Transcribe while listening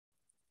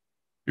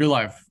You're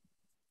live.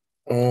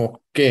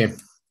 Okay.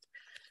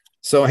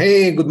 So,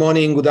 hey, good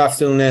morning, good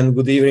afternoon, and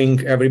good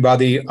evening,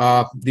 everybody,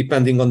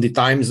 depending on the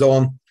time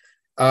zone.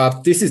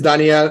 This is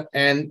Daniel,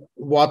 and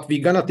what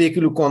we're going to take a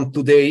look on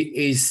today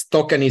is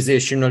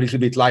tokenization a little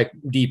bit like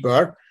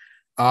deeper.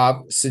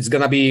 So it's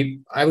going to be,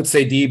 I would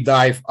say, deep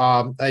dive.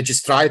 I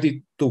just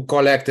tried to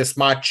collect as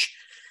much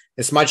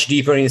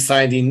deeper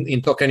insight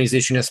in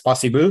tokenization as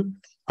possible.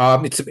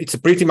 It's a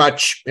pretty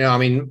much,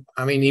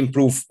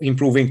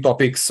 improving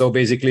topics. So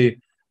basically,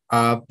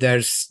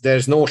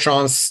 there's no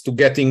chance to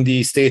getting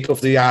the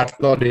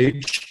state-of-the-art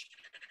knowledge.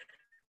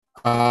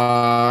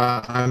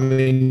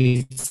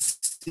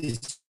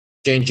 It's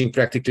changing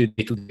practically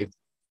day to day.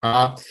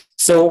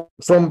 So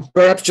from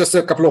perhaps just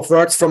a couple of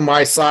words from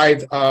my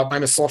side,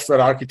 I'm a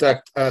software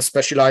architect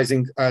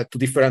specializing to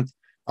different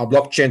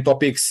blockchain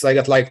topics. I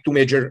got like two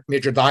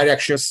major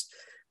directions.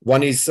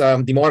 One is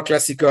the more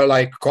classical,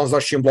 like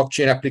consortium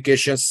blockchain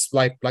applications,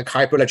 like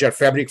Hyperledger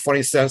Fabric, for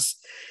instance.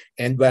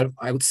 And well,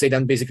 I would say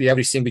then basically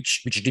everything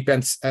which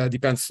depends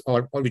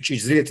or which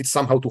is related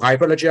somehow to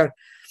Hyperledger.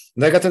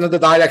 And I got another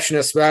direction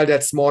as well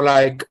that's more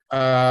like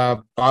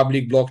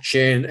public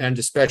blockchain and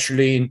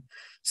especially in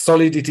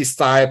Solidity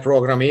style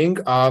programming.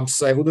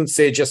 So I wouldn't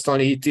say just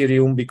only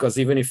Ethereum, because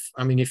even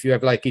if you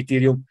have like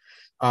Ethereum,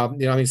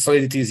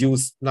 Solidity is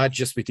used not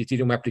just with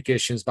Ethereum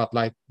applications, but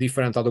like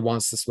different other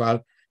ones as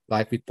well,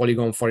 like with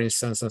Polygon, for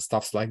instance, and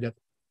stuff like that.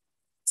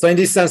 So in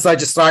this sense, I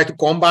just try to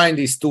combine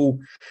these two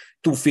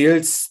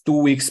fields,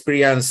 two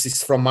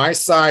experiences from my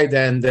side,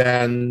 and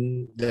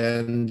then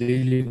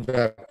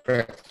deliver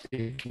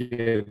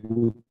practically a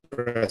good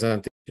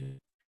presentation.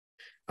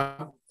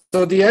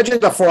 So the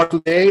agenda for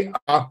today,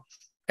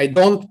 I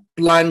don't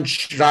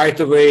plunge right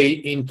away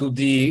into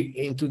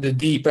the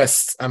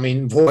deepest,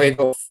 void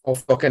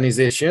of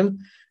tokenization.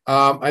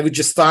 I would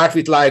just start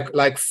with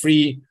like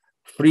free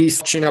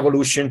section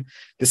evolution.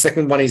 The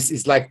second one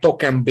is like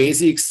token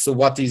basics. So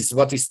what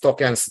is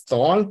tokens at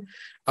all?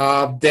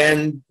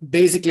 Then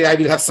basically I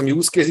will have some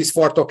use cases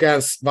for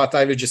tokens, but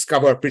I will just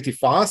cover pretty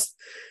fast.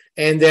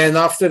 And then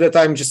after that,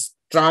 I'm just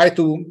try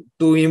to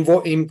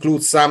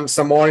include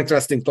some more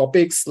interesting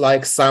topics,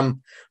 like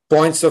some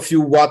points of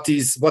view. What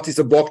is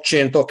a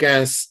blockchain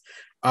tokens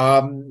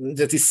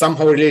that is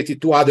somehow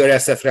related to other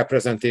asset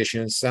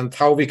representations, and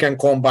how we can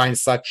combine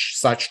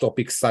such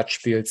topics, such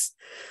fields.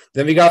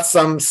 Then we got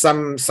some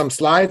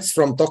slides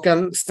from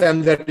token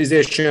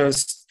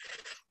standardizations.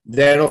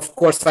 Then, of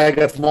course, I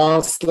got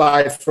one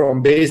slide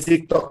from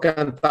basic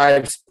token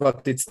types,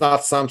 but it's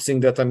not something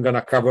that I'm going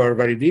to cover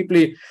very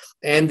deeply.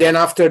 And then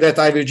after that,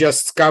 I will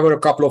just cover a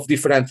couple of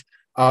different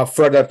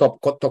further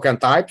token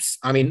types.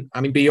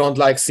 Beyond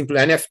like simple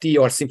NFT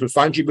or simple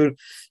fungible.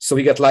 So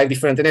we got like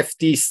different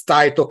NFT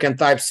style token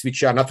types,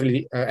 which are not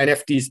really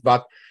NFTs,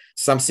 but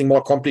something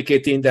more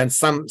complicated, and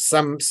some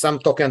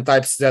token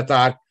types that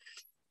are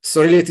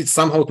so related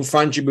somehow to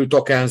fungible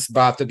tokens,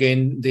 but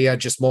again, they are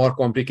just more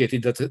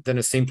complicated than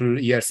a simple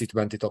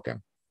ERC20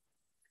 token.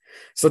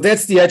 So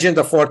that's the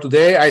agenda for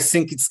today. I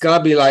think it's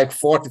gonna be like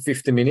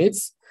 40-50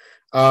 minutes.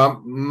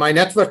 My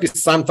network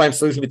is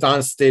sometimes a little bit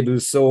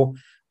unstable, so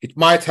it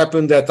might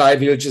happen that I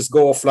will just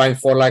go offline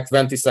for like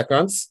 20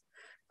 seconds.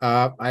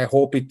 I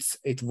hope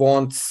it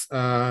won't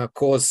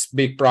cause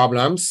big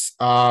problems.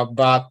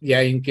 But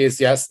yeah, in case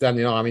yes, then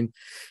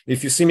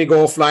if you see me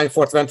go offline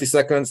for 20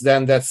 seconds,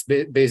 then that's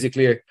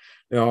basically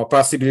a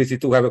possibility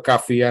to have a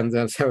coffee and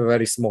then have a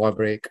very small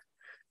break.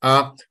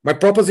 My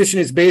proposition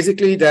is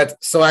basically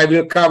that, so I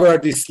will cover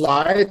these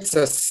slides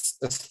as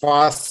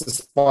fast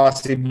as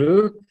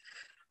possible.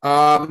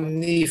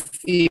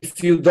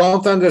 If you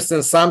don't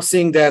understand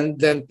something, then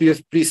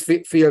please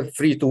feel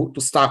free to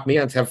stop me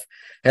and have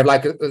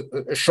like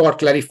a short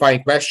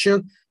clarifying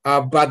question.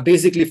 But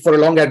basically, for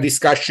longer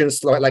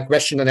discussions, like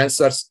question and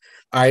answers,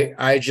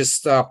 I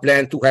just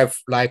plan to have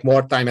like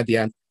more time at the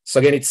end. So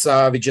again, it's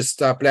we just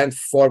planned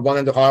for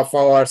 1.5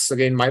 hours.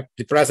 Again,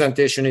 the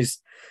presentation is,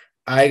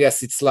 I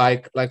guess it's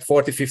like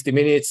 40-50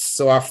 minutes.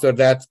 So after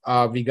that,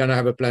 we're gonna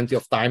have plenty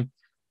of time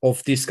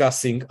of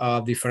discussing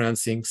different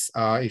things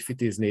if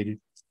it is needed.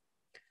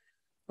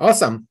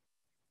 Awesome.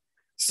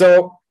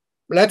 So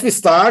let me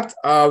start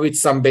with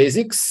some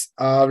basics.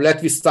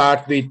 Let me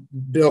start with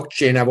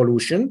blockchain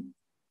evolution.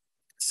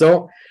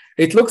 So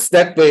it looks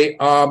that way,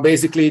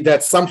 basically,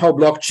 that somehow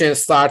blockchain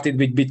started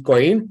with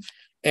Bitcoin,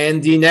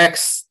 and the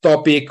next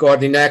topic or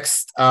the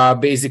next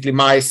basically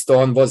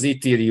milestone was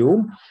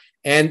Ethereum.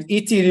 And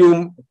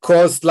Ethereum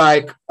caused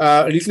like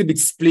a little bit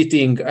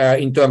splitting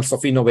in terms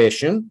of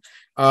innovation.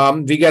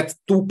 We get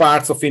two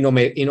parts of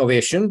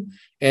innovation,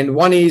 and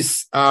one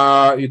is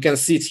you can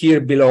see it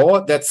here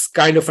below. That's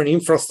kind of an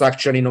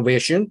infrastructure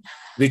innovation,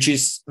 which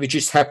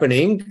is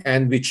happening,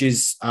 and which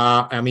is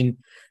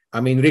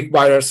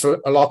requires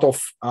a lot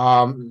of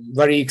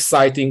very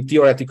exciting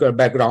theoretical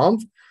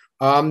background.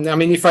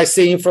 If I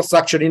say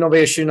infrastructure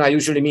innovation, I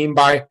usually mean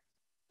by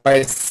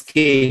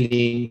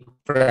scaling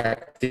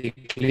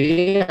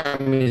practically.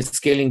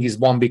 Scaling is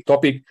one big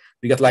topic.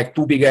 We got like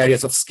two big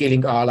areas of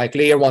scaling, like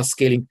layer one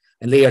scaling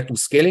and layer two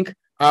scaling.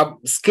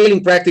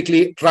 scaling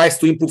practically tries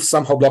to improve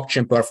somehow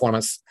blockchain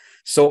performance.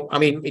 So, I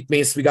mean, it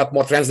means we got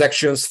more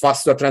transactions,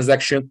 faster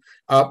transaction,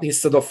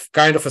 instead of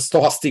kind of a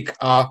stochastic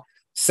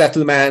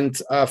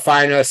settlement,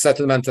 final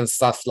settlement, and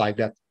stuff like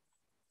that.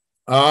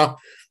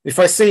 If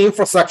I say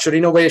infrastructure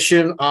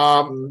innovation,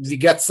 we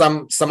get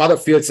some other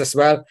fields as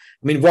well.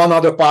 I mean, one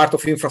other part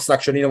of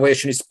infrastructure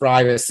innovation is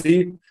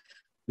privacy,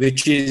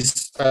 which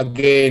is,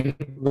 again,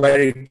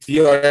 very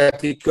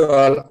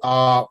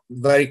theoretical,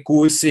 very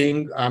cool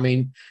thing. I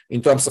mean,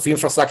 in terms of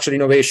infrastructure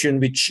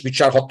innovation,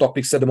 which are hot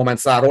topics at the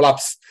moment, are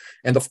rollups,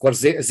 and of course,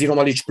 zero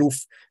knowledge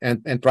proof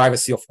and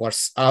privacy, of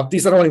course.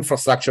 These are all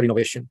infrastructure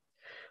innovation.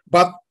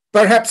 But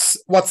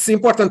perhaps what's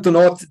important to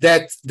note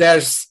that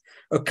there's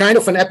a kind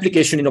of an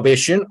application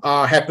innovation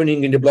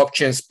happening in the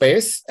blockchain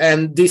space,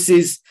 and this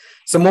is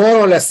so more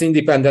or less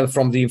independent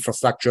from the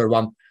infrastructure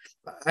one.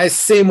 I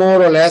say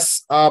more or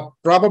less,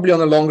 probably on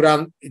the long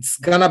run, it's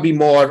gonna be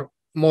more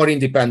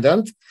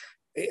independent.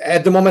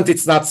 At the moment,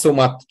 it's not so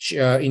much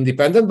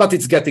independent, but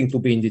it's getting to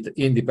be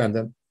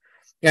independent.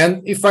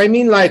 And if I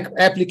mean like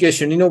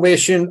application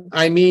innovation,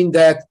 I mean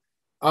that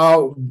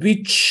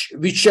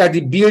which are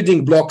the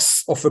building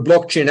blocks of a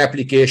blockchain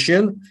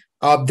application,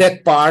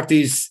 that part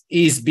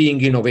is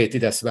being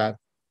innovated as well.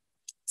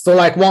 So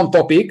like one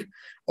topic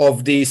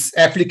of these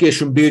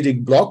application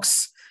building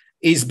blocks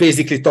is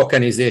basically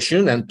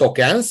tokenization and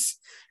tokens,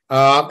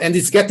 and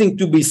it's getting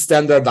to be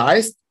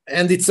standardized.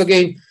 And it's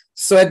again,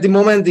 so at the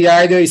moment the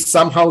idea is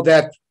somehow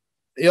that,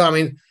 you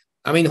know,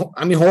 I mean,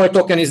 whole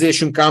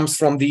tokenization comes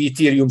from the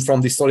Ethereum,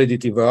 from the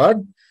Solidity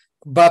world,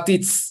 but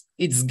it's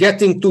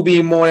getting to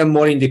be more and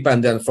more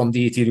independent from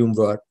the Ethereum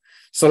world.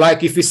 So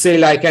like if we say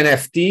like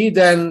NFT,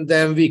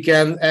 then we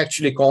can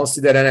actually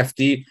consider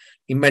NFT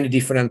in many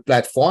different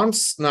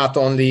platforms, not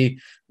only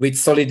with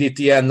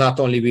Solidity and not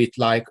only with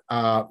like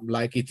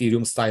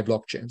Ethereum style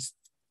blockchains.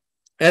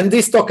 And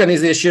this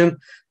tokenization,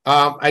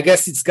 I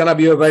guess it's gonna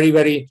be a very,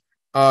 very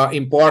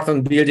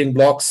important building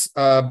block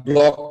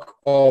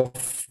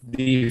of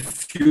the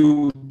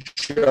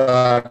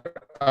future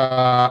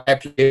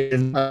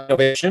application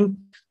innovation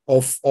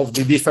of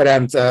the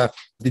different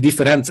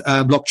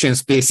blockchain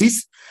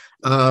spaces.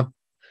 And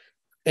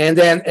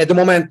then at the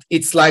moment,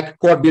 it's like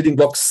core building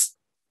blocks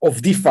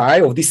of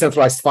DeFi, of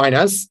decentralized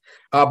finance.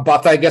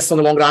 But I guess on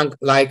the long run,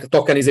 like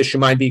tokenization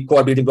might be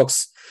core building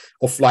blocks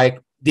of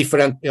like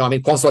different, you know, I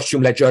mean,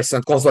 consortium ledgers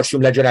and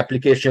consortium ledger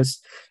applications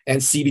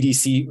and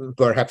CBDC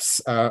perhaps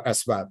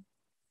as well.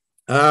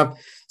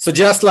 So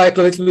just like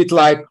a little bit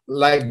like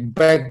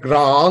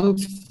background.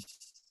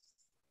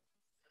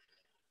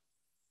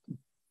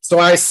 So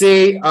I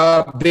say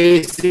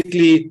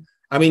basically,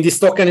 I mean, this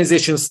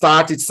tokenization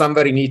started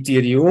somewhere in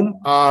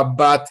Ethereum,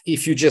 but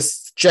if you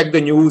just check the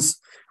news,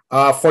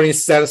 for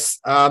instance,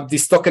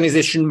 this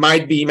tokenization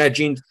might be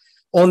imagined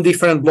on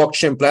different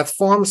blockchain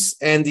platforms,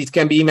 and it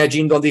can be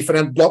imagined on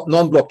different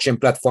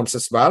non-blockchain platforms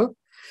as well.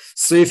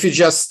 So if you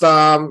just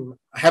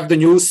have the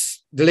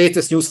news, the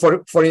latest news,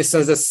 for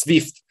instance, the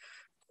Swift,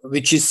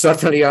 which is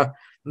certainly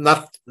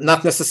not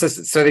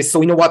necessarily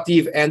so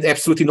innovative and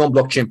absolutely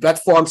non-blockchain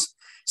platforms.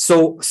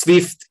 So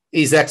Swift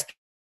is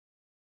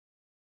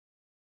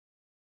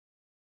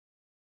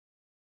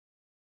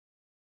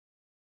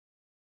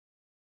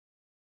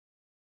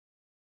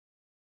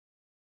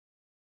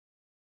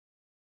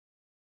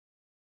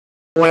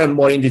more and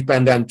more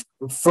independent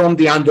from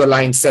the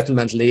underlying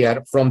settlement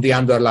layer, from the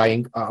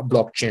underlying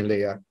blockchain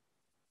layer.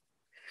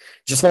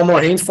 Just one more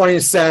hint, for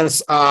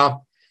instance,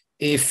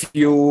 if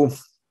you,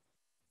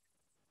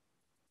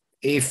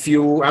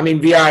 I mean,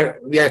 we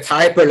are at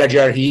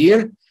Hyperledger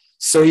here.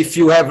 So if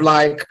you have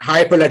like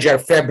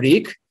Hyperledger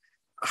Fabric,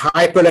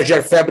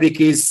 Hyperledger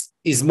Fabric is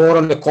more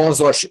on the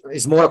consortium,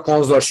 is more a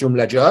consortium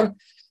ledger.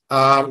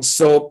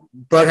 So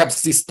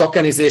perhaps this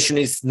tokenization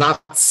is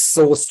not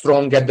so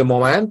strong at the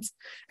moment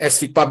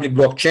as with public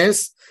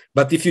blockchains.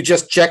 But if you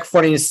just check,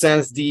 for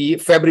instance, the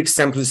Fabric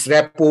samples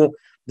repo,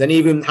 then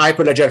even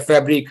Hyperledger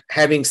Fabric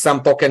having some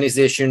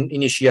tokenization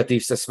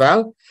initiatives as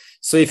well.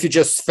 So if you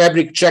just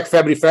check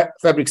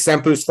Fabric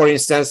samples, for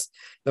instance,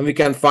 then we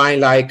can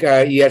find like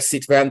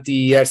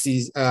ERC20,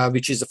 ERC,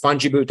 which is a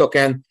fungible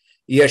token,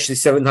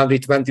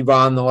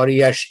 ERC721 or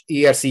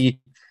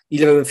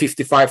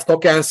ERC1155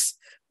 tokens,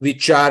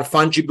 which are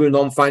fungible,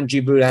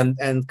 non-fungible,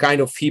 and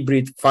kind of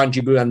hybrid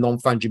fungible and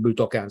non-fungible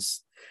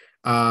tokens.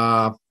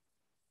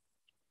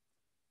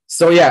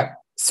 So yeah,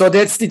 so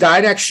that's the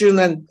direction.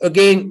 And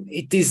again,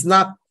 it is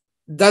not,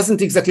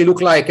 doesn't exactly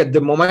look like at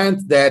the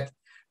moment that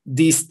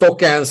these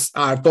tokens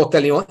are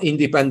totally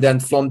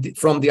independent from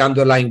the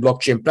underlying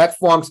blockchain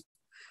platforms.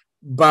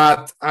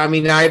 But I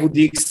mean, I would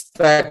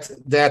expect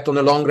that on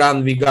the long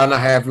run, we're gonna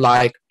have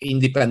like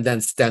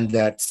independent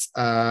standards,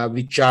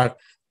 which are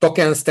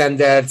token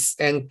standards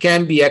and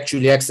can be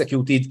actually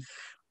executed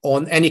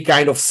on any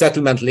kind of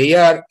settlement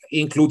layer,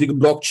 including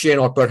blockchain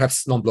or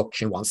perhaps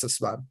non-blockchain ones as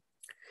well.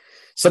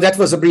 So that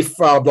was a brief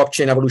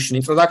blockchain evolution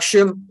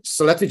introduction.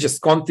 So let me just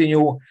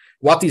continue.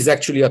 What is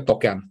actually a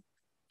token?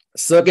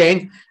 So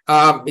again,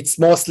 it's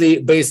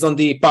mostly based on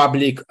the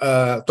public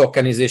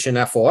tokenization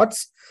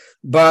efforts.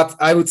 but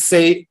I would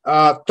say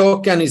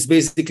token is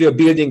basically a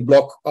building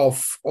block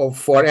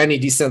for any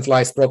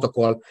decentralized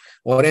protocol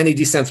or any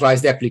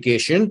decentralized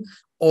application,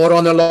 or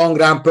on a long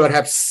run,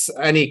 perhaps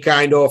any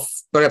kind of,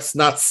 perhaps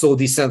not so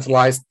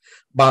decentralized,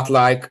 but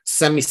like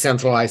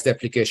semi-centralized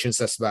applications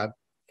as well.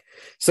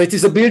 So it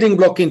is a building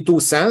block in two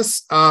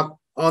senses.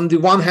 On the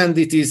one hand,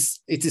 it is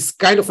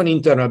kind of an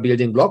internal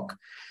building block.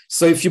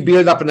 So if you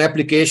build up an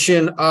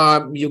application,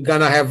 you're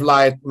gonna have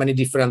like many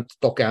different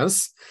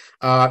tokens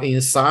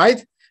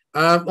inside.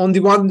 On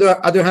the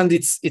other hand,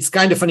 it's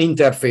kind of an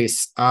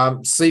interface.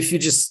 So if you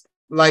just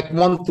like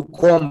want to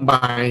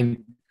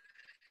combine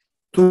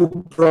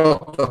two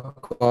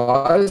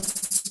protocols,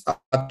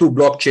 two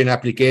blockchain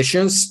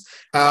applications,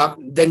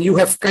 then you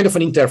have kind of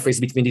an interface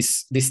between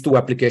these two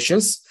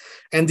applications,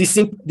 and this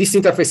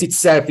interface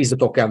itself is a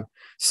token.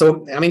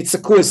 So I mean, it's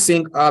a cool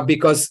thing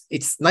because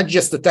it's not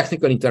just a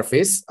technical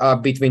interface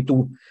between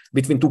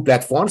two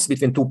platforms,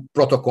 between two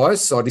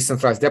protocols or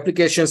decentralized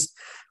applications,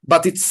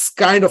 but it's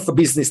kind of a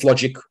business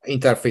logic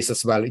interface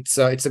as well. It's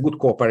a good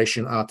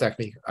cooperation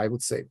technique, I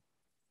would say.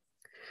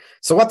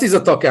 So what is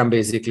a token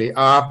basically?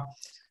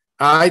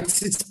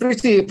 It's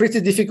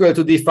pretty difficult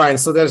to define.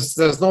 So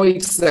there's no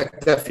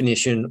exact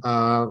definition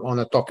on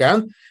a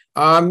token.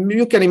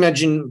 You can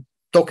imagine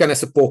token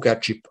as a poker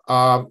chip.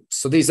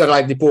 So these are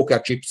like the poker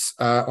chips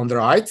on the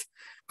right.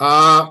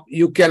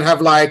 You can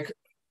have like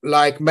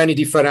many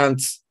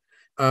different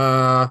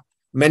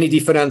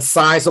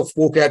size of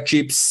poker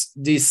chips.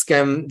 This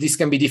can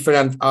be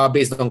different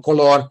based on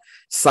color,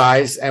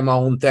 size,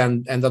 amount,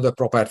 and other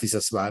properties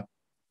as well.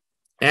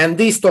 And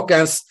these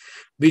tokens,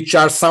 which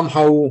are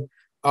somehow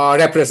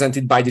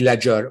represented by the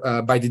ledger,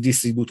 by the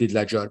distributed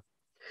ledger.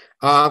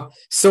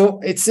 So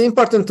it's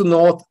important to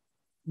note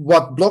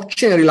what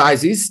blockchain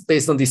realizes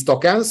based on these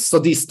tokens. So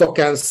these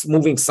tokens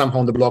moving somehow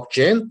on the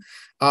blockchain.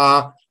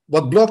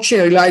 What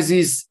blockchain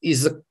realizes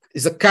is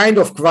a kind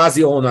of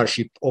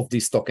quasi-ownership of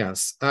these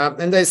tokens.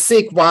 And I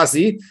say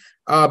quasi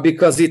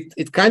because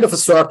it kind of a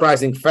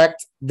surprising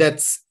fact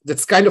that's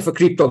kind of a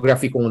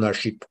cryptographic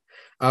ownership.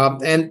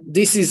 And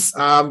this is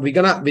we're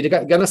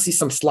gonna see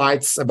some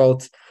slides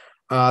about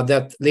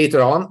that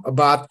later on.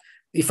 But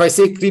if I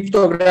say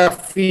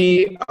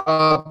cryptography,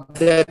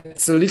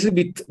 that's a little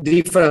bit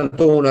different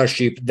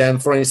ownership than,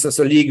 for instance,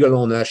 a legal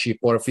ownership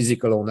or a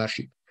physical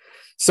ownership.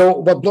 So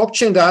what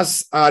blockchain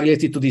does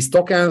related to these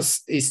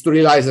tokens is to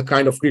realize a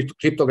kind of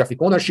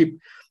cryptographic ownership.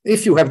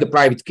 If you have the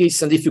private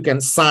keys and if you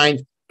can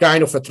sign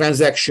kind of a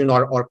transaction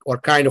or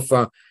kind of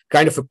a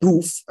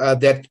proof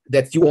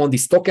that you own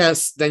these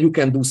tokens, then you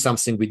can do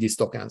something with these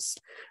tokens.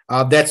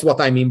 That's what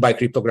I mean by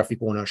cryptographic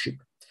ownership.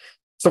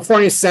 So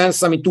for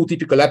instance, I mean, two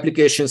typical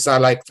applications are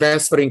like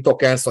transferring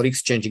tokens or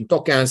exchanging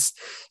tokens.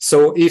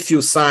 So if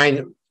you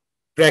sign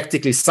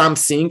practically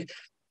something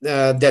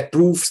that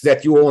proves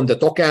that you own the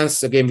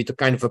tokens, again, with a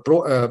kind of a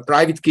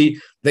private key,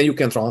 then you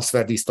can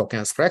transfer these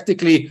tokens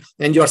practically.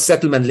 And your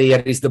settlement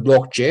layer is the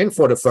blockchain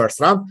for the first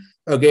run.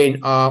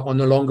 Again, on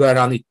the longer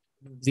run,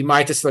 we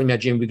might as well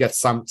imagine we get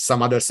some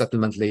other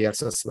settlement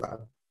layers as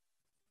well.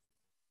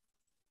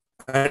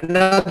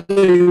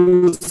 Another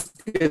use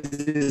case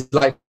is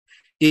like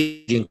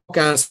exchanging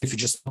tokens. If you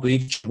just want to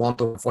each one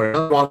for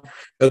another one,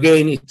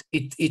 again,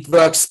 it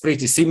works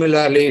pretty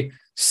similarly.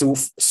 So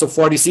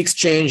for this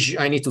exchange,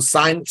 I need to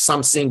sign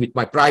something with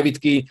my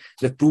private key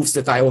that proves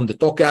that I own the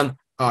token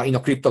in a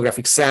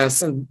cryptographic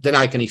sense, and then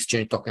I can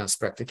exchange tokens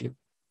practically.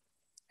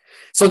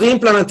 So the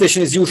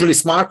implementation is usually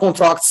smart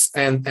contracts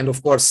and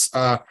of course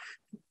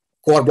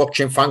core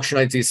blockchain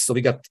functionalities. So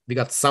we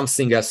got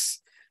something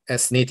as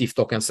native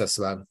tokens as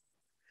well.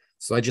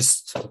 So I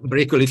just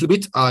break a little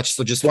bit.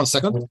 So just 1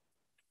 second.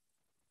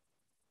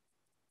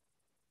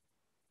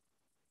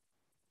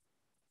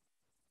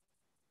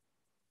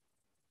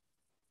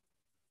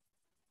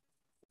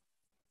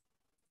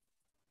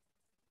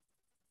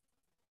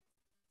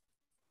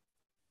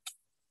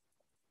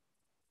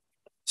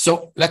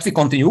 So let me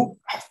continue.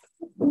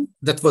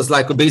 That was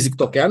like a basic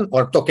token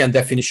or token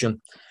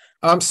definition.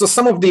 So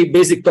some of the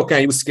basic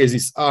token use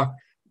cases.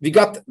 We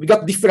got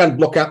different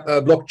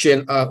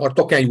blockchain or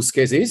token use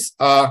cases.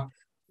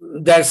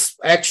 There's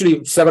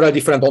actually several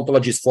different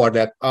ontologies for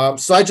that.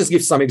 So I just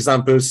give some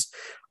examples.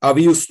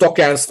 We use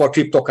tokens for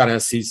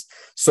cryptocurrencies.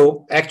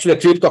 So actually, a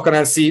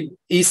cryptocurrency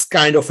is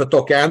kind of a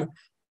token,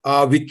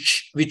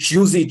 which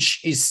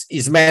usage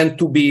is meant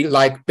to be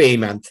like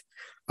payment.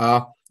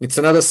 It's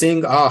another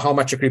thing how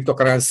much a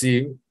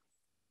cryptocurrency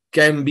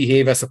can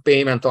behave as a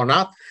payment or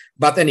not.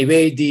 But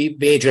anyway, the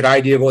major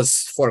idea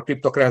was for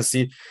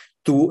cryptocurrency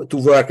to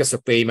work as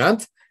a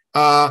payment.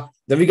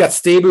 Then we got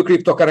stable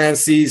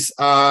cryptocurrencies.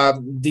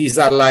 These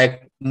are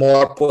like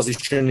more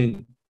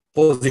position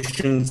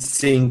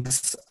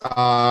things,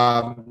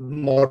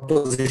 more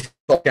position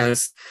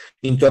tokens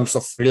in terms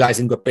of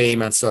realizing a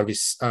payment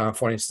service,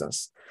 for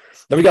instance.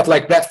 Then we got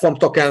like platform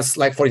tokens,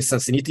 like for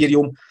instance in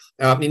Ethereum.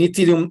 In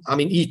Ethereum, I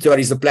mean, Ether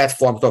is a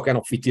platform token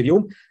of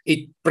Ethereum.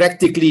 It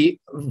practically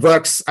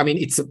works. I mean,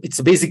 it's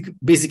a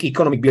basic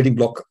economic building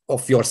block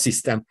of your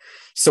system.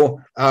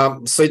 So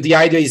so the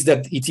idea is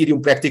that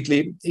Ethereum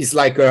practically is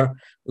like a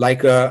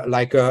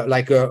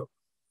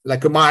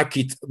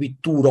market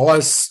with two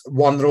roles.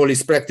 One role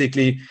is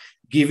practically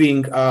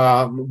giving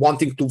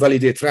wanting to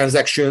validate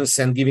transactions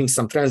and giving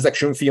some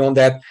transaction fee on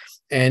that.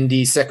 And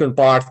the second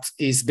part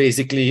is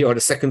basically, or the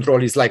second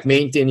role is like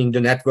maintaining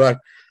the network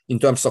in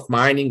terms of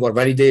mining or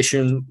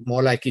validation,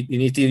 more like in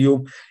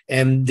Ethereum,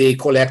 and they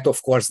collect, of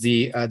course,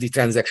 the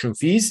transaction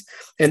fees.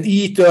 And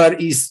Ether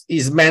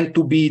is meant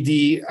to be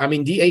the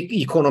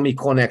economic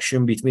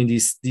connection between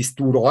these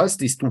two roles,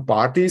 these two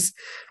parties.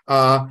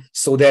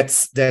 So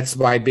that's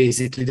why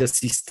basically the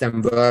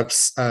system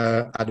works.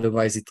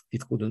 Otherwise,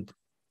 it couldn't.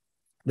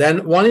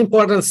 Then one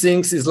important thing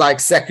is like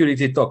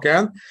security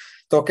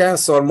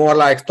tokens, or more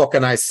like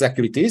tokenized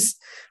securities.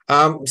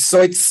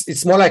 So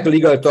it's more like a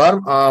legal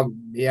term.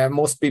 Yeah,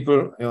 most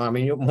people,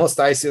 most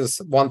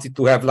ICOs wanted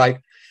to have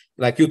like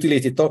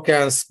utility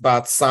tokens,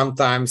 but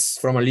sometimes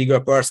from a legal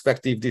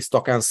perspective, these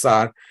tokens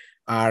are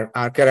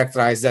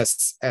characterized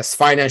as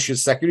financial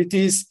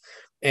securities.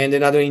 And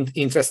another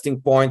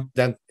interesting point,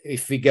 that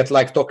if we get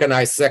like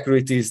tokenized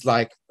securities,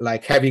 like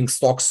having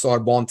stocks or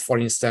bonds, for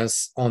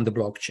instance, on the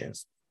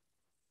blockchains.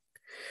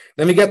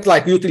 Then we get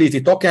like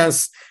utility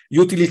tokens.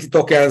 Utility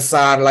tokens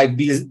are like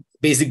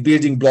basic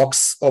building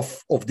blocks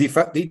of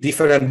different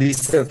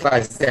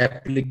decentralized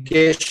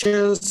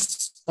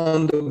applications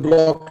on the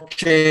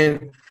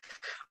blockchain.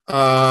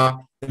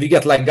 We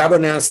get like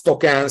governance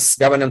tokens.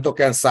 Governance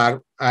tokens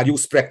are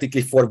used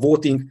practically for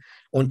voting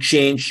on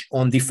change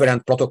on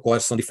different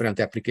protocols, on different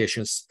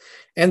applications.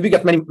 And we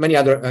get many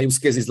other use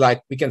cases,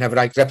 like we can have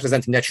like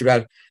representing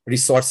natural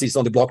resources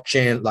on the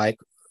blockchain, like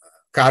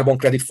carbon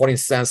credit, for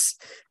instance,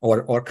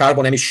 or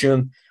carbon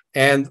emission.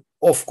 And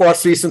of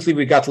course, recently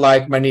we got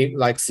like many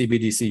like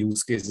CBDC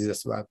use cases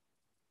as well.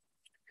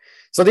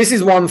 So this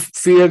is one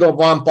field, or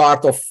one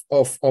part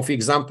of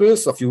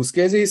examples of use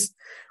cases.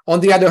 On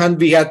the other hand,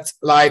 we had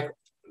like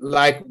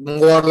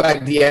more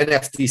like the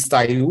NFT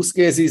style use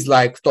cases,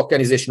 like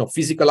tokenization of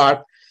physical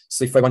art.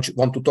 So if I want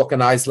to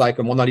tokenize like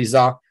a Mona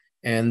Lisa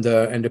and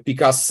a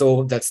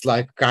Picasso, that's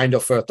like kind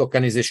of a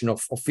tokenization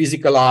of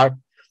physical art.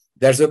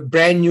 There's a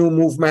brand new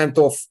movement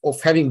of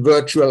having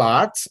virtual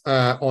art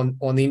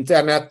on the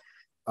internet,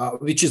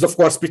 which is of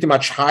course pretty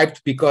much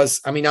hyped,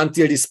 because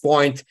until this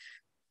point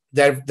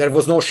there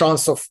was no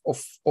chance of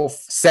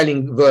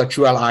selling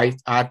virtual art.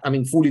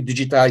 Fully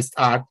digitized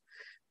art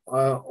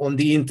on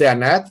the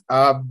internet,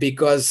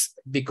 because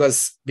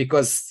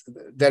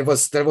there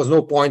was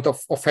no point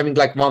of having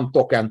like one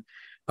token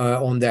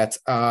on that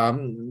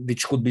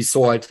which could be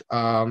sold.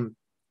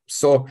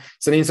 So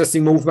it's an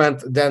interesting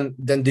movement than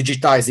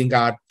digitizing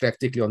art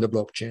practically on the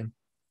blockchain.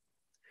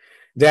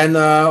 Then,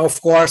 of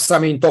course,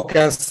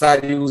 tokens are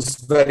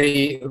used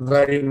very,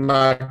 very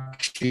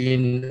much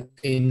in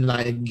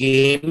like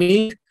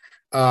gaming,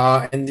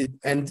 and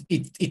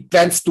it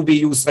tends to be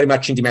used very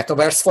much in the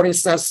metaverse, for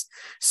instance.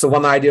 So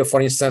one idea,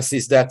 for instance,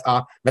 is that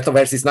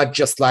metaverse is not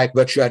just like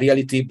virtual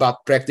reality, but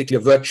practically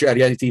a virtual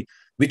reality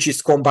which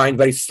is combined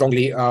very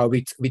strongly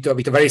with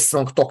a very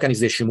strong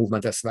tokenization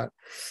movement as well.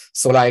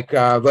 So like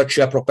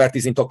virtual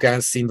properties in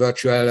tokens, in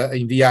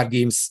VR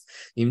games,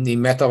 in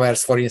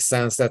metaverse, for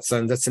instance, that's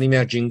an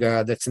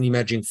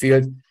emerging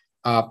field.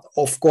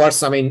 Of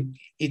course,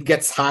 it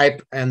gets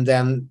hype, and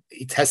then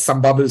it has some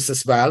bubbles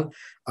as well,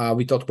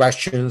 without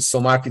questions.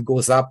 So market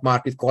goes up,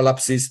 market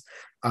collapses,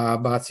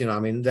 but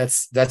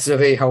that's the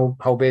way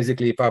how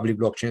basically public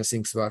blockchain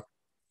things work.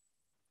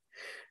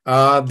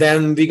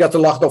 Then we got a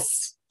lot of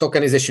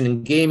tokenization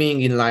in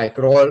gaming, in like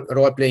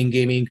role-playing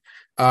gaming.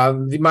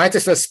 We might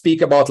as well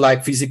speak about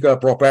like physical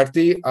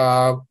property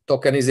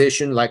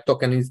tokenization, like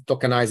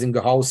tokenizing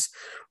a house,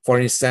 for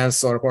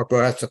instance, or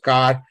perhaps a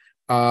car.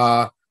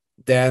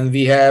 Then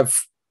we have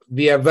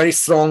very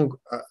strong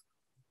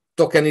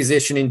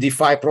tokenization in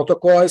DeFi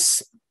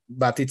protocols,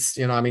 but it's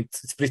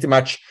it's pretty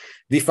much,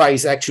 DeFi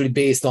is actually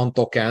based on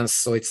tokens,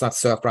 so it's not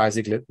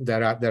surprising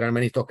there are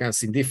many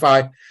tokens in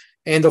DeFi.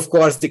 And of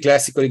course, the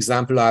classical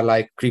example are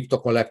like crypto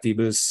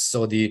collectibles.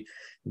 So the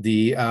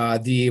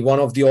one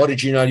of the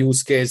original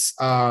use case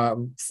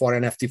for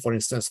NFT, for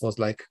instance, was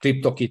like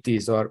crypto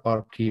kitties or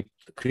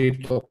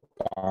crypto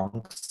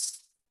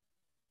punks.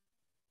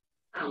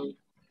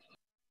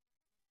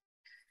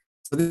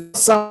 So these are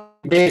some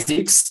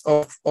basics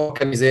of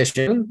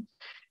organization.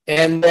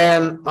 And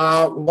then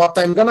what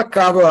I'm gonna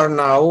cover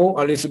now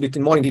a little bit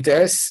more in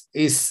details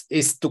is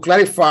to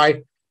clarify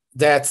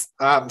that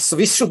so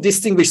we should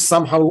distinguish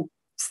somehow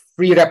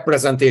free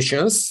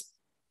representations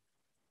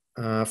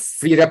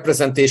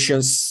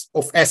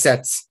of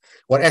assets,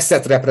 or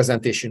asset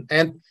representation.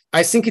 And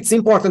I think it's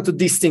important to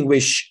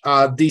distinguish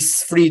these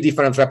three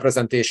different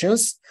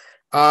representations,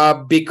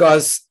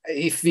 because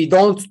if we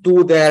don't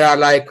do, there are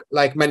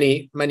like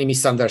many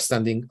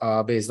misunderstandings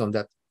based on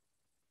that.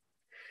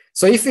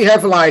 So if we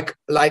have like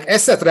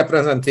asset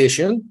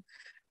representation,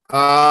 we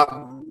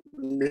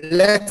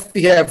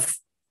have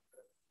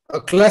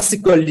a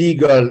classical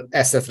legal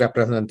asset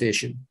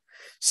representation.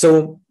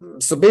 So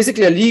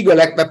basically, a legal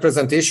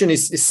representation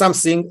is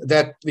something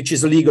which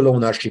is a legal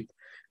ownership.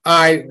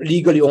 I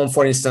legally own,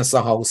 for instance,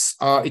 a house.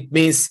 It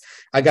means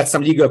I got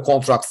some legal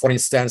contract. For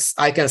instance,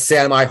 I can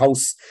sell my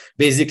house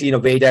basically in a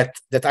way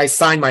that I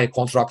sign my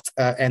contract,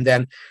 and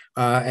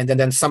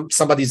then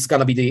somebody's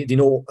gonna be the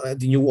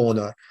new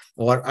owner.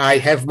 Or I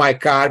have my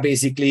car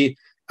basically,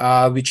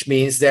 which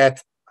means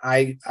that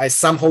I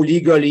somehow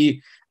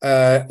legally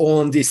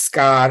own this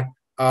car,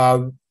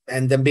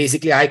 and then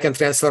basically I can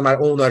transfer my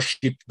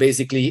ownership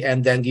basically,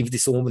 and then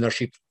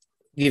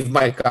give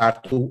my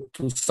car to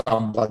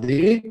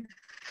somebody.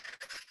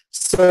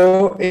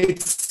 So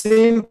it's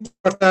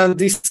important,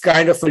 this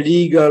kind of a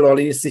legal or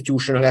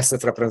institutional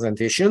asset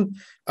representation,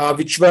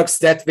 which works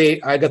that way.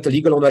 I got a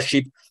legal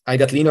ownership, I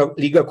got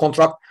legal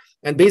contract,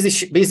 and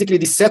basically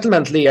the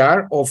settlement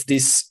layer of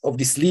this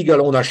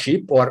legal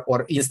ownership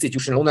or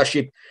institutional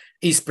ownership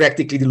is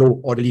practically the law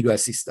or the legal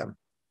system.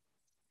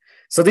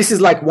 So this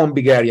is like one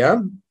big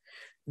area.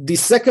 The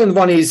second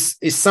one is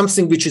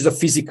something which is a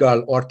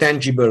physical or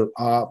tangible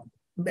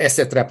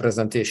asset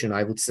representation,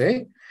 I would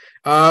say.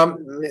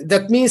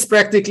 That means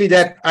practically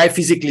that I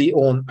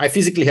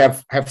physically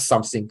have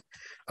something.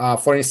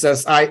 For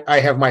instance, I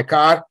have my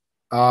car,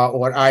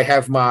 or I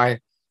have my,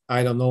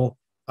 I don't know,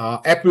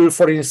 Apple,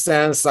 for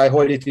instance. I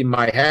hold it in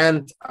my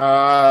hand,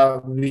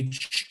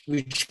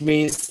 which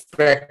means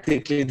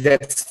practically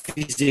that's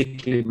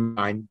physically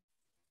mine.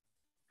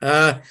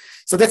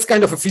 So that's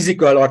kind of a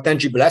physical or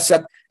tangible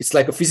asset. It's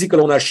like a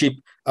physical ownership.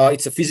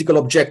 It's a physical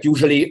object.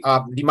 Usually,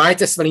 we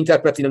might as well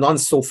interpret in a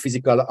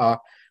non-so-physical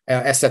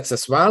assets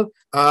as well.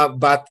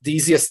 But the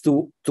easiest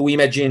to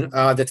imagine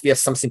that we have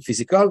something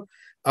physical.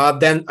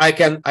 Then I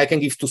can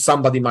give to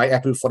somebody my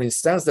Apple, for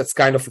instance. That's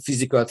kind of a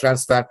physical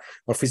transfer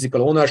or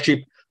physical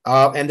ownership.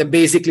 And then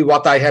basically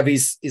what I have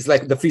is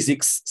like the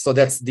physics. So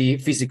that's the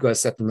physical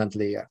settlement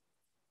layer.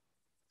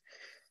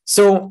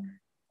 So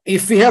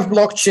if we have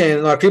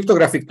blockchain or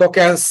cryptographic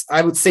tokens,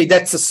 I would say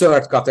that's a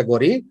third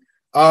category.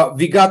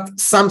 We got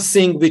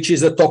something which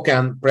is a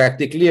token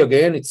practically.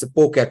 Again, it's a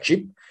poker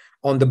chip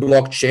on the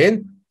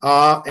blockchain.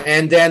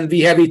 And then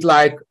we have it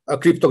like a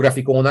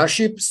cryptographic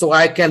ownership. So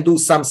I can do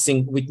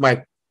something with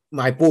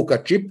my poker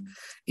chip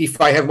if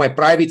I have my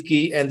private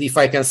key and if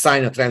I can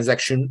sign a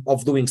transaction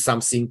of doing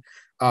something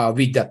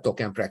with that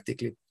token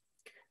practically.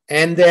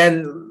 And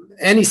then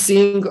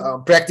anything,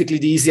 practically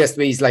the easiest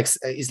way is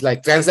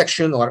like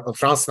transaction or a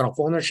transfer of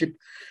ownership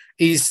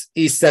is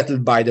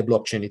settled by the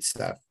blockchain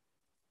itself.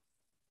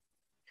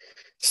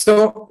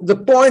 So the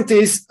point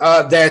is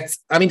that,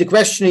 I mean, the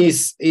question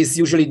is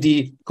usually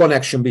the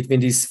connection between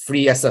these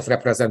three asset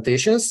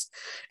representations.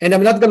 And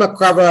I'm not going to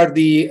cover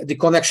the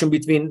connection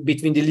between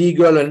the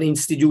legal and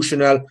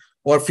institutional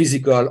or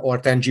physical or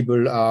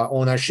tangible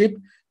ownership,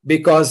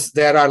 because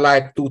there are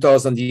like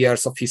 2,000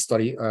 years of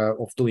history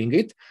of doing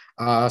it.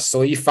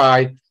 So if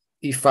I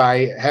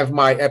have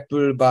my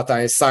Apple, but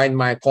I sign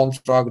my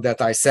contract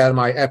that I sell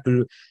my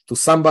Apple to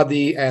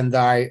somebody and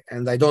I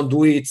don't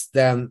do it,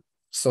 then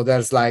so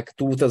there's like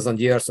 2,000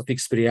 years of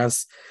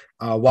experience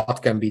what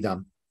can be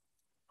done.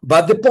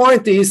 But the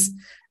point is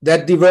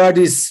that the world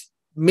is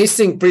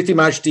missing pretty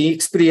much the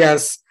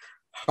experience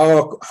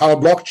how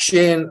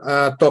blockchain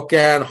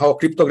token, how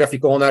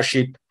cryptographic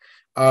ownership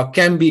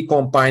can be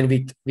combined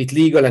with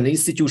legal and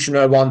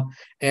institutional one,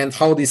 and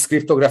how this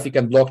cryptographic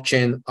and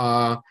blockchain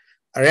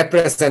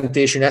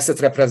representation,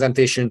 asset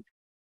representation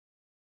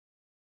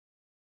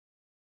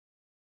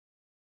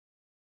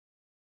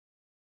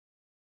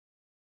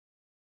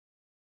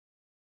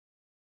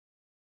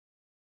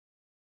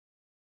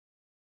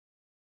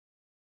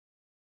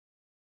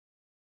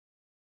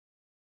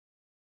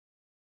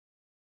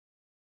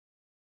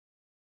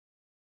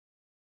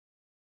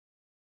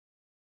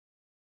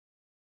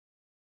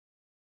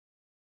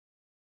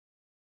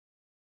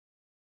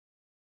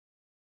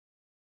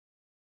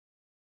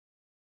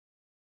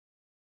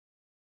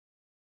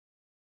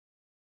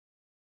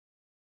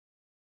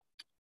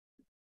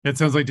It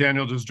sounds like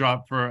Daniel just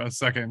dropped for a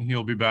second.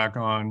 He'll be back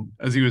on.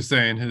 As he was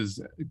saying, his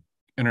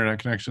internet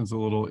connection's a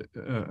little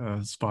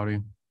spotty.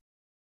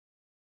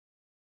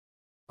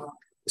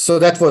 So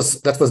that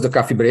was the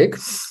coffee break.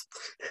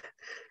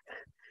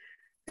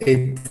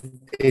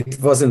 It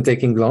wasn't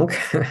taking long.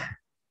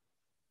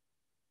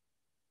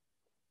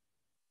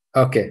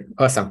 Okay,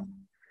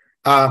 awesome.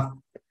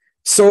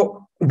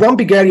 So one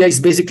big area is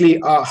basically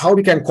how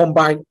we can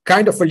combine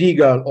kind of a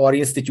legal or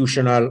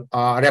institutional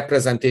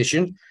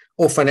representation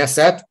of an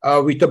asset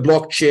with a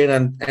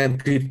blockchain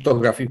and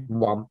cryptographic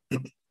one.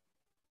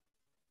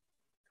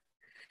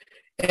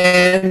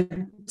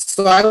 And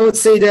so I would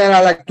say there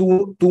are like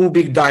two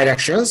big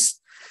directions.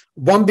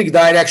 One big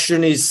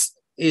direction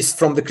is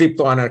from the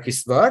crypto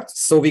anarchist world.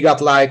 So we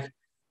got like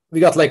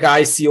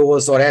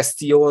ICOs or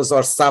STOs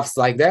or stuff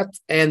like that,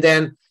 and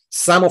then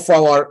some of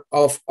our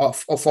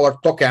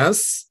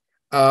tokens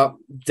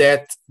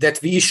that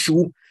we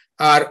issue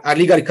are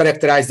legally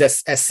characterized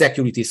as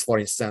securities, for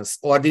instance,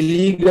 or the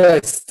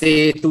legal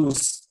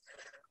status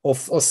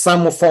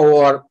some of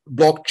our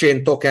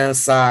blockchain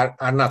tokens are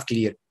not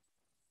clear.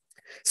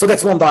 So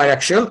that's one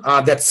direction.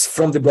 That's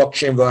from the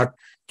blockchain world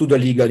to the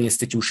legal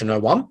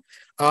institutional one.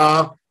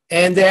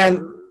 And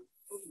then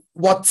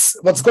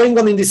what's going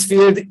on in this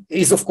field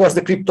is, of course,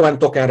 the crypto and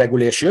token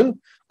regulation,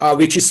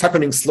 which is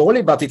happening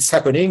slowly, but it's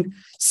happening.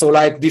 So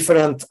like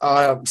different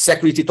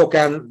security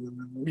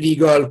token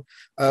legal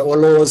or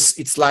laws,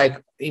 it's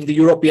like in the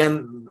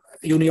European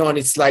Union,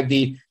 it's like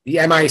the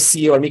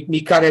MIC or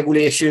MiCA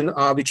regulation,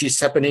 which is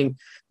happening.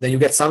 Then you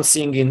get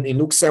something in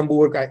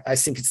Luxembourg. I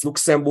think it's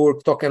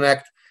Luxembourg Token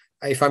Act,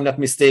 if I'm not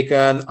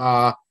mistaken.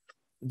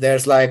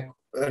 There's like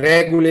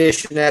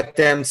regulation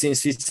attempts in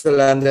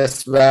Switzerland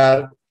as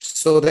well.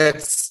 So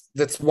that's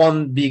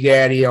one big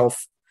area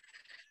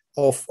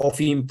of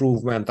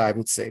improvement, I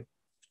would say.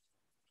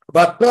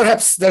 But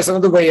perhaps there's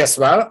another way as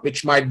well,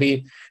 which might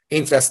be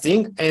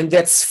interesting, and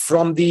that's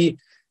from the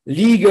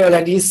legal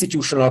and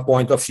institutional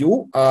point of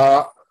view,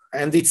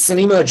 and it's an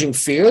emerging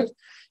field.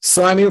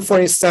 So I mean, for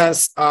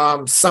instance,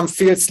 some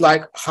fields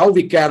like how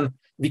we can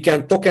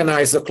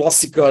tokenize a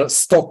classical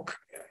stock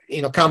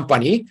in a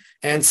company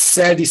and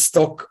sell this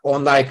stock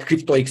on like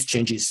crypto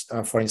exchanges,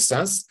 for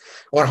instance,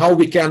 or how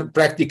we can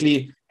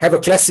practically have a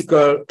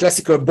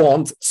classical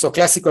bond, so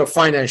classical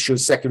financial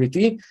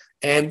security,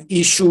 and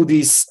issue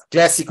this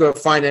classical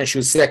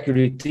financial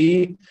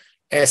security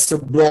as a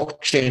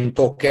blockchain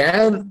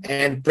token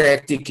and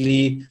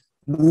practically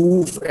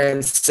move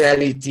and sell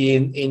it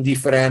in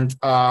different,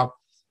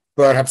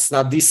 perhaps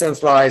not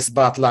decentralized,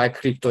 but like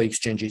crypto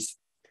exchanges.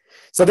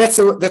 So that's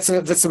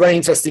a very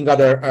interesting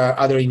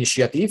other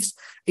initiatives.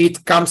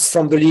 It comes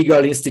from the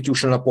legal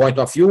institutional point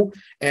of view,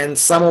 and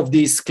some of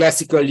these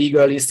classical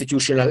legal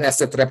institutional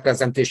asset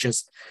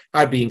representations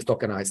are being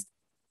tokenized.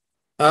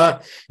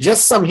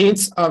 Just some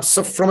hints.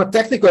 So from a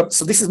technical,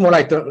 so this is more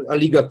like a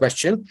legal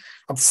question.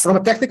 From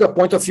a technical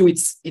point of view,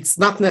 it's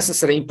not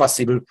necessarily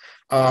impossible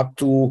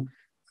to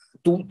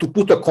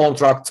put a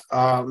contract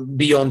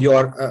beyond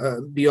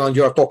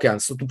your token.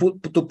 So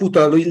to put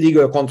a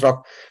legal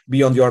contract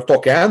beyond your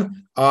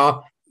token,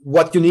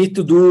 what you need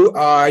to do,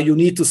 you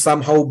need to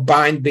somehow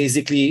bind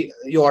basically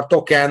your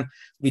token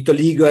with a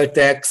legal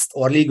text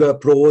or legal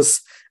prose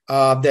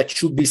that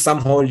should be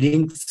somehow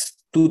linked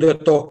to the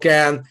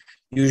token.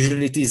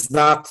 Usually it is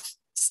not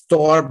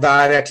stored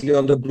directly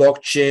on the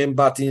blockchain,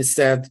 but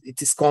instead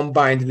it is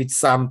combined with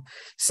some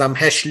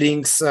hash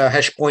links,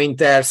 hash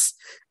pointers.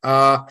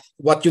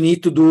 What you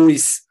need to do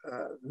is,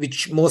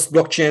 which most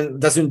blockchain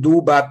doesn't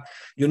do, but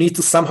you need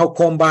to somehow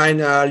combine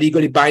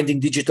legally binding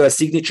digital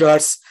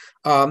signatures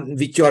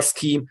with your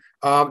scheme,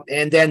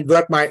 and then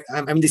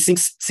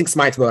these things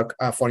might work.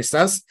 For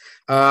instance,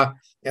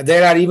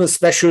 there are even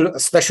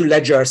special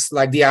ledgers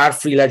like the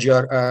R3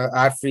 ledger,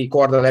 R3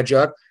 Corda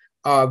ledger,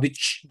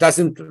 which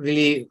doesn't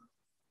really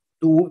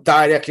do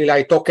directly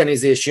like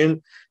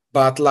tokenization,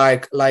 but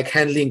like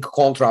handling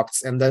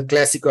contracts and then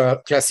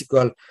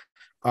classical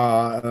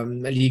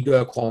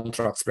legal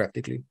contracts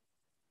practically.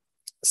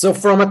 So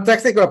from a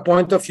technical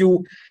point of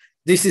view,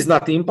 this is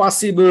not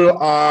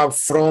impossible.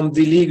 From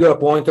the legal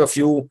point of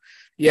view,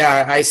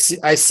 yeah,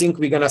 I think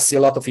we're gonna see a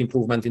lot of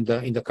improvement in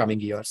the coming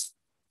years.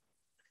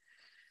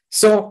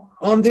 So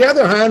on the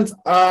other hand,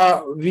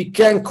 we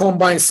can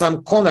combine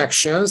some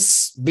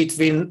connections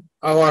between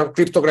our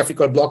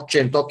cryptographical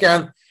blockchain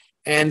token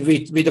and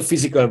with the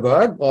physical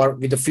world or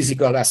with the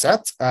physical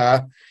asset.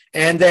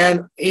 And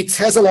then it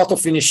has a lot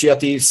of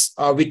initiatives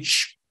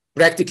which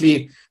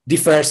practically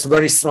differs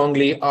very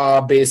strongly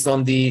based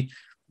on the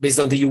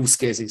use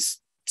cases.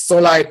 So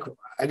like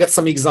I got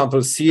some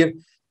examples here.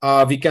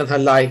 We can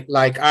have like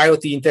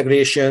IoT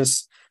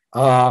integrations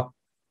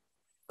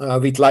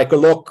with like a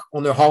lock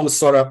on a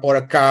house or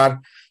a car.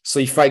 So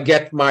if I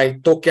get my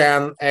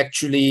token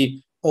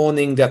actually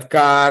owning that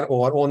car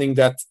or owning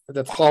that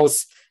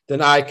house,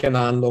 then I can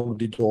unlock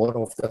the door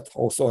of that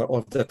house or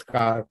of that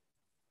car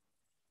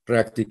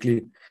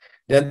practically.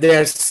 Then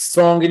there's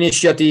strong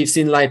initiatives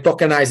in like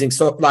tokenizing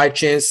supply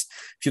chains.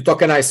 If you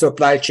tokenize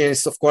supply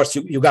chains, of course,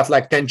 you got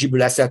like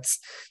tangible assets.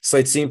 So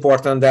it's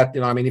important that,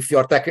 if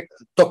your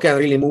token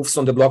really moves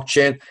on the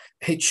blockchain,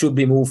 it should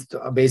be moved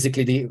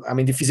basically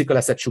the physical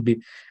asset should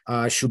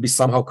be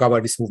somehow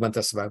covered this movement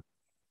as well.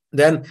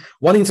 Then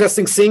one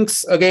interesting thing,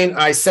 again,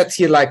 I said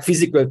here like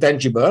physical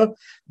tangible,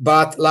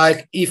 but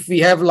like if we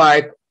have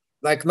like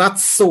not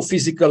so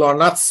physical or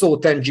not so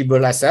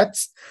tangible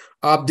assets,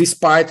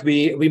 despite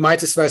we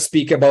might as well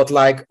speak about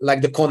like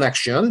the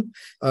connection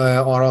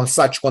or on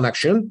such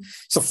connection.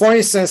 So for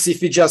instance,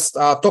 if we just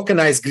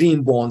tokenize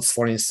green bonds,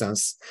 for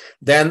instance,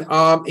 then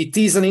it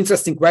is an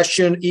interesting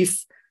question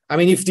if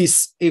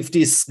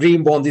this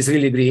green bond is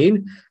really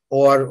green,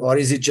 or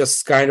is it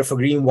just kind of a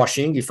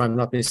greenwashing, if I'm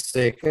not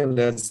mistaken,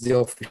 that's the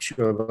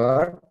official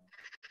word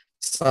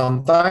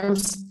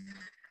sometimes.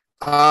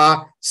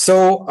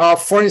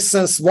 For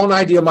instance, one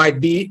idea might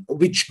be,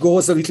 which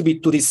goes a little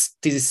bit to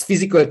this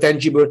physical,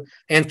 tangible,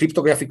 and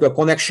cryptographical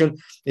connection,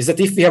 is that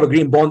if we have a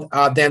green bond,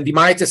 then we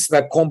might as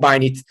well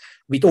combine it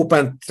with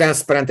open,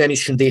 transparent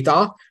emission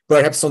data,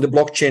 perhaps on the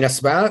blockchain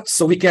as well.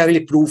 So we can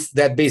really prove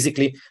that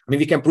basically,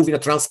 we can prove in a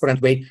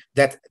transparent way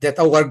that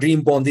our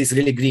green bond is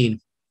really green,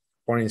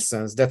 for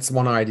instance. That's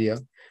one idea.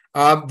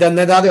 Then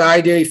another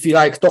idea, if you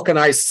like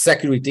tokenized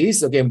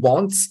securities, again,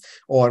 bonds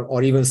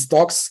or even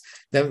stocks,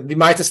 then we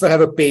might as well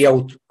have a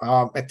payout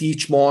at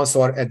each month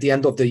or at the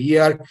end of the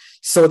year.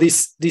 So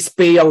this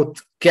payout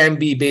can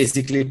be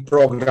basically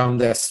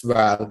programmed as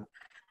well.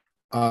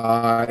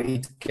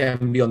 It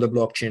can be on the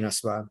blockchain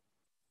as well.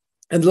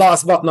 And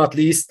last but not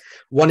least,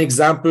 one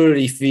example,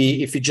 if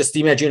we just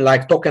imagine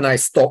like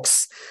tokenized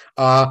stocks,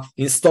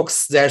 in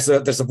stocks there's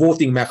a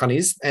voting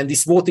mechanism, and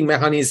this voting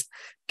mechanism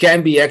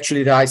can be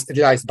actually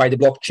realized by the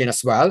blockchain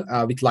as well,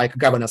 with like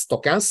governance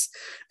tokens.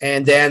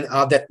 And then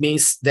that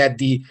means that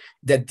the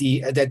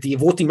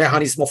voting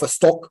mechanism of a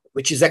stock,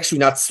 which is actually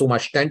not so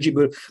much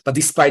tangible, but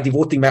despite the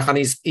voting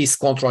mechanism is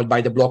controlled by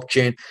the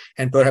blockchain,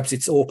 and perhaps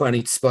it's open,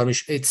 it's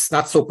permission, it's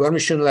not so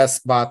permissionless,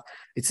 but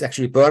it's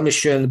actually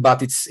permission,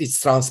 but it's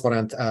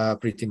transparent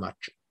pretty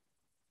much.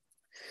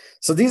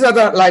 So these are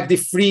the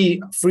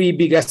three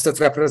big asset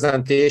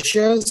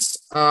representations.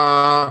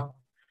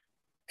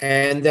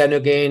 And then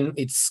again,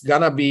 it's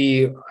gonna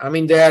be,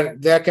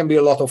 there can be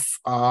a lot of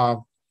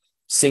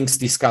things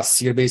discussed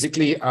here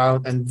basically.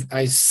 And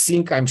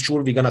I'm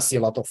sure we're gonna see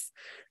a lot of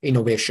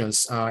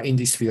innovations in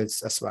these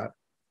fields as well.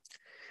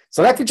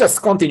 So let me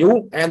just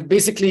continue. And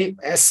basically,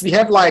 as we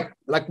have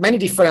like many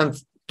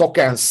different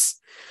tokens,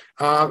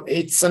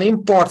 it's an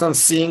important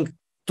thing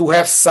to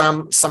have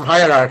some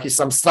hierarchy,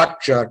 some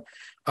structure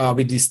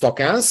with these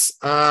tokens.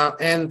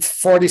 And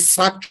for this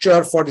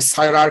structure, for this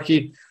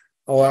hierarchy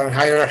or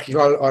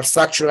hierarchical or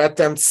structural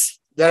attempts,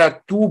 there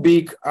are two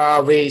big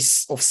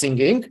ways of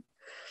thinking.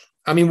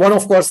 One,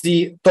 of course,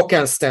 the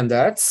token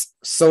standards.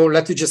 So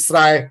let me just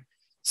try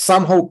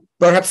somehow,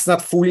 perhaps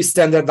not fully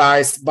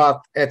standardized,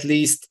 but at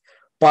least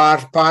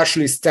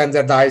partially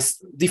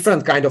standardized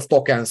different kind of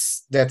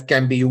tokens that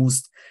can be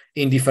used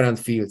in different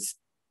fields.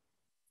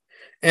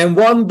 And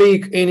one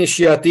big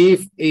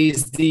initiative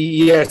is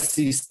the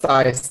ERC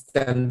style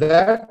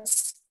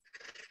standards.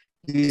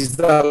 These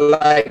are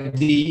like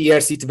the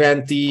ERC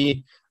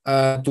 20,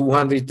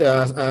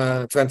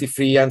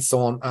 223, and so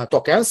on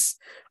tokens.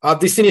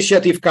 This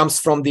initiative comes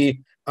from the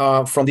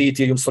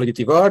Ethereum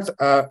Solidity world.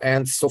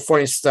 And so, for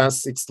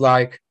instance, it's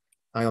like,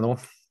 I don't know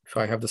if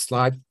I have the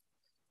slide,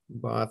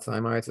 but I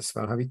might as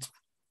well have it.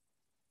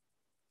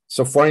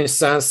 So, for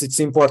instance, it's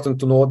important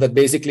to know that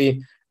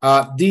basically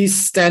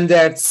these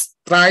standards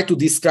try to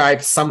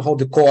describe somehow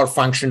the core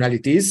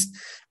functionalities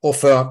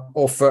of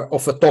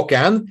a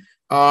token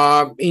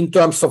in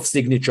terms of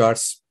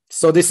signatures.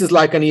 So this is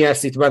like an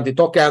ERC20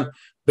 token.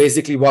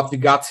 Basically, what we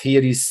got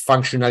here is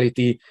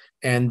functionality,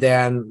 and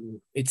then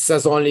it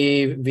says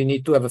only we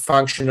need to have a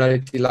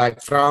functionality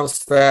like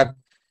transfer.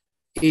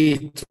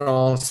 It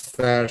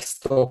transfers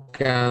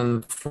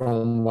token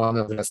from one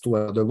address to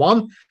another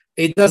one.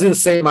 It doesn't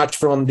say much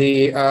from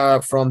the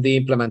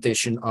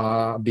implementation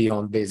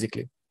beyond,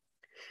 basically.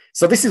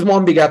 So this is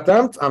one big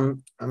attempt.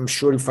 I'm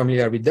sure you're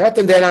familiar with that.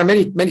 And there are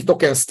many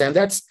token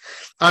standards.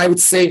 I would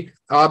say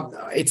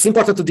it's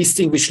important to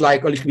distinguish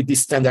like a little bit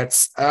these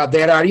standards.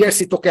 There are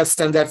ERC token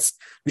standards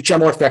which are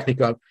more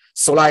technical.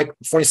 So like,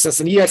 for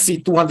instance, an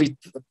ERC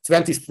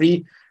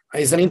 223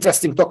 is an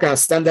interesting token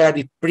standard.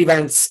 It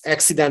prevents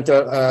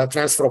accidental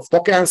transfer of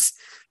tokens,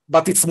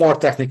 but it's more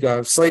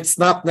technical. So it's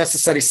not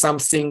necessarily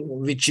something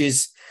which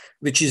is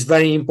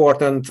very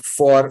important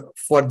for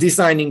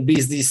designing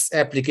business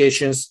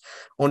applications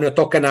on a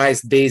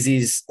tokenized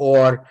basis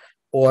or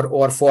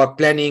for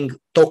planning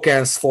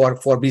tokens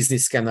for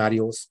business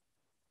scenarios.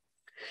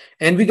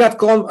 And we got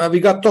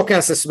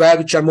tokens as well,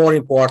 which are more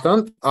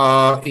important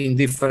in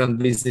different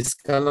business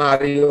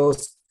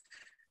scenarios.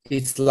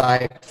 It's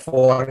like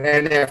for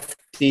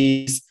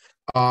NFTs,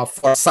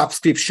 for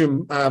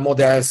subscription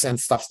models and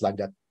stuff like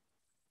that.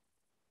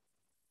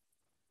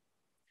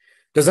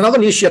 There's another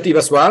initiative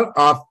as well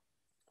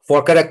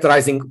for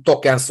characterizing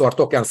tokens or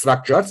token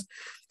structures,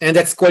 and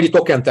that's called the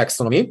Token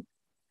Taxonomy.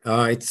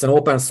 It's an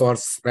open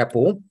source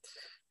repo.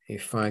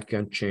 If I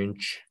can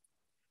change,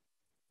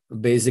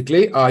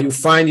 basically, you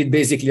find it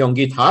basically on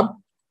GitHub.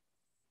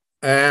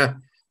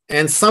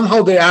 And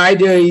somehow the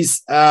idea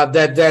is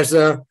that there's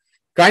a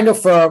kind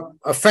of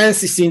a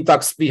fancy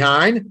syntax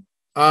behind,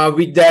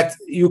 with that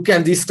you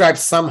can describe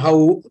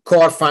somehow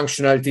core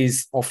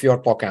functionalities of your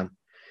token.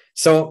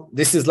 So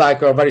this is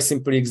like a very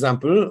simple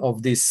example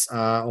of this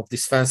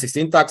fancy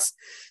syntax.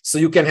 So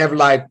you can have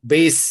like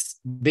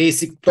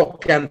basic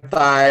token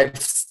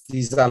types.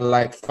 These are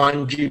like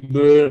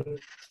fungible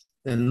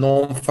and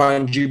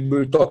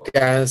non-fungible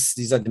tokens.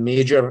 These are the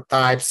major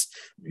types.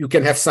 You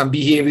can have some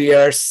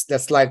behaviors.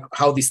 That's like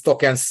how these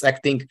tokens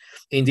acting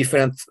in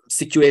different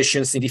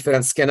situations, in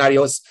different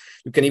scenarios.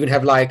 You can even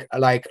have like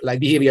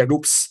behavior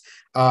groups.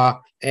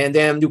 And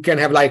then you can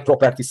have like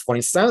properties, for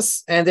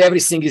instance, and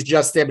everything is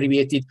just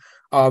abbreviated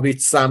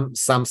with some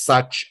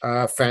such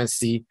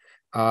fancy.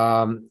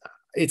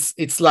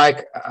 It's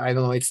like, I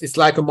don't know, it's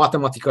like a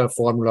mathematical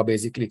formula,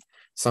 basically,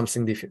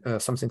 something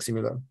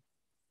similar.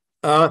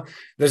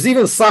 There's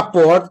even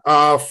support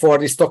for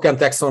this token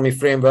taxonomy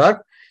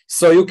framework.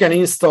 So you can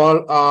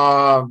install,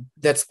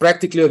 that's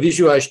practically a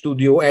Visual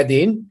Studio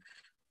add-in,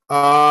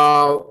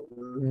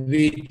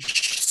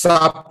 which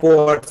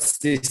supports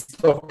this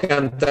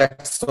token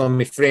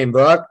taxonomy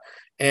framework.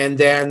 And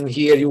then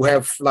here you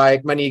have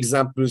like many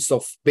examples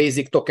of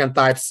basic token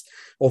types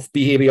of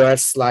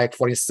behaviors, like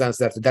for instance,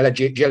 there's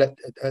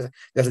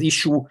an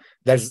issue,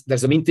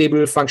 there's a mint table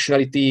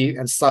functionality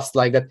and stuff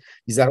like that.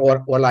 These are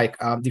all like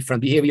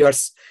different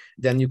behaviors.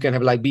 Then you can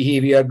have like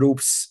behavior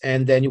groups,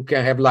 and then you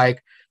can have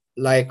like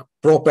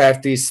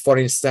properties. For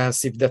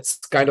instance, if that's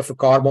kind of a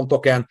carbon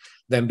token,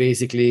 then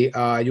basically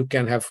you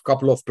can have a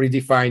couple of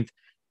predefined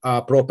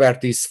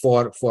properties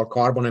for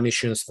carbon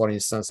emissions, for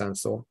instance, and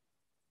so on.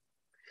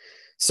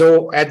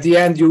 So at the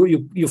end,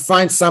 you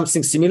find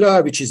something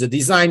similar, which is a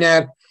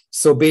designer.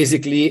 So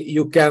basically,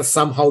 you can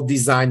somehow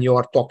design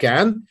your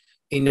token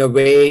in a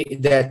way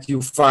that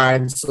you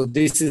find. So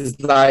this is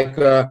like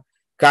a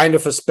kind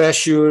of a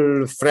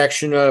special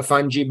fractional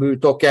fungible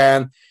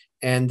token,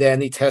 and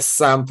then it has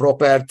some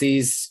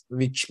properties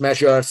which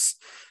measures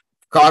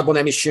carbon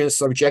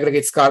emissions, or which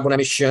aggregates carbon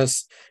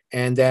emissions,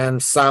 and then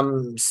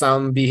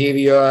some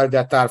behavior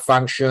that are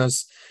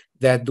functions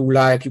that do,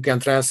 like, you can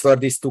transfer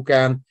this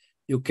token.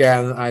 You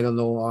can, I don't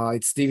know,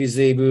 it's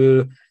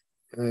divisible.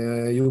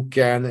 You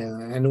can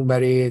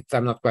enumerate.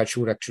 I'm not quite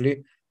sure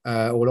actually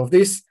all of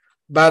this,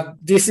 but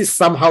this is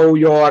somehow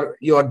your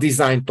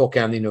design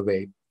token in a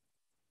way.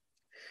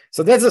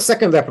 So that's the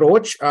second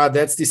approach.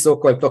 That's the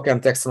so-called token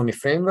taxonomy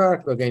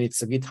framework. Again,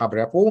 it's a GitHub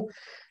repo.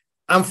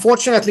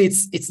 Unfortunately,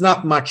 it's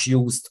not much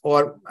used,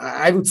 or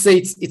I would say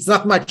it's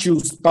not much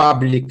used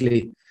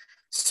publicly.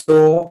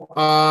 So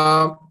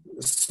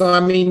I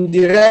mean,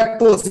 the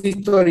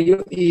repository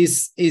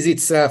is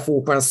itself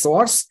open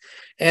source,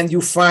 and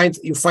you find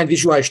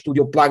Visual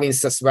Studio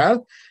plugins as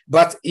well.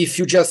 But if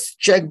you just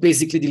check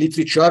basically the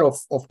literature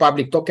of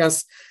public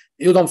tokens,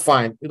 you don't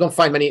find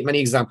many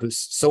examples.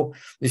 So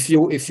if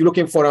you're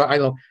looking for a, I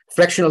don't know,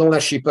 fractional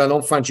ownership, a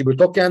non-fungible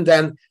token,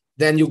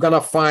 then you're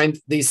gonna find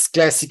these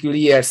classical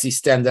ERC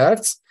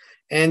standards,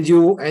 and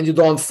you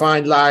don't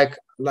find like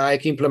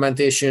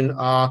implementation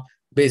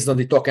based on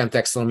the token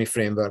taxonomy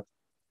framework.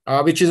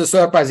 Which is a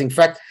surprising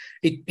fact.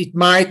 It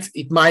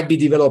might be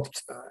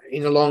developed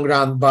in the long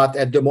run, but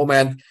at the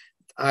moment,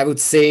 I would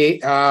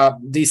say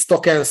these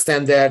token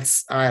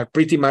standards are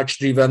pretty much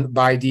driven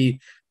by the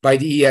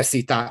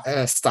ERC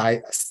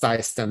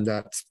style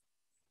standards.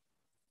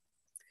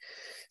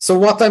 So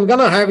what I'm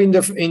gonna have in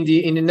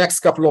the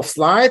next couple of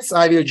slides,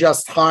 I will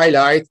just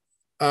highlight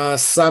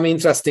some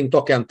interesting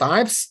token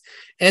types.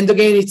 And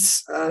again,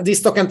 it's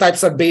these token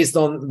types are based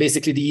on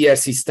basically the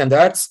ERC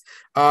standards,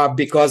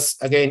 because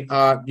again,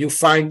 you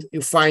find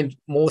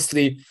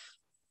mostly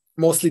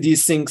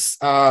these things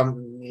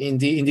in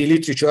the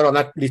literature, or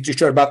not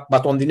literature,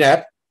 but on the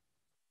net.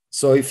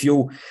 So if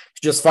you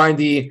just find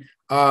the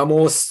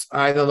most,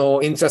 I don't know,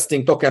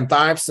 interesting token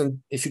types,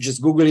 and if you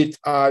just Google it,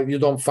 you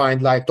don't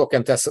find like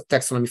token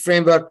taxonomy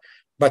framework,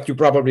 but you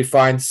probably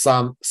find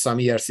some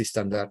ERC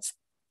standards.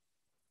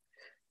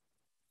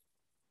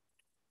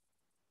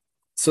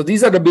 So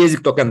these are the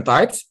basic token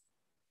types.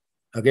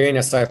 Again,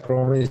 as I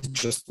promised,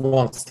 just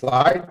one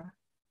slide.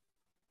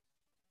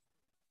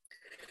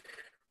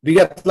 We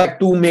got like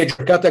two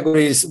major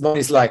categories. One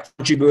is like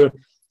fungible,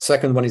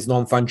 second one is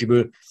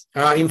non-fungible.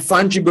 In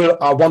fungible,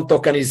 one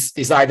token is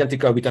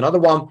identical with another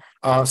one,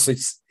 so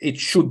it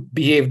should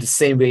behave the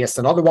same way as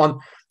another one.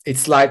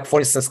 It's like, for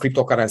instance,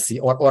 cryptocurrency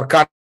or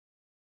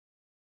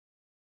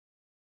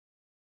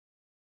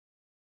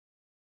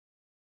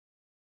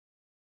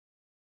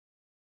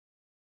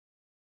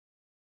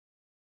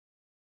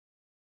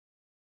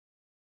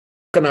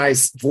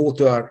tokenized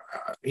water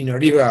in a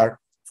river,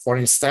 for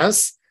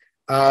instance,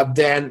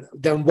 then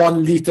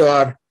 1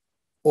 liter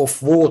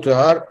of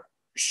water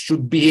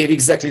should behave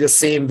exactly the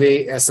same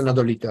way as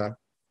another liter.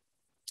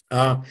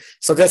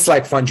 So that's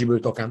like fungible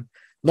token.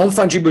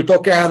 Non-fungible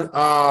token,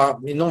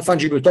 in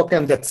non-fungible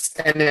token, that's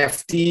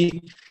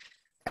NFT.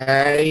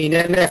 In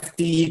NFT,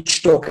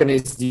 each token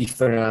is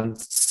different.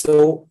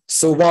 So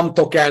one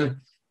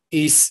token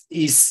is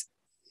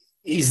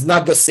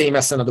not the same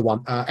as another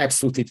one.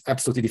 Absolutely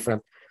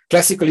different.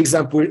 Classical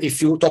example: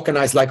 if you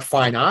tokenize like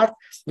fine art,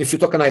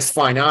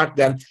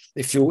 then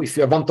if you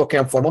have one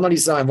token for Mona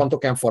Lisa and one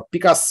token for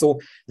Picasso,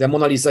 then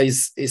Mona Lisa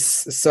is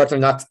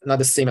certainly not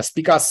the same as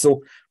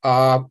Picasso.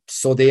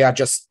 So they are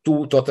just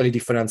two totally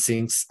different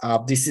things.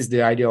 This is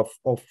the idea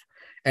of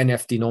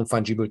NFT,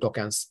 non-fungible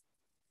tokens.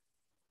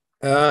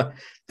 And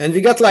we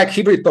got like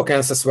hybrid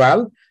tokens as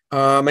well.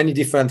 Many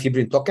different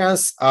hybrid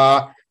tokens.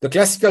 The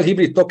classical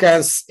hybrid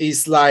tokens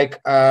is like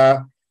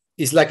a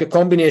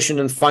combination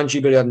of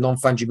fungible and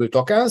non-fungible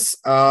tokens.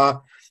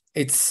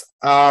 It's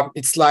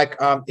like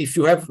if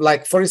you have,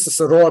 like, for instance,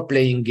 a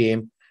role-playing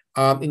game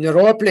In a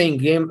role-playing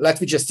game,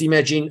 let me just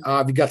imagine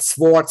we got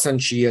swords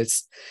and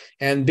shields.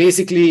 And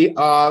basically,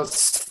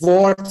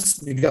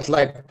 swords, we got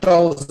like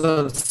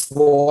 1,000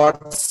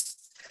 swords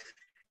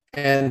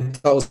and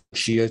 1,000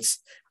 shields.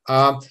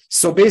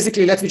 So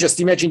basically, let me just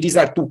imagine these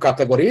are two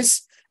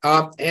categories.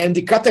 And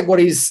the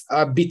categories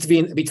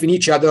between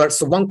each other.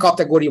 So one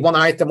category, one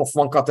item of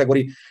one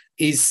category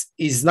is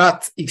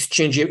not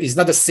exchangeable, is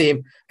not the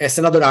same as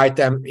another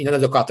item in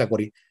another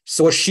category.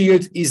 So a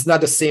shield is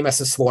not the same as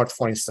a sword,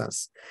 for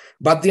instance.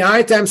 But the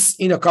items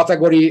in a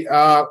category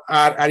are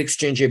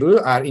exchangeable,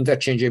 are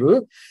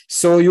interchangeable.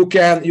 So you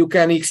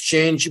can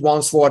exchange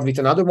one sword with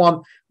another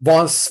one.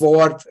 One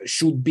sword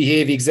should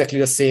behave exactly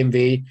the same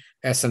way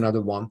as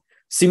another one.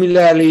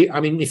 Similarly,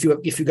 I mean, if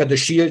you got the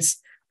shields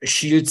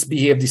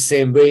behave the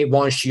same way.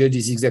 One shield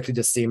is exactly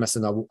the same as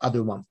another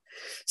other one.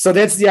 So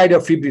that's the idea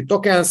of hybrid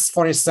tokens.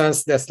 For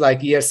instance, that's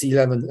like ERC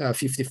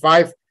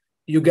 1155.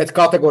 You get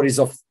categories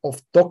of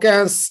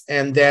tokens,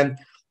 and then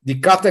the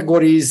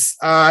categories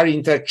are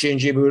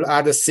interchangeable,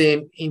 are the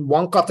same in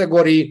one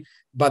category,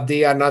 but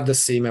they are not the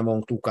same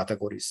among two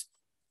categories.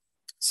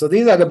 So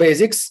these are the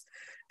basics.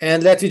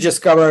 And let me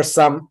just cover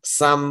some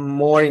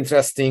more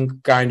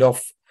interesting kind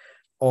of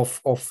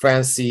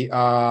fancy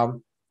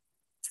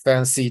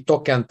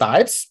token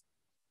types.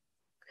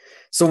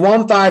 So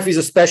one type is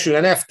a special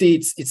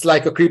NFT. It's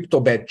like a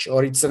crypto badge,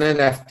 or it's an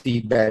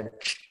NFT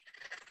badge.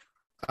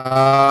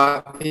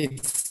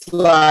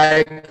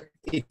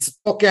 It's a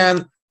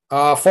token.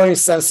 For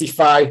instance, if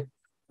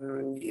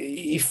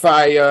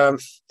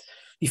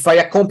I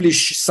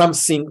accomplish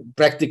something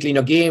practically in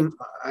a game,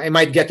 I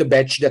might get a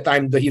badge that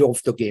I'm the hero of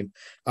the game.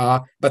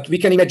 But we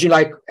can imagine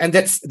and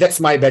that's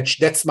my badge,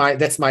 that's my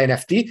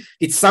NFT.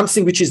 It's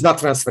something which is not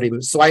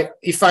transferable. So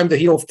if I'm the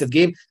hero of the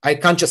game, I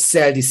can't just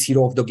sell this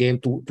hero of the game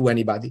to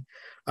anybody.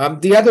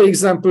 The other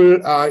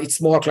example,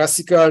 it's more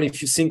classical.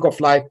 If you think of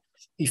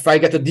if I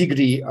get a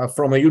degree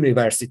from a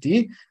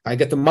university, I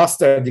get a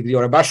master's degree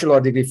or a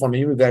bachelor degree from a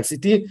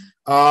university,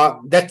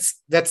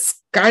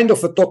 that's kind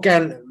of a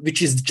token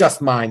which is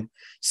just mine.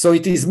 So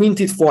it is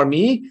minted for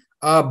me,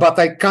 but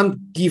I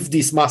can't give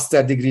this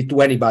master degree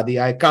to anybody.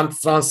 I can't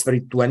transfer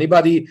it to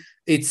anybody.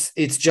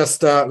 It's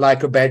just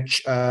like a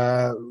badge,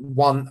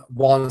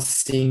 one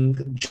thing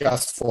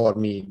just for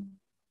me.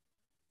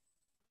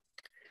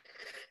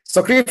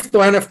 So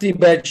crypto NFT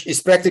badge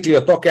is practically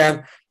a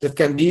token that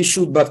can be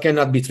issued but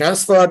cannot be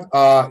transferred.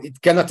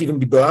 It cannot even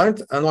be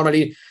burned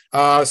normally.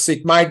 So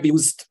it might be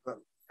used.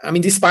 I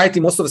mean, despite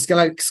in most of the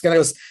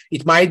scenarios,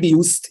 it might be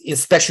used in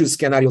special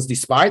scenarios,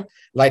 despite,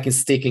 like in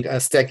staking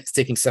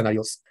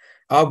scenarios.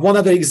 One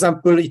other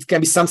example, it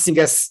can be something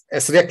as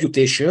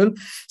reputation.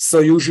 So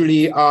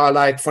usually,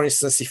 like for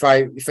instance, if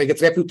I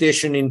get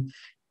reputation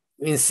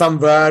in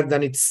somewhere,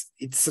 then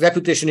its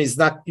reputation is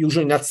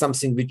usually not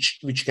something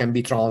which can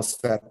be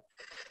transferred.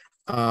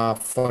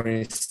 For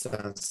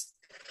instance.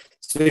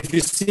 So if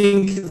you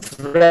think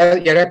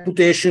your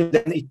reputation,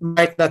 then it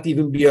might not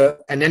even be an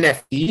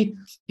NFT.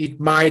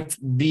 It might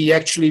be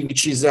actually,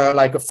 which is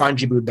like a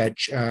fungible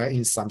badge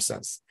in some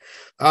sense.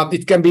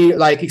 It can be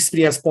like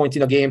experience point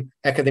in a game,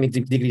 academic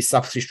degree,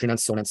 subscription, and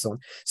so on and so on.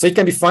 So it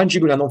can be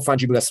fungible and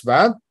non-fungible as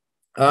well.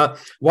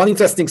 One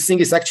interesting thing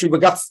is actually we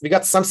got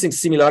something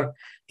similar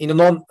in a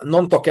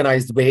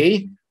non-tokenized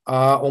way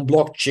on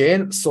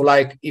blockchain. So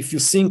like if you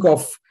think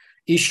of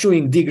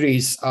issuing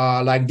degrees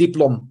like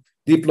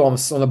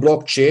diplomas on a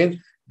blockchain,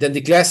 then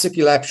the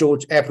classical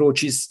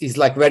approach is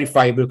like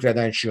verifiable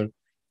credential.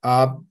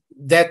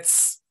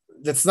 That's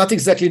not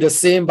exactly the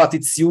same, but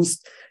it's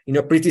used in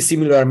a pretty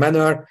similar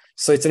manner.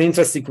 So it's an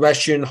interesting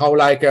question how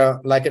like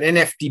an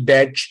NFT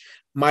badge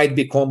might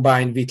be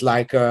combined with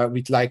like a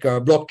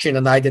blockchain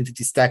and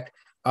identity stack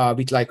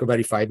with like a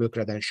verifiable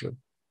credential.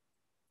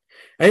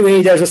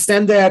 Anyway, there's a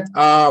standard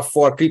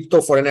for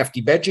crypto for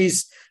NFT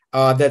badges.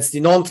 That's the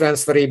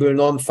non-transferable,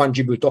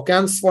 non-fungible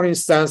tokens, for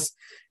instance.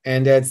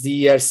 And that's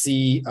the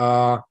ERC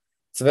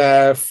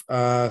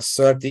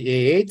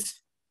 1238,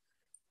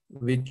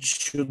 which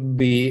should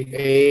be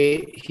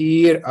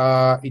here.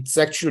 It's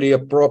actually a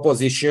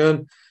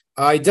proposition.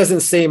 It doesn't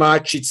say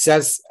much. It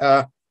says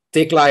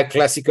take like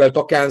classical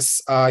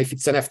tokens if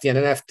it's NFT and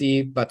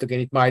NFT, but again,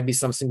 it might be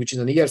something which is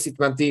an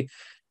ERC20,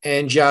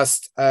 and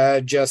just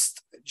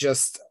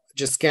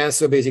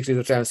cancel basically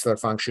the transfer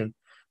function,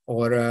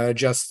 or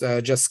just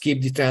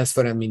keep the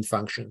transfer and mint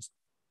functions.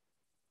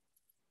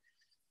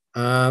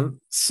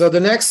 So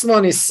the next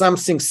one is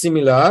something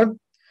similar.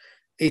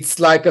 It's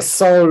like a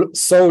so-called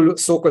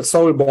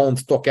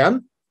Soulbound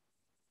token.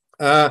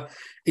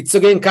 It's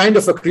again kind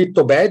of a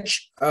crypto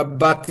badge,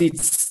 but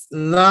it's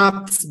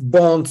not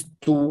bound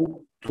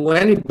to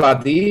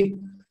anybody,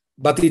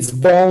 but it's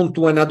bound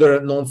to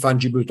another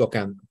non-fungible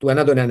token, to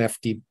another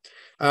NFT.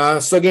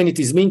 So again, it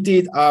is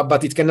minted,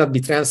 but it cannot be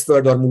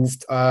transferred or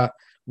moved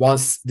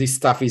once this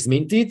stuff is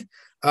minted.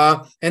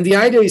 And the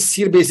idea is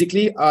here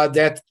basically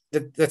that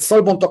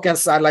Soulbound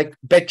tokens are like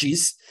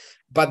badges,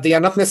 but they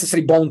are not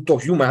necessarily bound to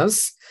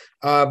humans,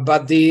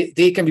 but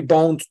they can be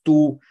bound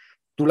to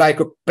like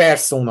a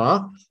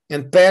persona,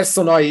 and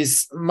persona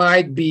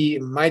might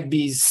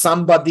be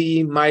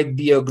somebody, might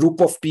be a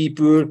group of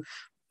people,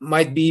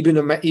 might be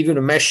even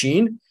a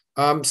machine.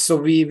 So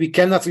we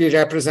cannot really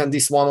represent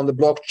this one on the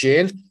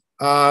blockchain.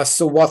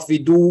 So what we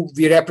do,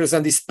 we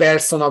represent this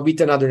persona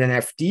with another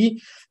NFT,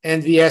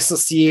 and we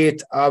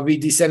associate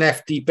with this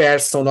NFT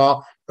persona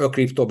a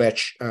crypto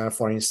badge,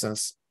 for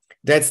instance.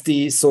 That's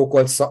the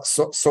so-called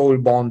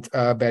Soulbound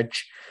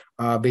badge,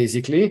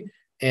 basically.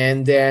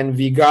 And then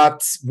we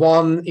got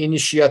one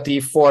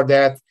initiative for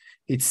that.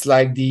 It's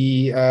like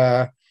the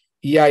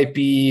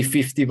EIP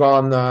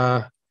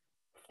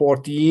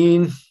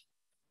 5114.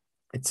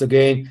 It's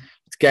again,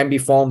 it can be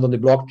found on the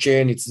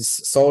blockchain. It's a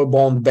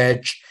Soulbound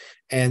badge,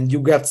 and you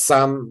got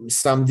some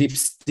deep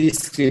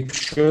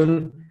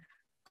description.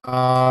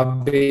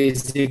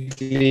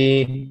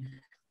 Basically,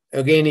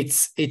 again,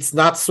 it's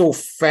not so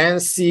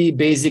fancy.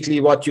 Basically,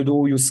 what you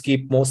do, you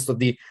skip most of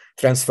the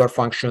transfer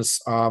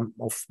functions of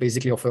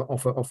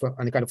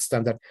any kind of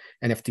standard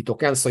NFT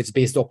token. So it's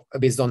based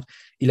on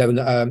 11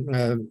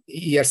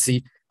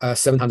 ERC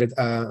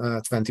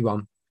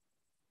 721.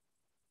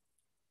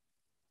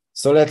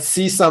 So let's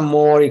see some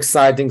more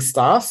exciting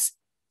stuff.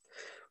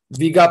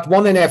 We got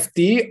one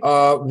NFT,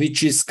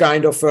 which is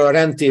kind of a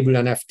rentable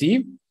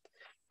NFT.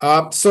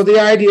 So the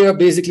idea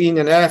basically in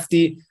an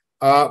NFT,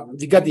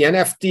 we got the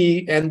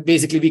NFT and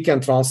basically we can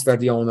transfer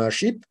the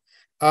ownership.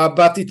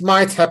 But it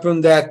might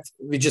happen that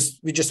we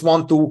just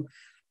want to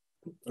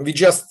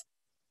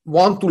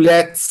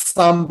let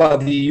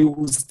somebody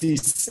use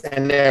this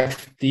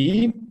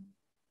NFT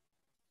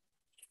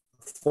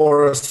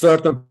for a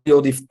certain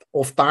period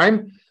of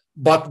time,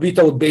 but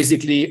without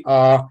basically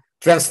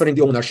transferring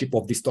the ownership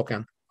of this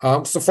token.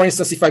 So for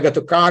instance, if I get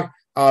a car,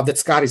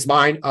 that car is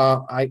mine,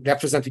 I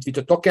represent it with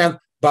a token,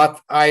 but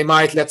I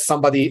might let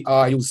somebody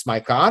use my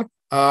car.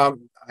 I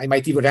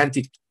might even rent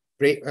it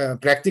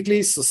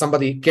practically, so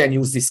somebody can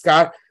use this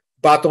car,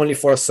 but only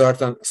for a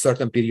certain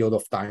period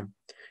of time.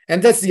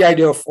 And that's the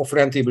idea of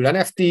rentable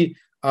NFT.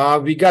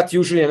 We got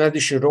usually an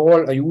additional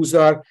role, a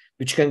user,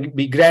 which can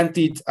be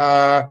granted,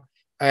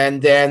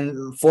 and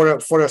then for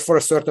a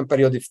certain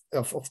period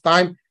of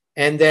time,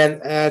 and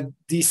then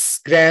this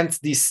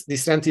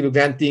rentable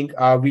granting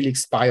will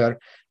expire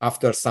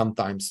after some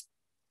times.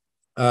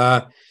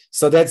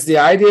 So that's the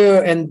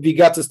idea, and we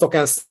got a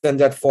token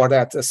standard for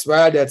that as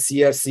well. That's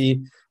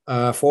ERC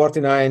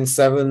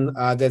 497.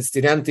 That's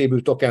the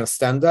rentable token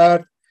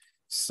standard.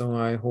 So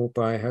I hope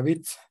I have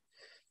it.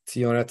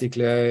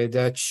 Theoretically,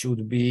 that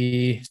should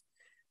be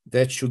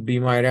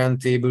my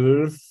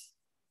rentable.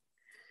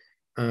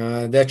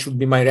 That should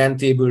be my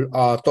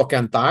rentable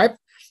token type.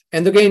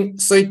 And again,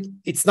 so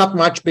it's not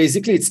much.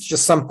 Basically, it's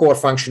just some core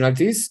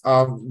functionalities.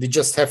 We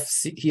just have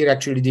here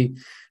actually the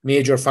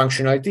major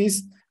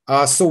functionalities.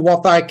 So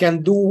what I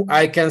can do,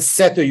 I can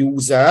set a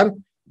user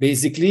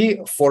basically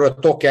for a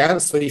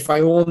token. So if I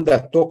own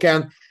that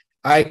token,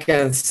 I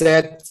can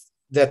set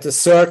that a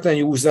certain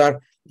user,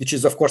 which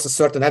is of course a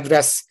certain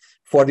address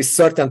for this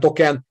certain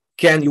token,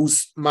 can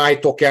use my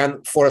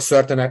token for a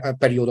certain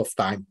period of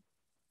time.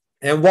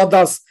 And what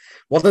does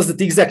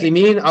that exactly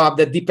mean?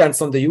 That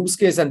depends on the use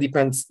case and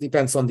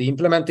depends on the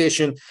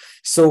implementation.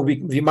 So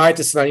we might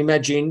as well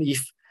imagine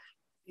if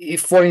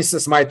for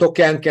instance my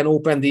token can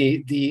open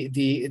the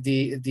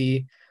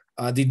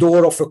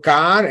door of a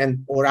car,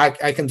 or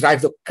I can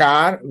drive the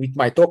car with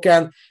my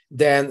token,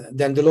 then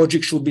the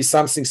logic should be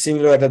something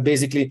similar, that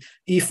basically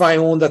if I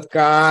own that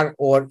car,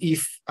 or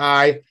if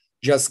I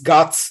just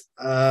got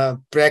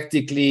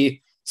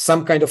practically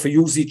some kind of a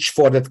usage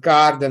for that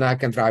car, then I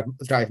can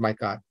drive my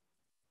car.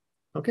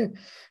 Okay,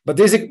 but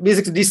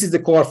basically this is the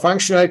core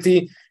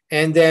functionality,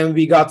 and then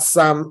we got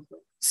some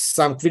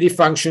query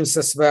functions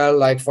as well.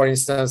 Like for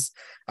instance,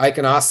 I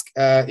can ask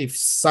if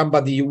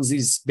somebody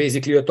uses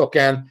basically a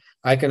token,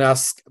 I can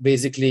ask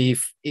basically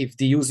if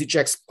the usage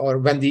or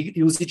when the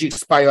usage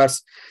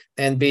expires,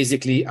 and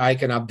basically I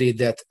can update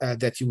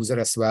that user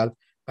as well,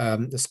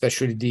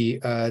 especially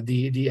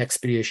the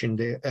expiration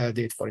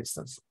date, for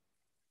instance.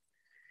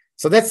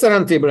 So that's the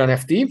rentable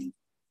NFT,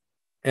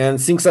 and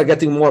things are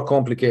getting more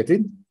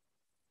complicated.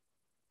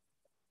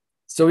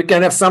 So we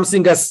can have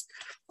something as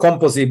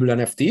composable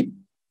NFT.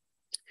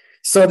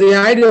 So the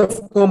idea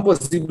of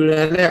composable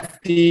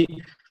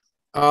NFT,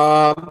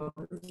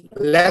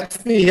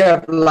 let me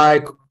have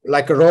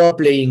like a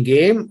role-playing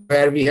game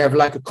where we have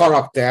like a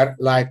character,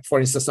 like for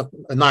instance a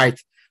knight,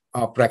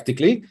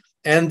 practically,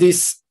 and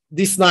this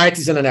knight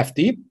is an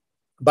NFT,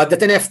 but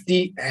that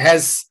NFT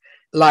has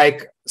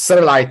like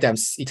several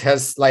items. It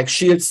has like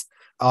shields,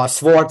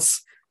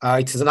 swords,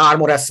 it has an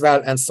armor as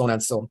well, and so on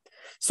and so on.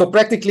 So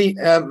practically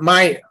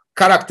my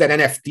character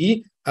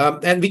NFT,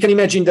 and we can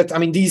imagine that, I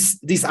mean,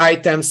 these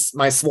items,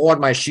 my sword,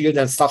 my shield,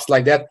 and stuff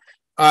like that,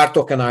 are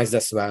tokenized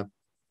as well.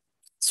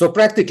 So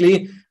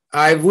practically,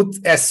 I would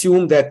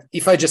assume that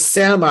if I just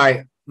sell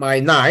my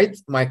knight,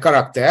 my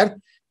character,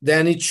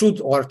 then it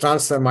should, or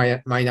transfer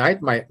my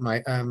knight, my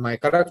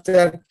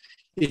character,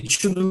 it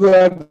should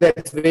work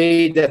that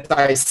way that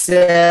I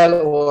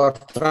sell or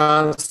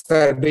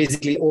transfer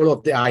basically all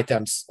of the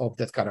items of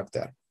that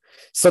character.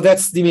 So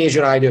that's the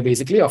major idea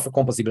basically of a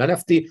composable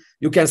NFT.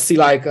 You can see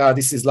like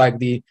this is like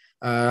the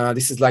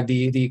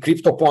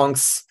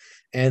CryptoPunks,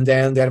 and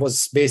then there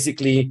was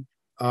basically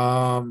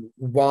one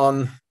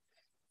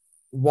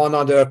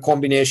other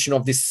combination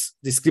of this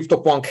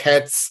CryptoPunk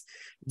hats.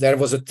 There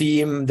was a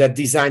team that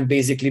designed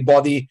basically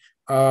body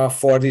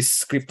for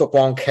this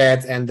CryptoPunk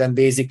hat, and then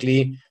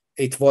basically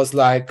it was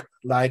like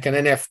an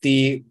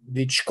NFT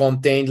which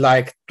contained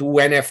like 2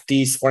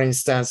 NFTs, for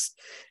instance,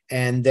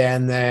 and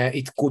then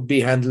it could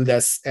be handled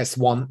as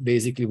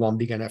basically one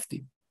big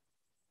NFT.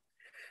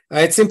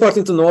 It's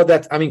important to know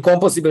that, I mean,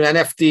 composable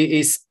NFT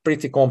is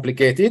pretty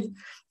complicated.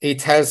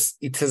 It has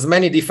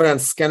many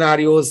different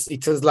scenarios.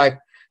 It has like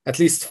at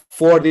least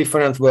 4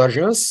 different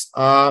versions.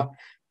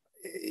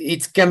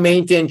 It can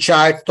maintain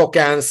child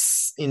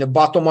tokens in a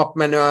bottom-up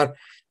manner.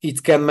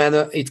 It can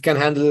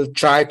handle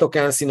child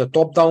tokens in a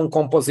top-down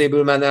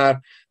composable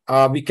manner.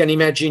 We can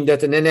imagine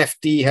that an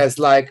NFT has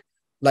like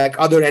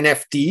other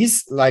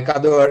NFTs, like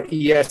other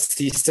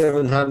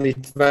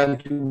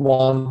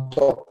ERC-721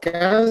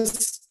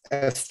 tokens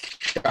as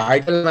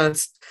child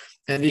elements.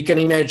 And we can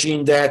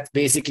imagine that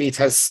basically it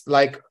has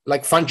like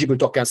fungible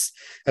tokens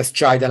as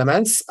child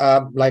elements.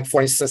 Like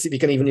for instance, we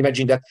can even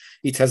imagine that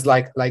it has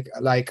like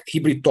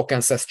hybrid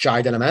tokens as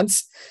child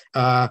elements.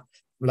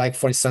 Like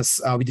for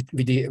instance,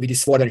 with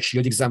this sword and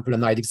shield example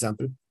and knight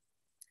example.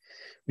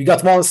 We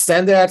got one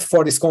standard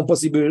for this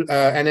composable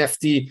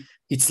NFT.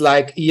 It's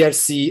like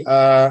ERC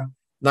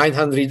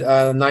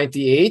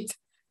 998,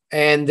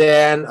 and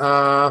then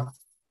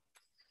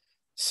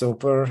so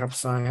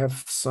perhaps I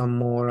have some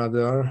more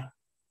other.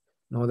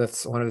 No,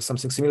 that's already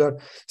something similar.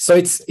 So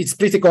it's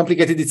pretty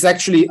complicated. It's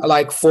actually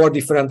like 4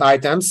 different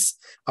items,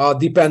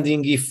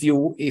 depending if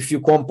you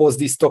compose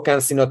these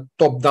tokens in a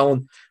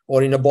top-down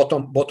or in a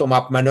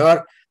bottom-up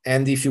manner,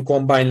 and if you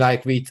combine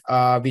like with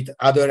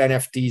other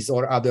NFTs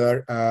or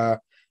other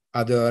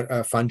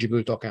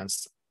fungible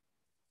tokens.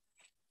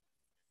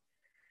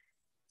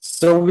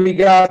 So we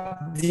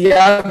got the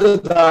other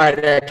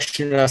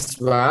direction as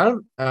well.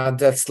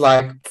 That's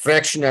like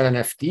fractional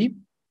NFT.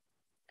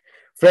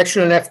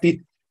 Fractional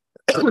NFT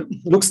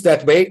looks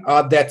that way,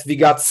 that we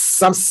got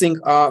something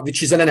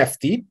which is an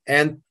NFT,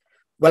 and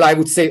well, I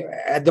would say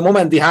at the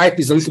moment the hype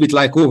is a little bit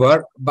like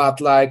over, but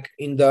like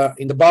in the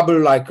bubble,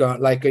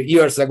 like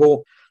years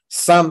ago,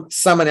 some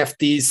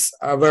NFTs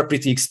were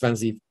pretty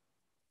expensive.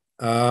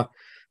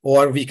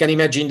 Or we can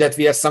imagine that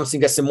we have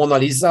something as a Mona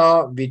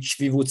Lisa, which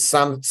we would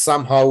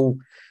somehow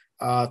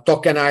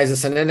tokenize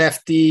as an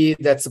NFT.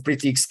 That's a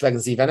pretty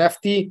expensive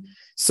NFT.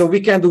 So we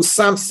can do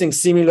something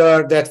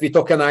similar, that we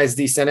tokenize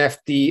this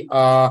NFT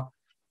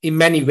in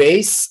many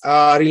ways,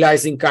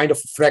 realizing kind of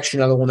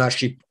fractional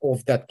ownership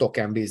of that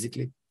token,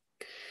 basically.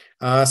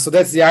 So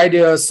that's the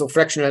idea. So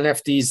fractional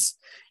NFTs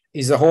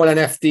is a whole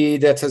NFT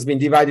that has been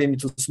divided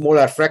into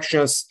smaller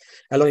fractions,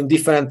 allowing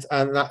different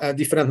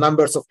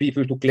numbers of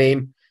people to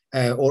claim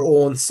or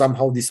own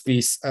somehow this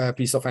piece of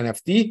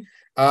NFT.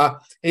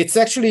 It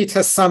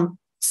has some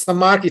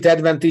market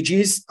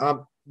advantages.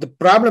 The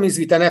problem is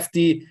with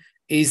NFT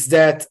is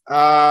that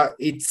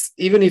it's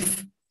even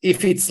if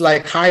it's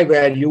like high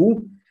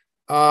value,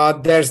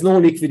 there's no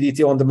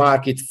liquidity on the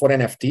market for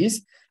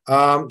NFTs.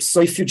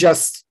 So if you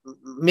just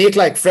make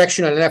like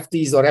fractional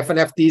NFTs or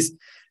FNFTs,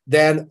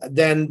 then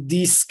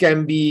these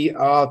can be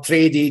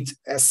traded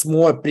as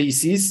small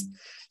pieces.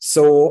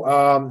 So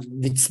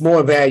with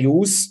small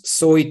values,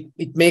 so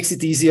it makes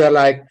it easier,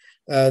 like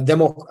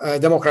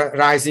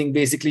democratizing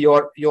basically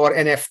your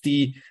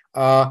NFT.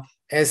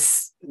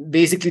 As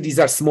basically these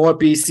are small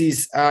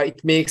pieces,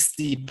 it makes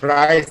the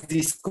price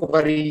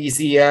discovery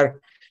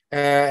easier,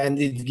 and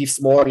it gives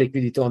more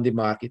liquidity on the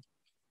market.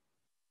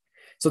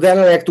 So there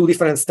are like 2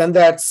 different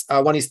standards.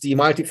 One is the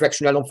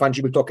multi-fractional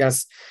non-fungible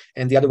tokens,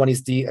 and the other one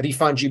is the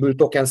refungible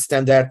token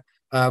standard.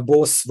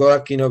 Both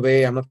work in a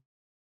way. I'm not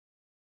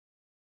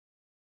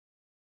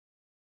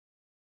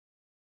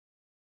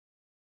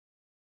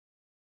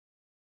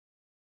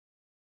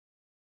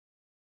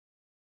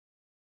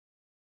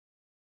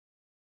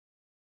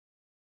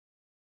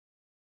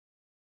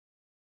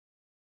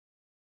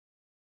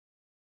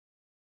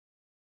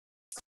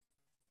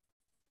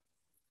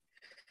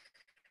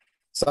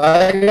So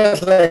I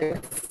got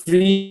like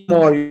 3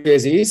 more use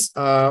cases.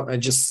 I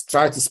just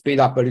try to speed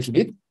up a little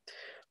bit.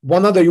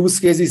 One other use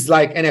case is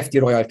like NFT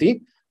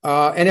royalty.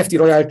 NFT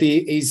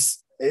royalty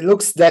it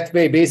looks that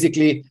way.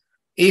 Basically,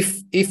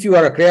 if you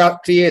are a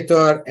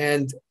creator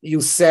and you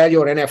sell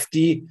your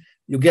NFT,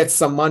 you get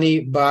some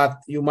money, but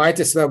you might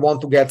as well want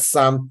to get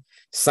some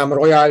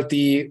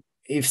royalty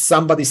if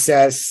somebody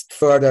sells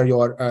further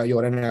your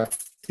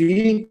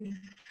NFT.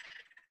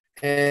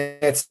 And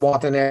that's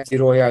what an NFT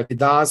royalty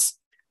does.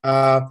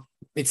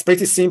 It's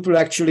pretty simple,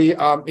 actually.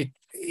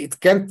 It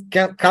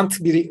can't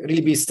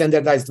really be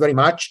standardized very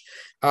much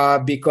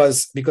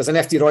because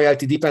NFT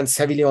royalty depends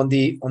heavily on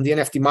the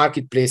NFT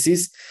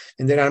marketplaces,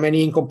 and there are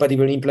many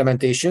incompatible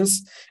implementations.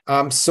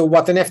 So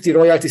what an NFT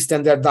royalty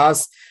standard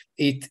does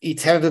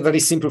it has very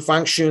simple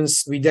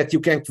functions with that you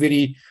can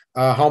query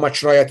how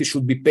much royalty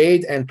should be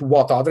paid and to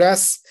what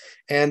address.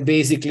 And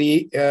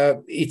basically,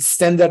 it's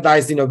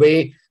standardized in a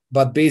way,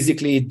 but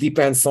basically it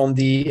depends on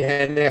the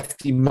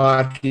NFT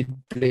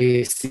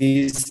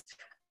marketplaces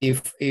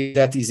if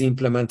that is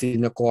implemented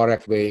in a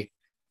correct way.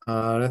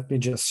 Let me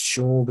just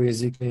show,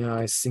 basically,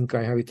 I think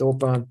I have it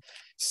open.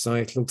 So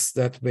it looks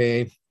that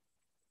way.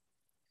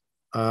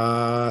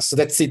 So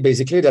that's it,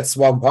 basically. That's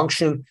one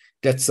function.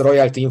 That's a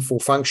royalty info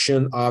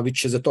function,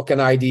 which is a token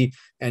ID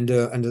and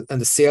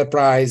the sale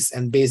price.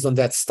 And based on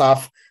that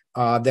stuff,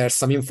 there's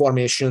some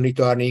information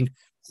returning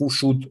who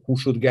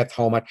should get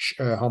how much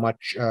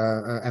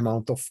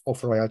amount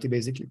of royalty,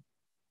 basically.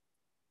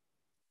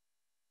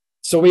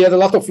 So we had a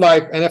lot of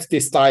like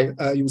NFT style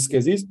use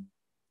cases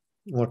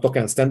or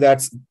token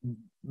standards.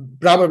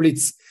 Probably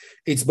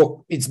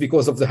it's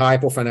because of the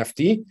hype of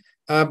NFT,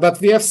 but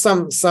we have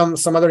some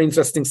other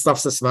interesting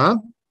stuffs as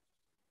well.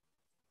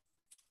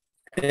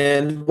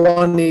 And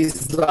one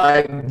is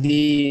like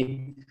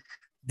the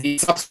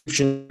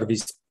subscription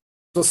service.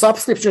 So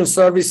subscription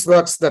service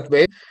works that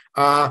way,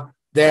 that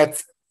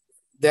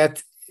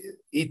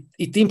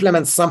it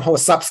implements somehow a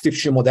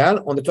subscription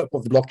model on the top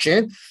of the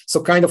blockchain.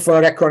 So kind of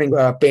a recurring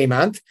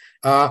payment.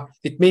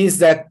 It means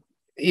that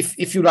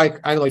if you like,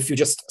 I don't know, if you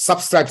just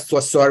subscribe to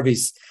a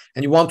service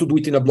and you want to do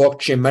it in a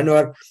blockchain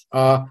manner,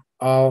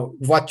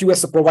 what you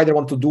as a provider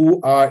want to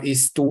do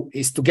is to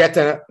get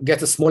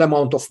a small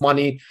amount of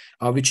money,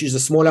 which is a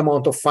small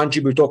amount of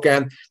fungible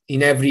token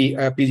in every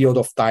period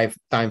of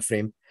time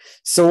frame.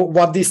 So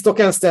what these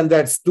token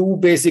standards do,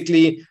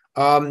 basically,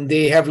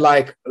 they have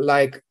like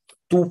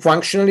two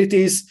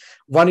functionalities.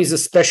 One is a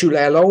special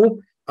allow.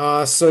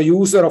 So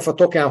user of a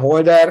token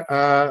holder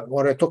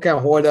or a token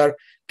holder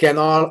can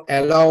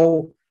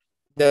allow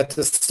that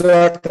a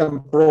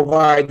certain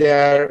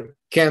provider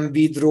can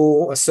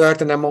withdraw a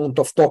certain amount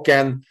of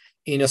token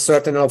in a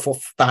certain of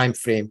time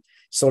frame.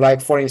 So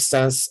like, for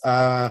instance,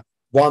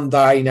 one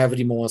DAI in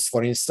every month,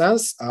 for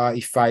instance,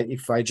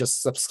 if I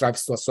just subscribe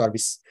to a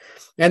service.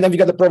 And then we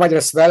got the provider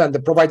as well, and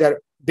the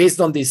provider,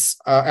 based on this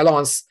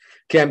allowance,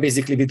 can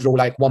basically withdraw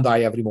like one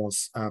DAI every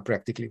month,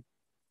 practically.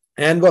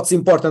 And what's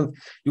important,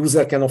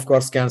 user can, of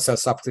course, cancel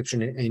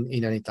subscription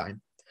in any time.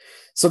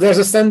 So there's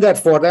a standard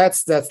for that.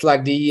 That's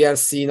like the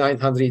ERC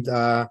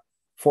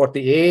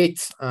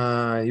 948.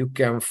 You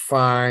can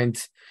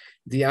find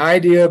the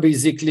idea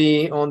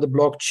basically on the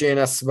blockchain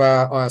as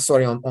well.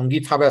 On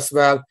GitHub as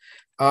well.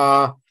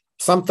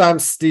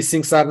 Sometimes these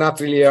things are not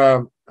really,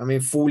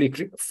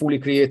 fully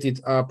created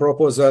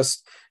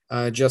proposals.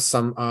 Just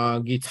some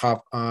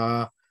GitHub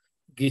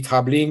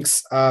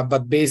links.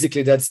 But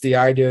basically, that's the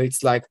idea.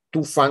 It's like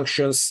two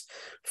functions.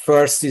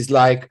 First is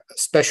like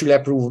special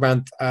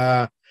improvement,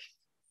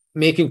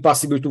 making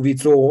possible to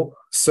withdraw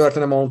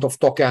certain amount of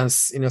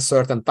tokens in a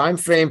certain time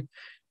frame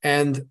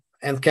and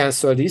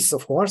cancel this,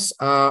 of course.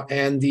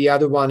 And the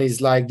other one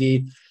is like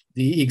the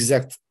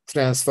exact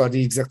transfer,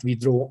 the exact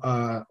withdrawal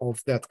of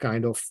that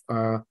kind of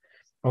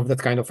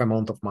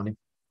amount of money.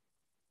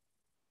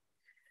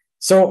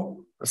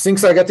 So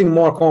things are getting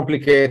more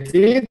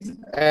complicated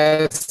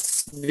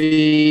as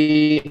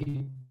we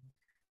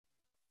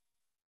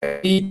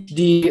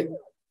reach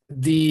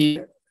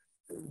the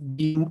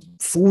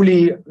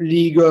fully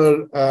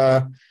legal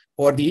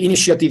or the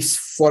initiatives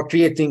for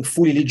creating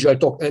fully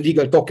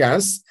legal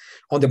tokens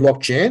on the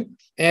blockchain.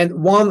 And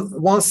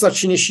one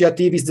such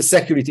initiative is the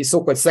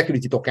so-called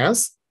security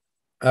tokens.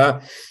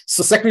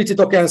 So security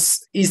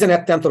tokens is an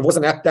attempt, or was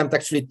an attempt,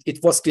 actually. It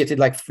was created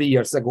like 3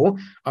 years ago.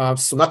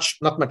 So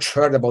not much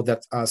heard about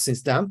that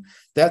since then.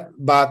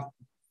 But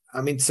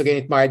I mean, again,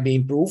 it might be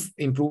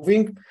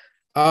improving.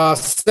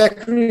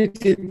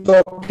 Security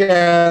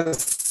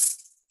tokens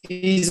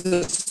is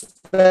a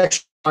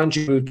special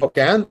fungible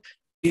token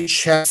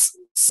which has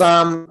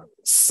some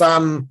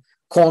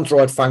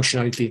controlled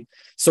functionality.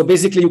 So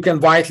basically, you can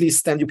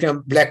whitelist and you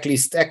can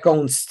blacklist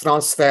accounts,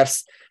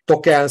 transfers,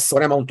 tokens,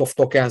 or amount of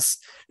tokens.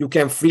 You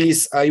can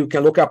freeze. You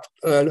can lock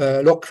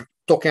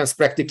tokens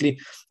practically,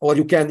 or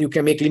you can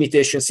make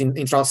limitations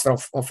in transfer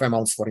of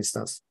amounts, for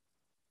instance.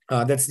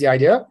 That's the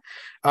idea.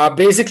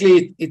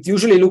 Basically, it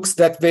usually looks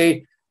that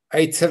way.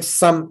 It has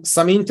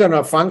some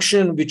internal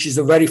function, which is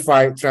a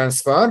verified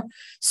transfer.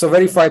 So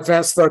verified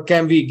transfer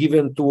can be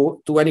given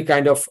to any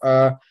kind of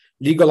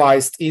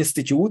legalized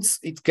institutes.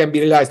 It can be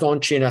realized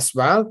on-chain as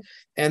well.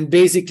 And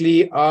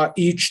basically,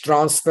 each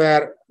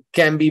transfer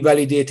can be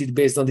validated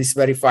based on this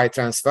verified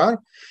transfer.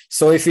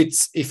 So if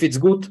it's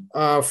good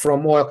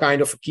from all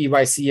kind of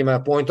KYC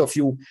ML point of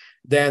view,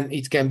 then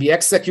it can be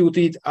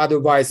executed.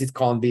 Otherwise, it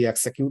can't be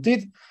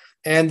executed.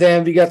 And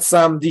then we get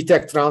some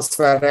detect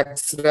transfer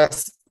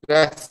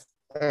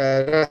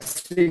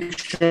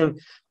restriction.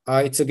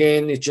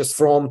 It's just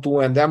from, to,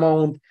 and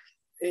amount.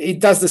 It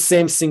does the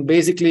same thing.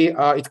 Basically,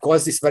 it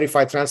calls this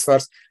verified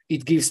transfers.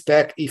 It gives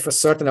back if a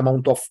certain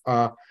amount of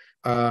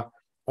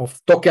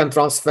token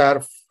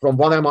transfer from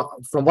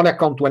one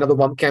account to another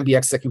one can be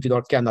executed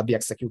or cannot be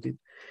executed.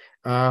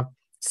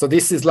 So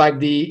this is like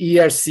the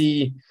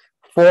ERC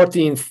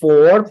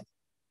 14.4.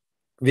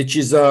 which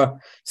is a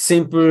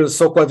simple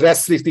so-called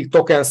restricted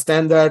token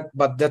standard,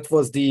 but that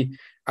was the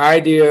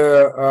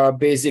idea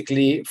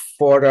basically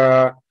for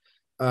a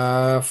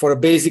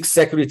basic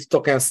security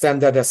token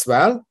standard as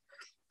well.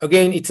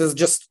 Again, it has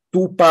just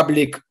two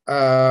public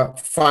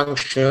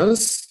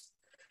functions.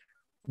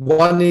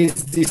 One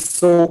is the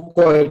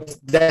so-called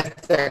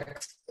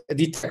detect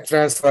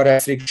transfer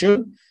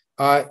restriction.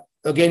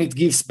 Again, it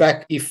gives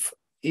back if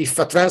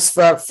a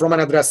transfer from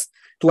an address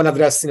to an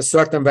address in a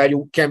certain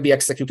value can be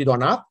executed or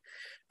not.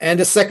 And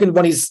the second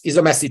one is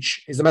a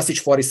message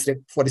for this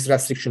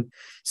restriction.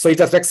 So if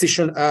that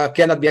restriction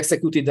cannot be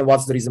executed, then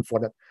what's the reason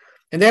for that?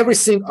 And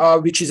everything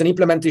which is an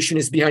implementation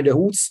is behind the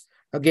hoods.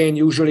 Again,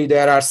 usually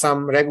there are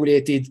some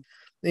regulated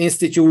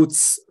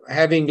institutes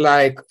having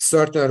like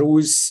certain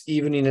rules,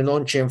 even in a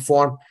non-chain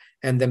form,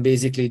 and then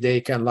basically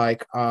they can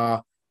like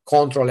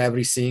control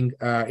everything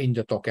in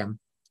the token.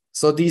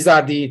 So these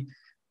are the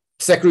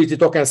security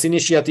tokens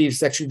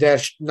initiatives. Actually,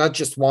 there's not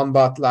just one,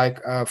 but like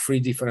 3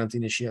 different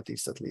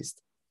initiatives at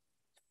least.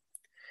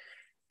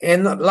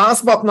 And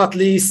last but not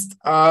least,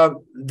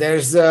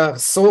 there's a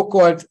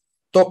so-called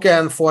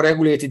token for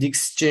regulated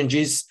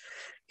exchanges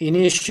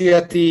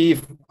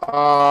initiative.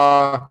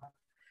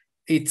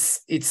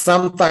 It's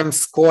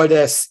sometimes called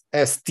as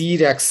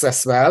T-Rex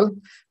as well,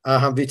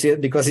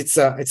 because it's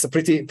a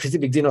pretty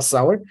big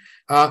dinosaur.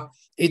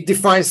 It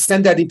defines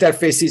standard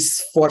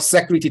interfaces for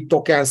security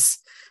tokens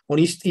on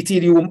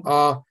Ethereum,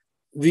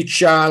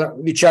 which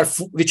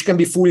can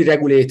be fully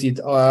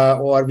regulated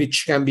or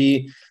which can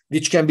be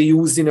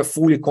used in a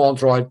fully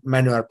controlled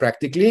manner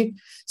practically.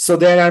 So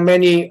there are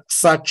many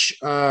such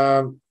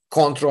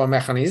control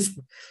mechanisms.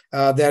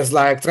 There's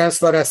like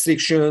transfer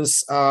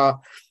restrictions,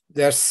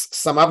 there's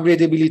some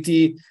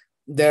upgradability,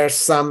 there's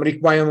some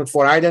requirement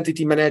for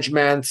identity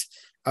management.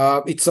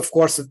 It's of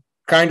course a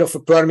kind of a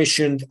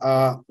permissioned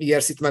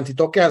ERC20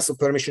 token, so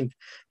permissioned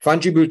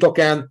fungible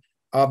token.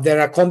 There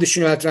are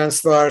conditional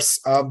transfers.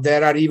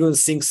 There are even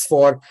things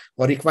or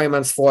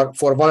requirements for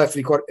wallet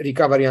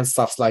recovery and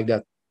stuff like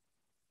that.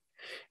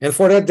 And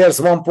for that,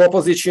 there's one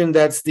proposition,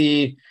 that's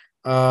the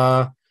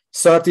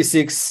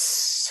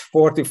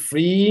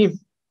 3643,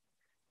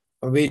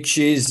 which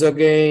is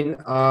again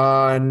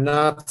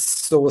not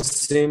so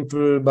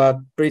simple but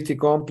pretty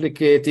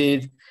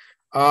complicated.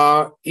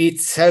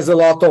 It has a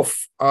lot of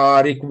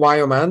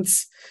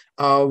requirements.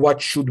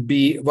 What should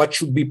be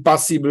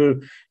possible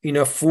in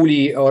a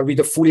fully or with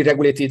a fully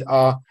regulated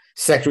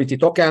security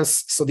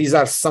tokens. So these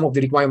are some of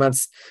the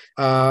requirements.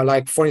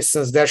 Like for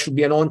instance, there should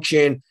be an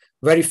on-chain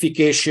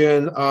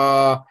verification.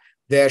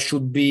 There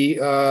should be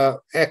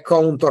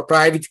account or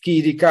private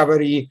key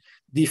recovery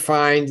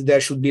defined. There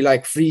should be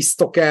like freeze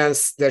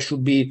tokens. There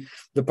should be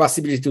the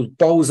possibility to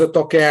pause a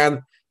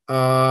token,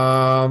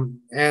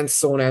 and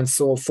so on and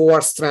so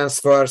forth,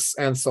 transfers,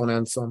 and so on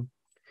and so on.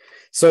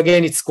 So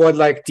again, it's called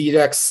like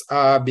T-Rex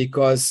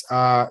because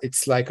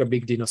it's like a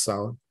big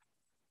dinosaur.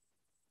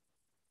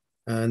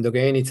 And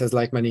again, it has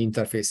like many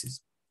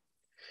interfaces.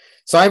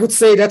 So I would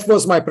say that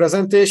was my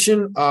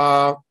presentation.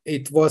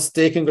 It was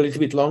taking a little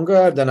bit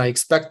longer than I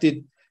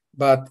expected,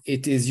 but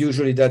it is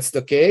usually that's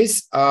the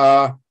case.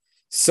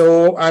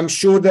 So I'm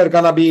sure they're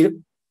gonna be,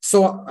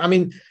 so I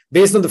mean,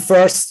 based on the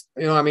first,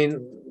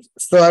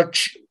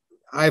 search,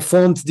 I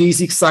found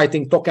these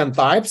exciting token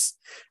types,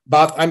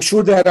 but I'm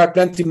sure there are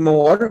plenty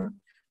more.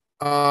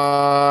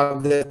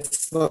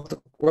 That's not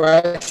a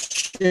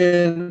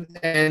question.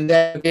 And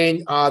then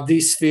again,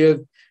 this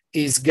field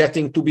is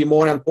getting to be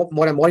more and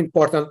more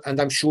important, and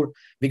I'm sure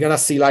we're gonna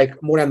see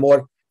like more and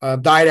more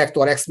direct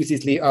or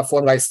explicitly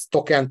formalized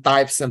token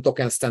types and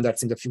token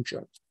standards in the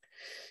future.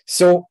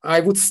 So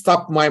I would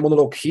stop my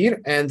monologue here,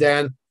 and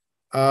then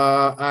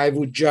I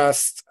would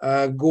just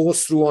go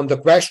through on the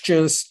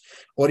questions,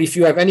 or if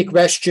you have any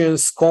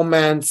questions,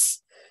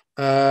 comments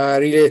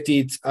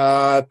related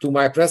to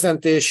my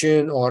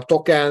presentation or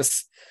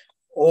tokens,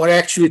 or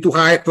actually to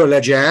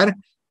Hyperledger,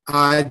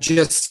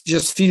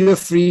 just feel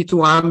free to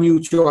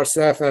unmute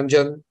yourself and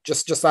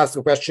just ask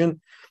the question.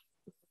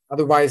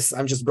 Otherwise,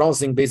 I'm just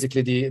browsing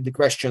basically the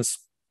questions.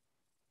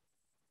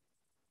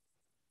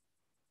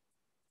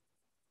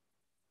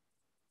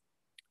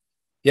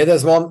 Yeah,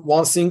 there's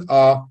one thing.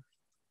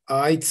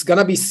 It's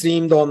gonna be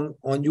streamed on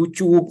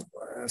YouTube.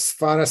 As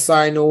far as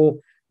I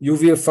know, you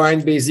will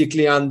find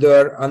basically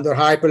under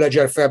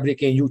Hyperledger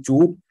Fabric in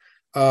YouTube.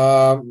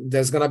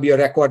 There's gonna be a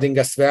recording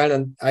as well,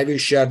 and I will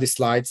share the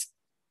slides.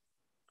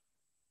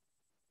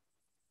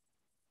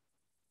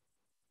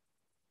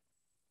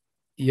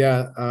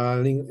 Yeah,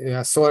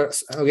 so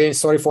again,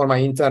 sorry for my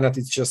internet.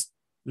 It's just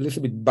a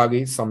little bit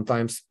buggy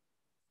sometimes.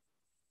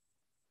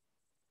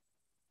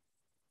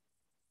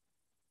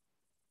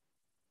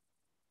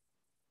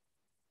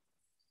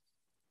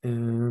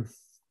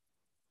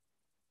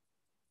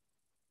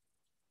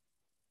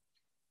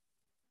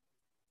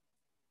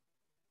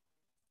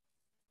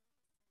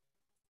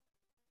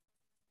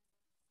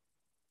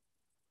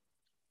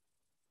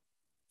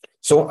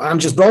 So I'm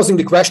just browsing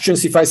the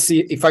questions if I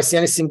see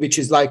anything which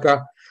is like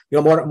a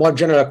more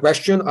general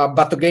question.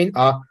 But again,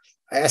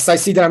 as I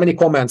see, there are many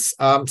comments.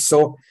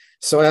 So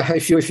So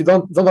if you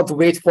don't want to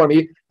wait for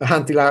me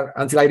until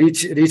I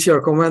reach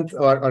your comment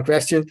or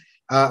question,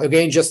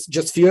 again,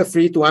 just feel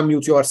free to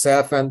unmute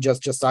yourself and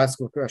just ask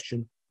a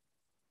question.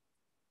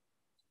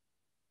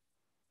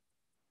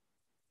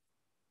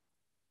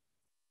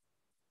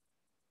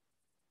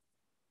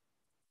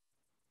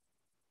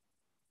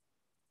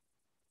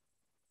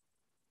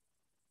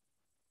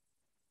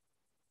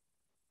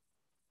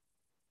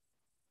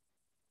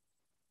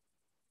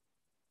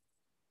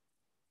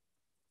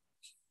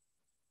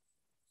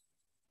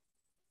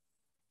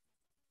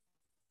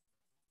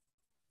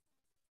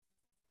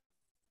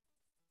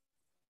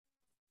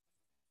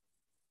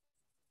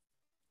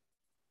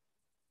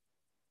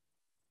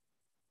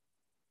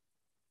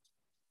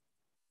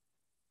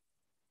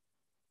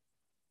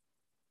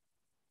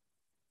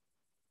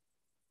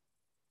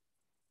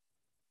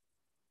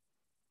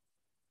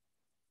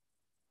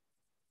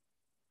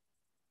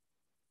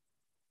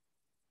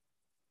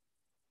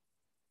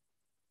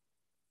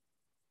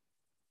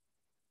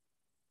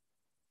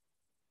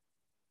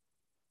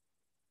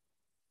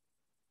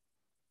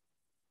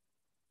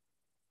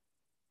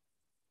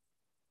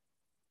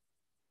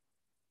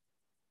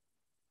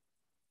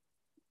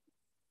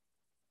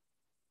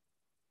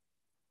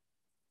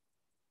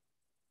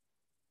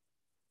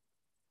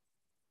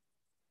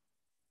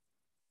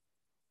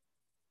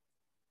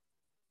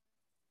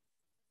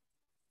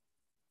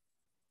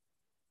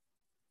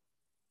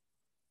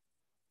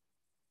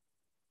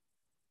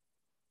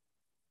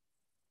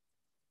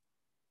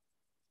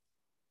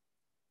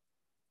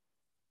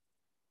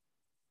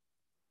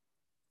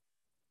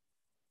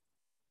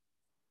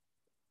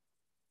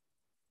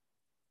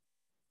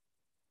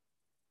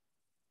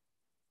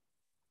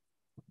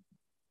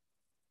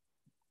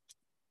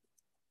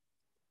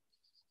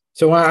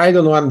 So I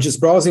don't know. I'm just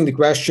browsing the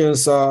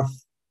questions,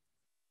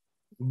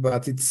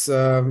 but it's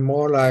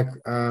more like.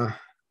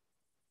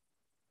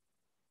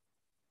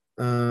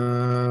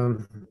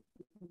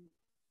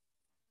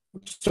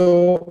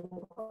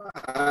 So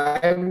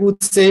I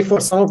would say for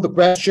some of the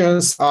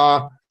questions,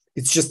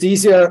 it's just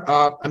easier.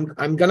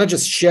 I'm gonna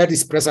just share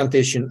this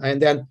presentation,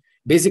 and then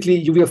basically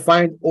you will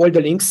find all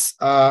the links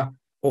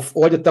of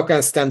all the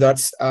token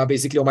standards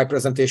basically on my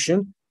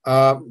presentation.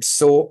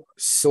 So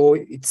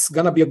it's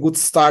gonna be a good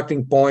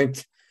starting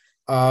point.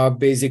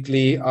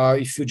 Basically,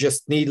 if you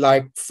just need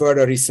like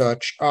further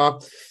research.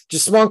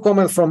 Just one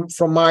comment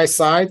from my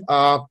side.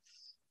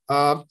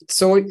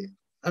 So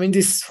I mean,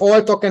 this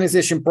whole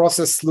tokenization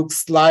process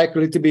looks like a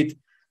little bit.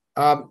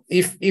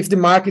 If the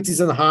market is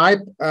on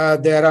hype,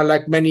 there are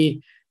like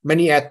many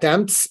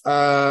attempts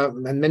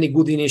and many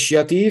good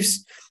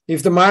initiatives.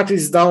 If the market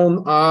is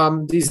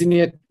down, these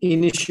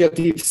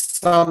initiatives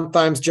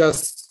sometimes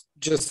just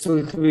a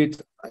little bit,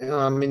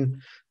 I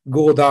mean,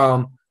 go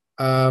down.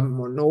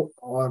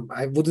 Or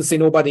I wouldn't say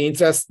nobody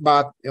interested,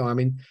 but I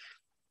mean,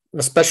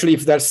 especially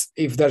if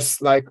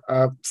there's like,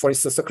 for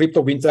instance, a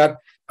crypto winter,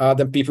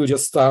 then people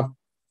just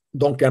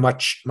don't care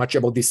much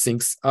about these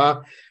things.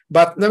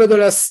 But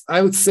nevertheless,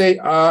 I would say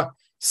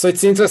so.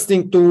 It's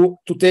interesting to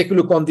take a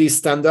look on these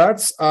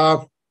standards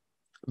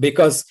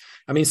because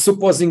I mean,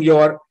 supposing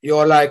you're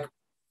like,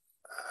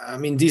 I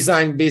mean,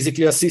 design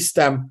basically a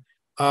system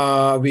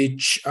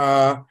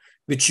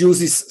which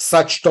uses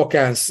such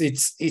tokens.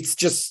 It's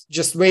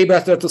just way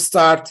better to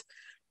start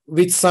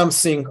with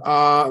something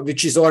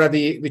which is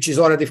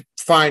already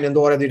fine and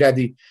already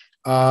ready,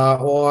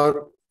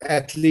 or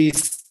at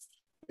least.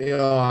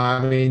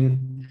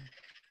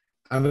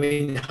 I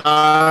mean,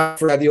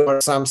 half ready or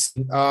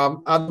something.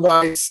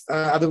 Otherwise,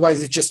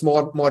 it's just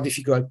more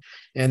difficult,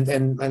 and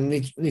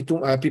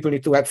people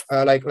need to have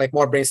like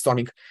more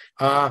brainstorming.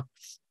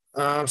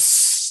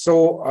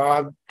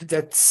 So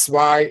that's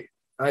why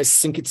I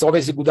think it's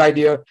always a good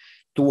idea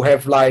to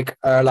have like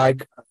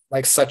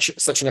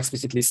such an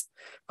explicit list.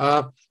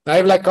 I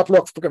have like a couple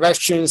of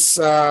questions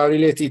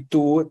related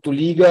to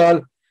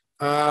legal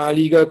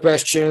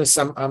questions.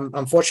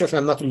 Unfortunately,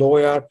 I'm not a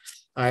lawyer.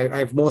 I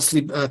have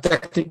mostly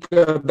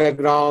technical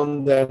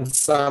background and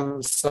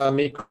some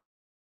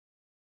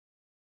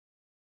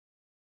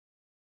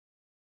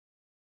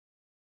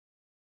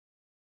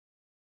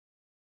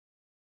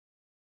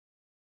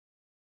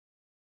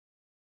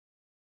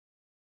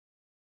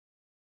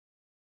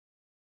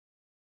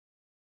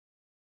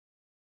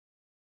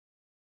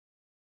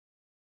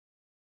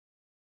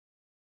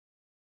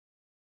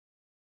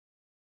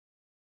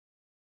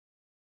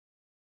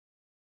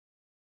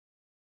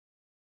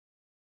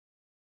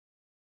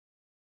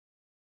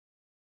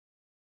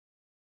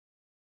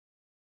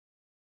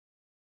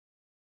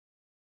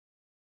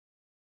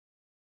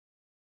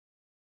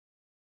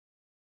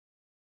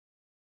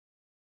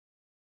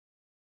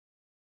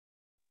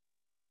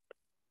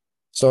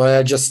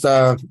So just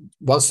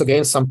once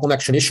again, some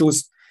connection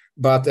issues,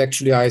 but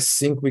actually I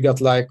think we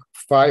got like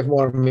 5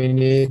 more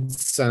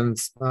minutes and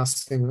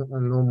nothing,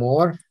 no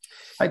more.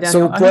 Hi,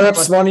 Daniel. So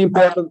perhaps one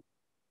important.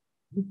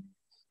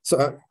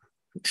 So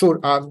sure,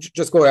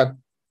 just go ahead.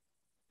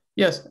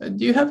 Yes.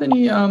 Do you have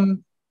any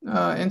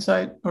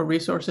insight or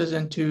resources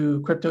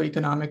into crypto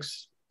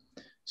economics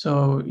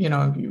So,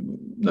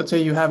 let's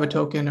say you have a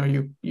token, or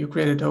you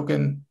create a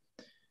token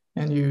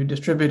and you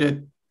distribute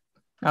it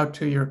out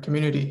to your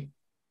community.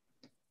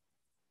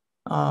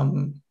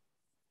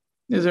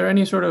 Is there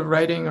any sort of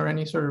writing or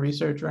any sort of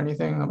research or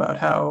anything about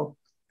how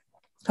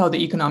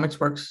the economics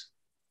works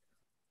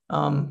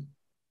of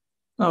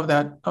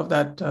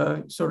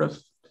that sort of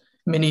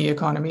mini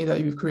economy that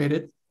you've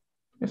created,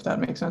 if that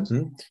makes sense?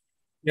 Mm-hmm.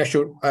 Yeah,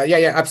 sure.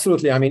 Yeah,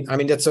 absolutely. I mean,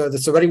 that's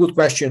a very good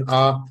question.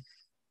 I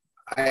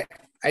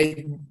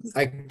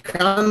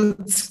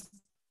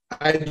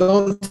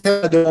don't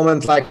have at the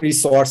moment like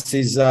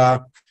resources,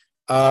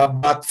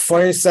 but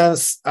for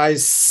instance, I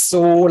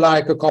saw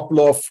like a couple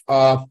of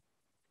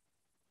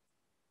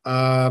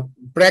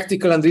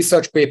practical and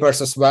research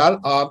papers as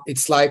well.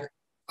 It's like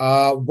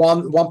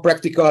one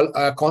practical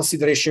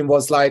consideration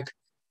was like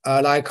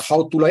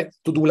how to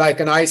do like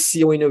an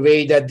ICO in a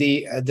way that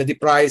the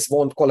price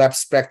won't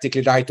collapse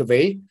practically right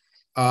away.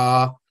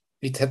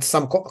 It had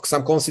some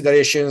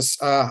considerations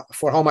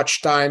for how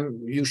much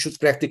time you should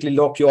practically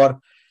lock your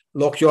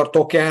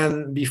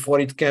token before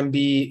it can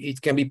be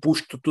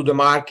pushed to the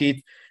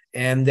market,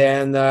 and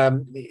then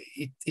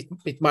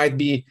it might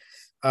be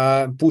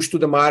pushed to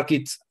the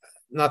market,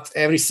 not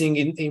everything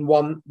in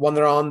one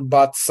round,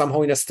 but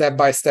somehow in a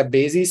step-by-step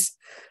basis.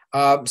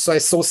 So I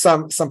saw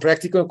some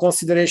practical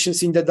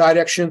considerations in that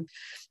direction,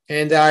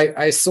 and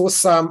I saw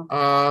some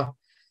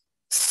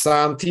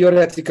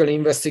theoretical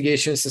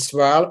investigations as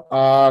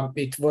well.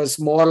 It was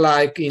more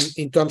like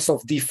in terms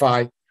of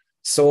DeFi.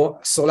 So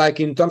like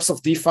in terms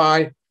of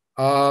DeFi,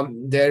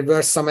 there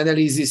were some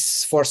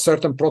analyses for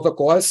certain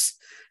protocols,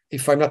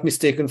 if I'm not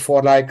mistaken,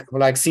 for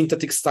like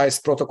synthetic style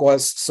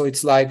protocols. So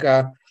it's like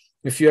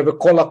if you have a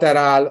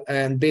collateral,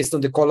 and based on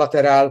the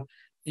collateral,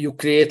 you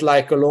create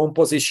like a loan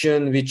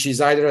position, which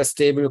is either a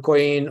stable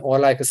coin or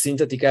like a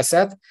synthetic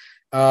asset.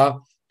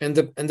 And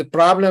the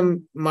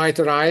problem might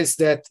arise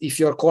that if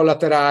your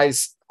collateral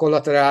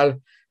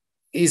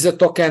is a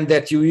token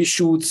that you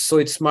issued, so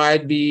it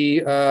might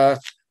be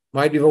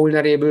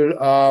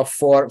vulnerable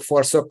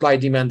for supply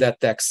demand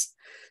attacks.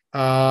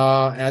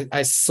 And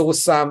I saw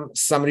some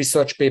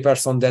research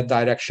papers on that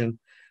direction.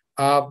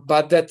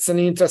 But that's an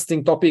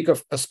interesting topic,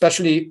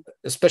 especially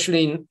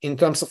in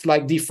terms of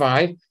like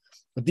DeFi.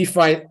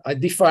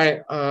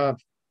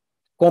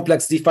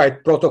 Complex DeFi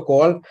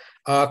protocol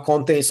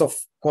contains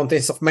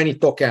of many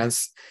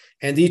tokens,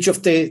 and each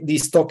of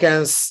these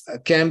tokens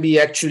can be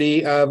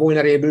actually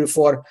vulnerable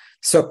for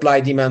supply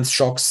demand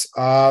shocks,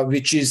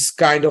 which is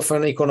kind of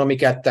an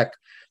economic attack.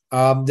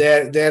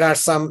 There are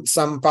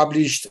some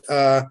published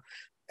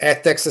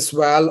attacks as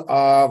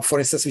well, for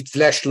instance with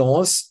flash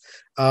loans,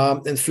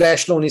 and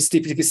flash loan is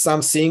typically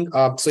something.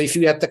 So if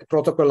you attack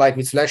protocol like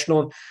with flash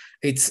loan,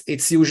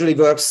 it usually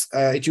works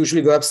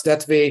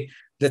that way,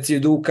 that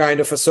you do kind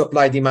of a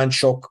supply demand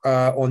shock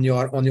on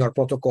your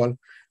protocol.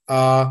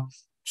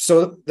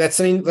 So that's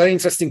a very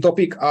interesting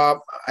topic.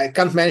 I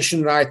can't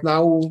mention right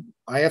now.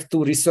 I have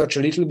to research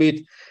a little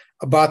bit,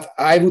 but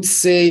I would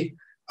say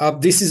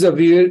this is a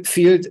real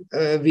field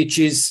which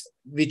is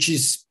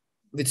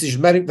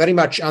very, very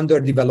much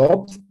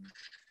underdeveloped,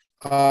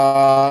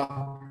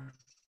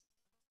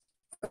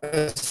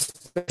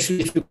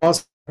 especially if you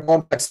consider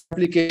complex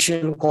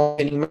application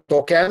containing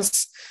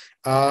tokens.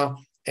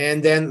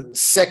 And then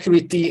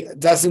security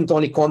doesn't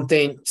only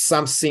contain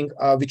something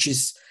which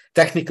is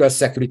technical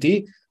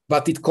security,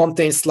 but it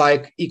contains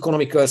like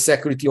economical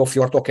security of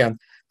your token,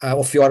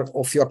 of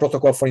your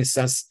protocol, for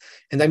instance.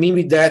 And I mean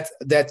with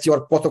that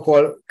your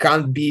protocol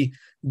can't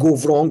go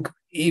wrong,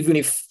 even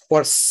if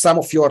for some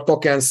of your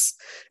tokens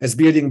as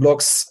building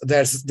blocks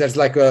there's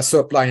like a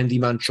supply and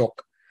demand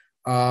shock.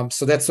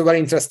 So that's a very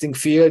interesting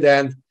field,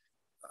 and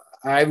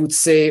I would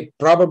say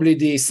probably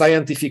the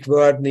scientific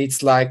world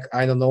needs like,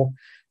 I don't know,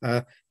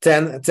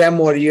 10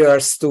 more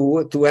years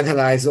to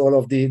analyze all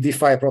of the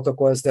DeFi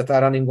protocols that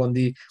are running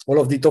all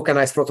of the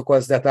tokenized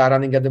protocols that are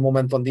running at the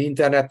moment on the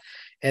internet,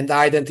 and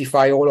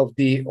identify all of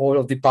the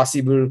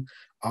possible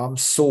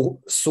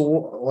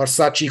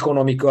such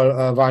economical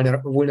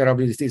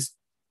vulnerabilities.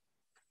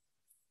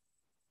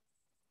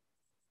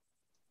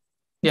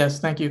 Yes,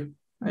 thank you.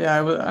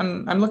 Yeah,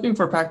 I'm looking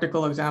for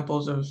practical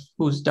examples of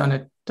who's done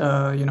it,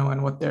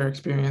 and what their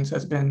experience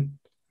has been,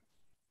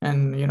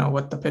 and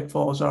what the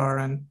pitfalls are,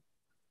 and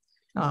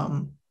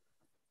I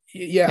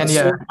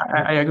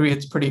agree,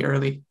 it's pretty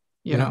early,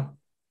 you know.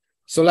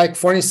 So like,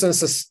 for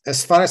instance,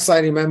 as far as I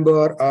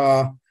remember,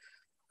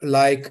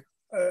 like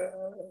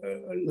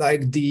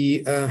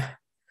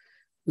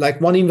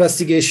one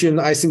investigation,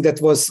 I think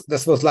that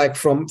was like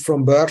from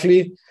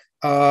Berkeley,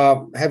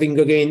 having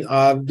again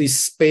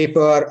this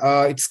paper.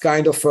 It's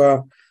kind of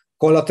a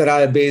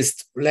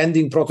collateral-based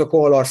lending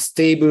protocol, or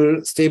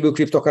stable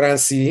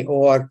cryptocurrency,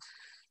 or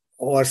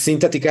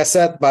synthetic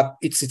asset, but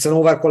it's an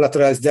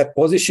over-collateralized debt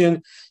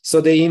position.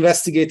 So they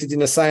investigated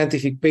in a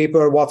scientific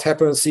paper what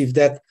happens if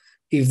that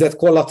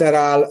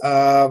collateral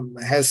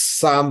has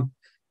some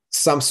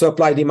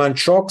supply demand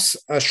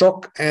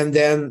shock, and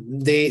then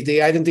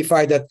they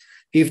identify that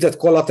if that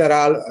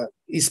collateral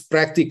is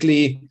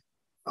practically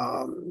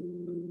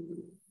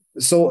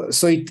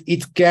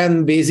it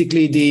can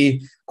basically,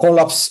 the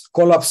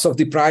collapse of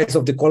the price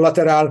of the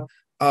collateral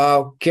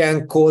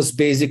can cause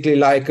basically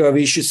like a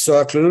vicious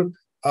circle,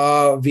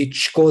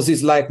 which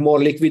causes like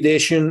more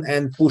liquidation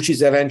and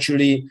pushes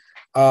eventually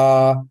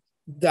down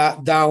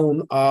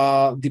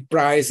the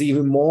price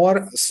even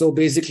more. So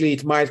basically,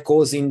 it might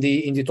cause in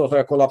the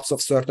total collapse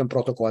of certain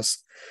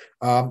protocols.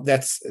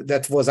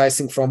 That was, I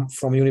think,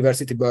 from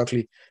University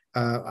Berkeley.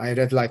 I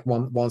read like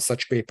one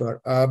such paper.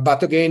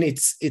 But again,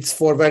 it's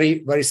for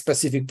very, very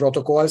specific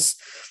protocols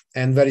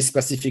and very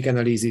specific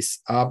analysis.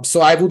 So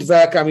I would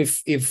welcome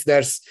if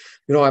there's,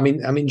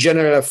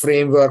 general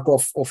framework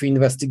of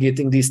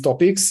investigating these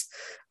topics.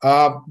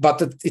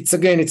 But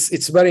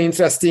it's very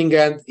interesting,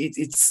 and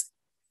it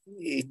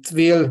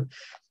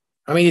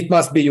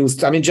must be used.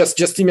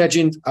 Just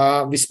imagine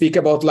we speak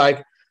about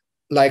like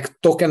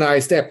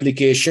tokenized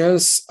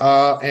applications,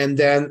 and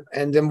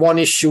then one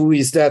issue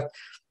is that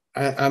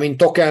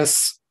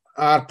tokens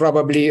are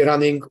probably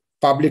running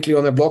publicly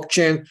on a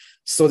blockchain,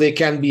 so they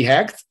can be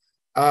hacked.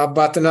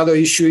 But another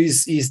issue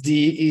is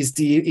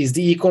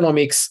the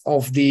economics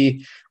of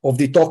the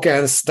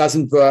tokens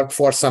doesn't work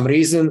for some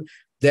reason.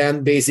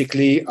 Then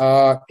basically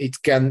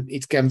it can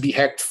be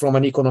hacked from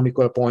an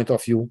economical point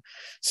of view.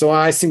 So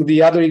I think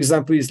the other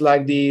example is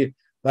like the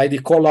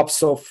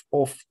collapse of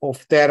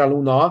Terra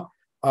Luna.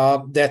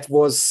 That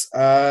was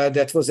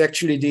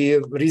actually the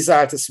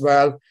result as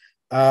well,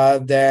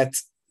 that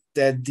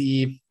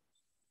the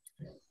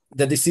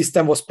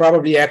system was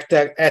probably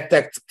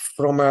attacked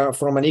from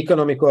an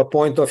economical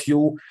point of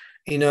view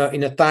in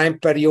a time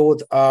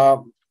period.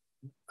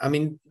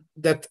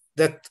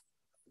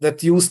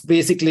 That used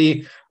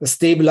basically a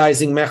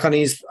stabilizing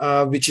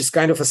mechanism, which is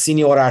kind of a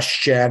seigniorage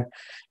share.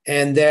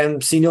 And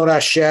then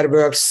seigniorage share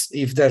works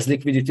if there's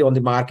liquidity on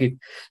the market.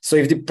 So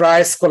if the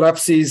price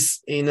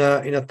collapses in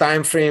a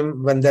time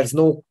frame when there's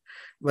no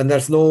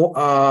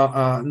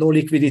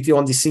liquidity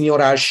on the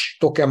seigniorage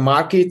token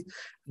market,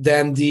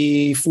 then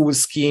the full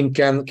scheme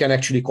can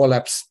actually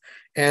collapse.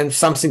 And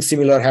something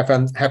similar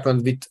happened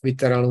with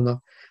Terra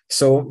Luna.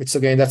 So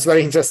that's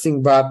very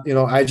interesting. But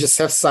I just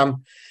have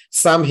some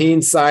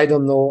hints. I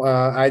don't know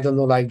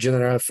like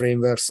general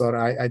frameworks, or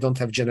I don't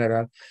have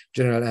general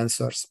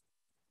answers.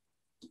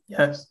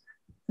 Yes.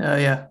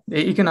 The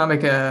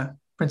economic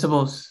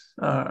principles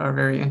are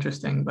very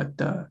interesting. But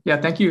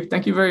thank you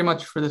very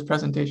much for this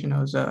presentation.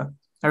 I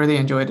really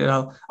enjoyed it.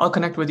 I'll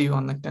connect with you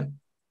on LinkedIn.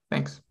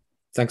 Thanks.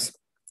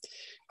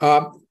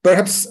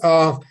 Perhaps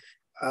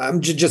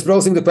I'm just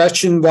browsing the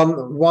question.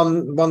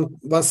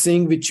 One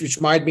thing which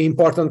might be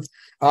important.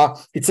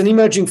 It's an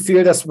emerging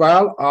field as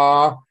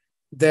well.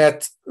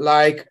 That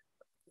like,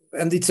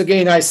 and it's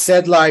again, I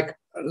said like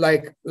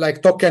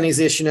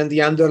tokenization and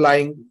the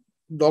underlying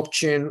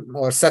blockchain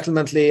or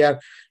settlement layer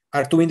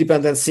are two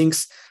independent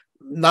things,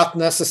 not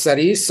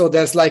necessary. So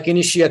there's like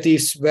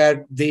initiatives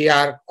where they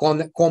are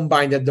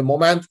combined at the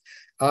moment,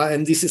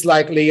 and this is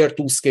like layer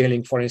 2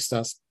 scaling, for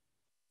instance.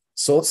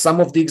 So some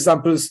of the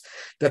examples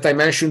that I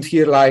mentioned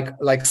here,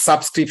 like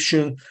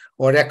subscription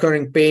or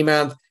recurring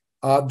payment,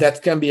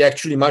 that can be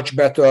actually much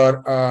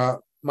better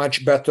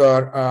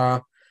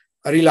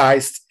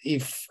realized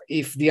if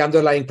the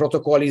underlying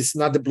protocol is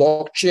not the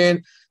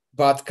blockchain,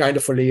 but kind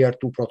of a layer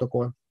 2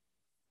 protocol.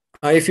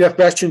 If you have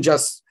questions,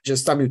 just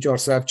unmute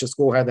yourself. Just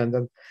go ahead and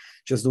then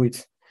just do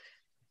it.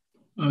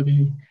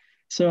 Okay.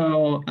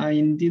 So I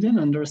didn't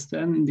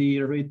understand the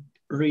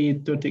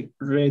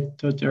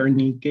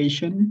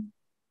retokenization.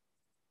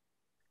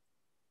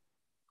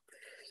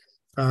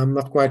 I'm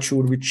not quite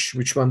sure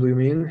which one do you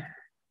mean?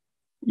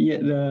 Yeah,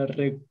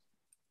 the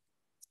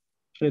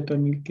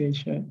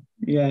retokenization.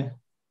 Yeah.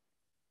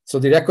 So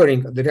the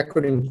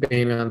recurring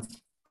payment.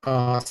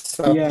 I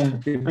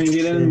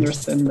didn't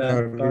understand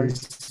that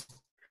part.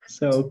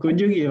 So could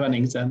you give an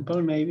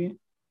example, maybe?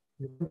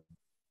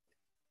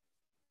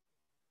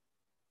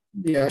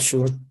 Yeah,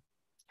 sure.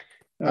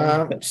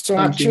 So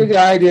actually, the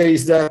idea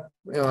is that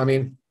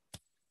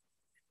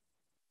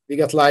we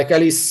got like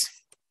Alice,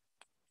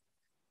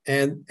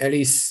 and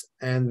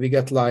we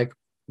got like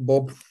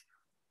Bob.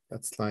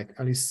 That's like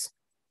Alice.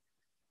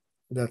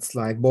 That's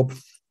like Bob.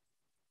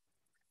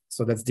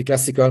 So that's the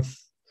classical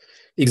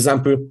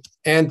example.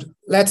 And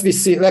let me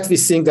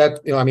think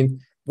that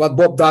what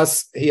Bob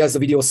does, he has a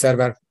video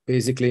server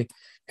basically,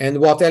 and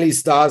what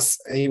Alice does,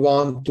 she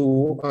want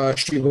to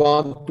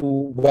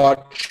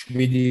watch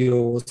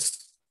videos.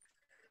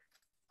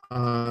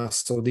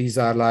 So these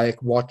are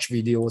like watch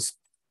videos.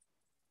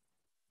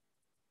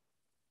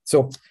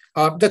 So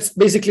that's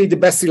basically the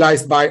best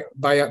realized by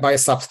a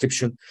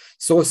subscription.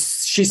 So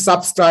she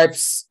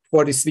subscribes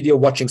for this video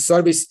watching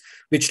service,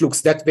 which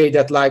looks that way,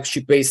 that like she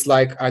pays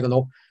like, I don't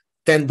know,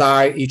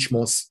 $10 each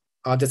month.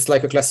 That's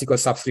like a classical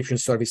subscription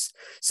service.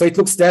 So it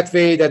looks that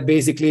way, that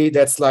basically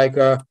that's like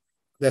a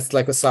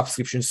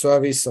subscription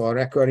service or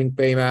recurring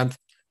payment.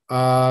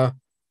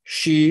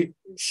 She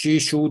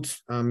should,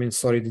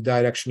 sorry, the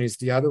direction is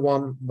the other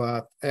one,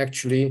 but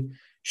actually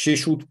she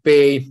should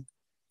pay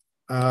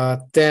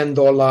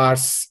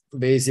 $10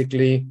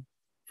 basically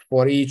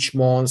for each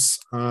month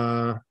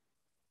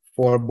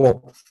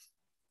Bob.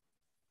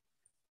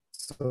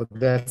 So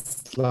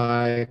that's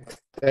like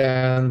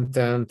 10,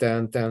 10,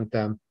 10, 10,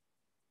 10.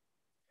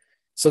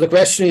 So the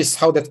question is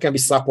how that can be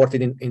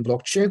supported in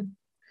blockchain.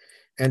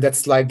 And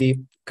that's like the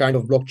kind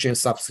of blockchain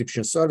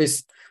subscription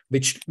service,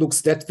 which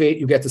looks that way.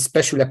 You get a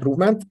special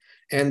approval,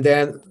 and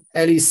then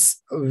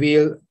Alice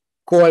will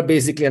call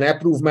basically an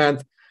approval,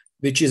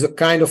 which is a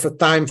kind of a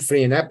time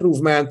frame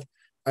approval.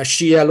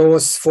 She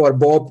allows for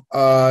Bob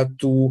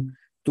to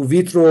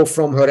withdraw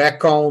from her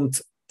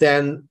account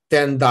 10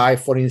 DAI,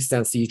 for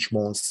instance, each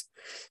month.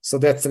 So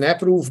that's an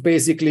approve.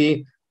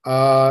 Basically,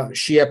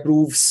 she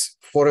approves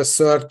for a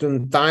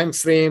certain time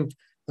frame,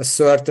 a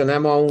certain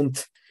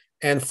amount,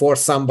 and for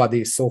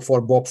somebody. So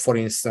for Bob, for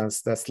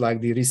instance, that's like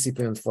the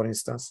recipient, for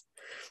instance.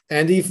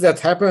 And if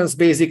that happens,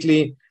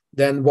 basically,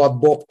 then what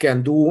Bob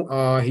can do,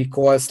 he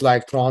calls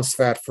like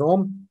transfer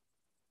from.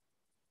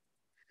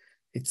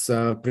 It's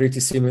pretty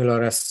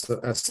similar as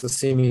a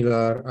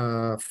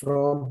similar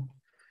from.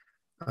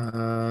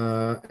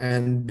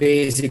 And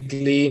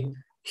basically,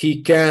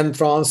 he can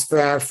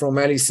transfer from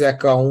Alice's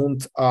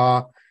account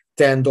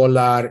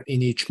 $10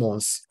 in each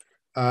month.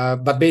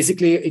 But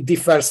basically, it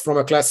differs from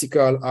a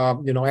classical,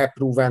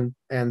 approve and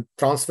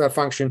transfer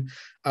function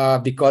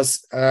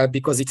because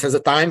it has a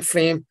time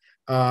frame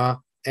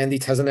and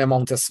it has an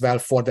amount as well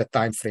for that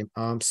time frame.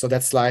 So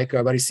that's like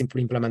a very simple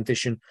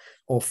implementation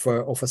of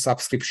a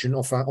subscription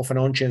of an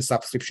on-chain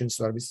subscription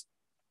service.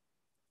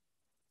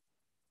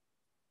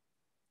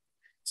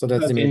 So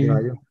that's the main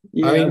idea.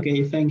 Yeah.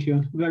 Okay. Thank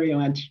you very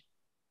much.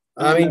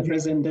 The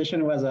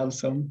presentation was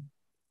awesome.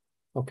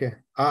 Okay.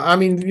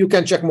 You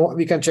can check more.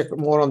 We can check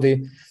more on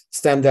the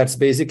standards.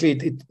 Basically,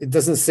 it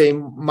doesn't say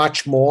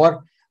much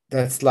more.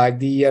 That's like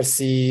the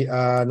ERC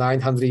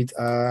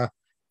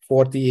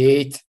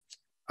 948.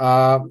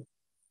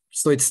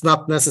 So it's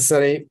not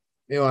necessary.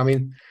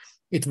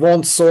 It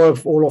won't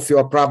solve all of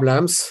your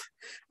problems.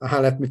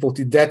 Let me put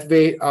it that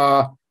way.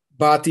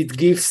 But it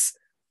gives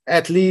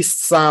at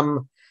least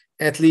some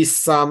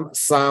initial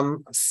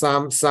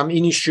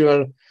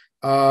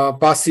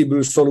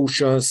possible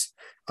solutions.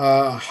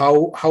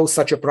 How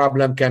such a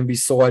problem can be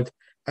solved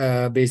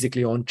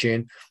basically on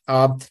chain.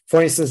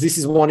 For instance, this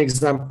is one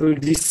example.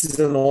 This is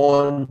an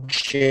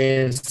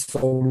on-chain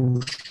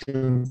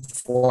solution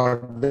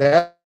for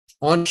that.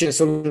 On-chain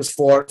solutions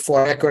for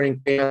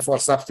recurring payment for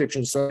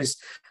subscription service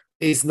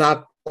is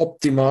not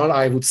optimal,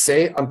 I would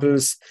say,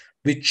 examples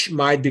which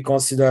might be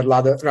considered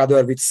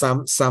rather with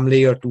some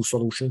layer 2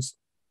 solutions.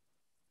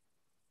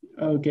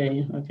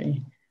 Okay.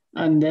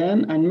 And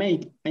then I'm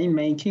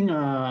making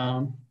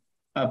a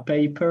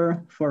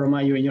paper for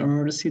my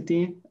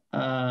university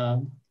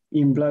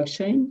in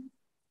blockchain.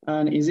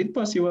 And is it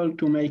possible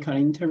to make an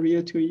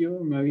interview to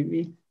you,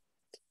 maybe?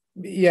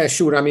 Yeah,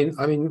 sure.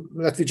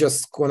 Let's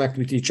just connect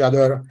with each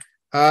other.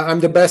 I'm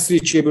the best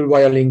reachable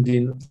via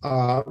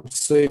LinkedIn.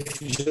 So if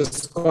you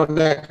just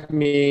connect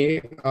me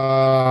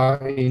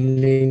in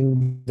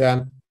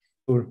LinkedIn,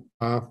 sure.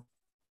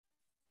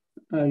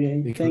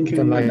 Okay, thank you,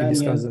 Daniel.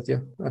 Discuss that. Yeah,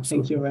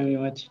 absolutely. Thank you very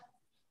much.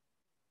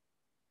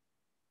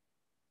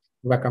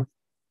 Welcome.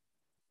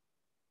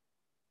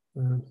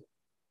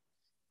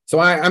 So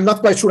I'm not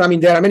quite sure.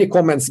 There are many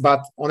comments,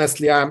 but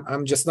honestly,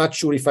 I'm just not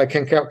sure if I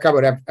can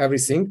cover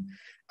everything.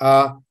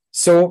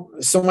 So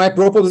my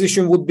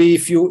proposition would be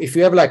if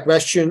you have like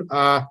question,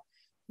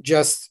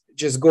 just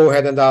go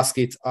ahead and ask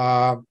it.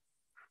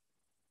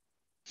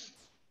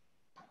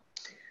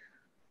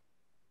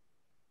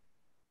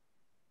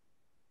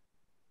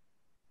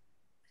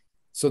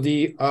 So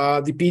the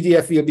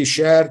PDF will be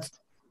shared.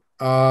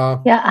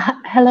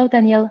 Hello,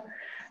 Daniel.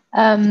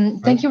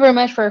 Thank you very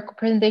much for your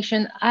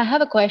presentation. I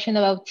have a question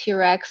about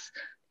T-Rex,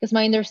 because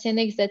my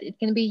understanding is that it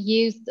can be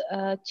used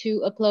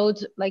to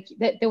upload, like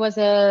there was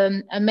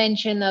a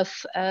mention of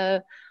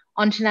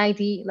on-chain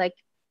ID, like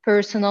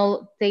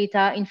personal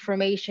data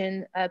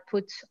information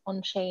put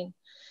on-chain.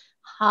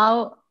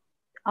 How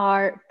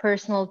are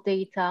personal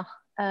data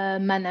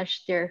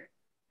managed there?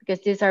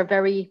 Because these are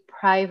very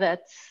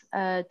private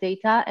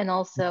data, and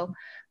also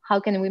how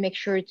can we make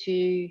sure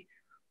to,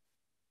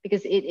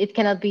 because it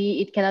cannot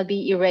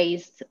be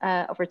erased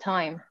over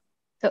time.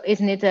 So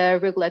isn't it a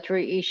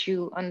regulatory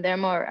issue on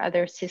them or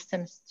other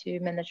systems to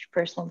manage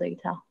personal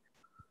data?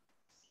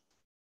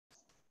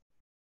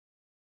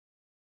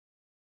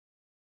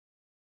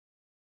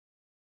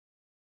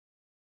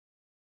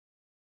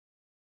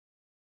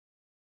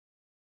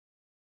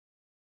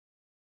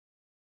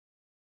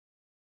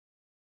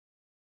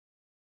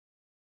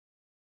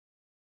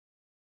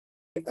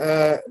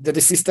 That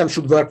the system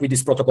should work with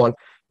this protocol,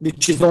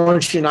 which is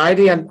on-chain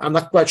ID, and I'm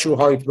not quite sure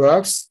how it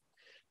works.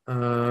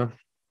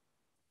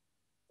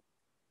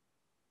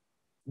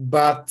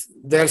 But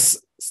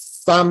there's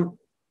some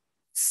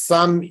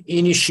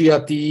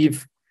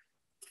initiative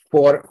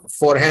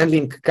for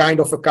handling kind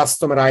of a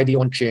customer ID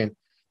on chain.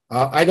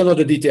 I don't know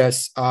the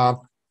details,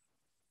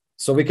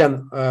 so we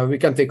can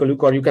take a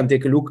look, or you can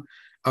take a look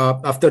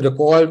after the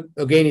call.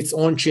 Again, it's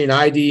on-chain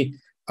ID.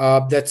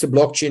 That's a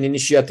blockchain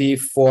initiative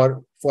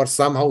for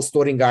somehow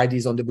storing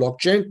IDs on the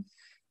blockchain.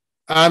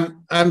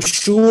 I'm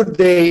sure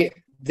they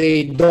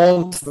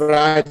don't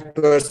write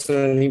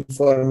personal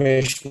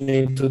information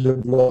into the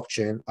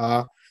blockchain.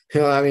 I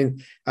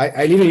mean,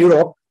 I live in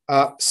Europe,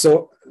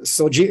 so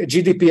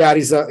GDPR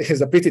is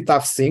a pretty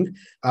tough thing.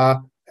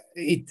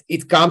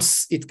 It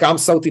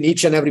comes out in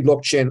each and every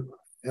blockchain.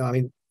 I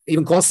mean,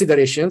 even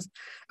considerations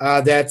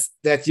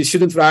that you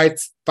shouldn't write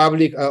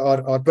public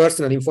or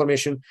personal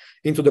information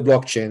into the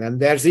blockchain. And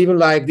there's even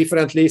like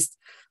different lists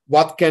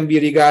what can be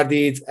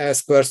regarded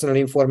as personal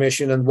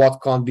information and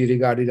what can't be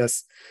regarded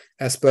as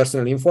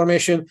personal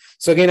information.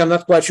 So again, I'm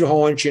not quite sure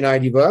how on-chain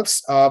ID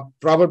works.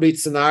 Probably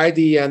it's an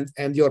ID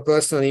and your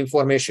personal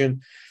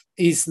information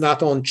is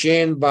not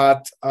on-chain,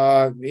 but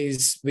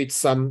is with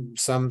some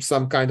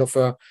kind of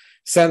a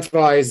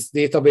centralized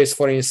database,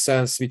 for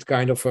instance, with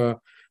kind of a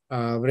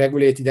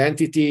regulated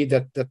entity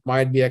that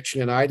might be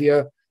actually an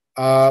idea.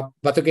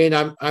 But again,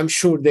 I'm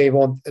sure they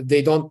don't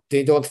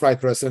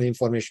write personal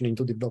information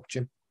into the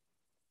blockchain.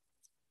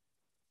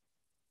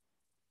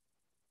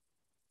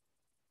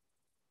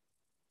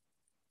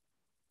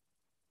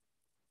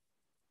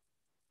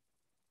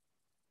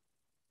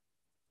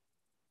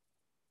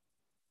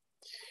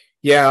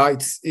 Yeah,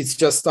 it's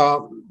just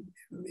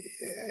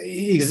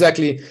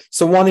exactly.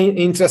 So one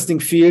interesting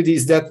field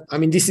is that, I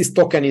mean, this is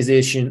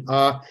tokenization,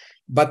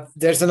 but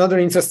there's another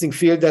interesting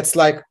field that's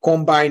like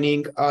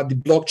combining the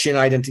blockchain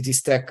identity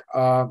stack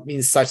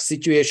in such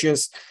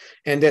situations,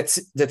 and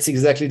that's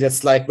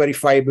like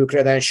verifiable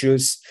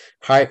credentials,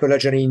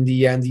 Hyperledger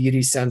Indy and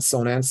Iris, and so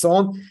on and so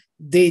on.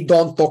 They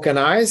don't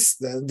tokenize.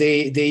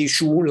 They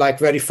issue like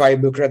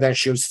verifiable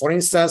credentials, for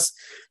instance.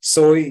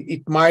 So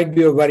it might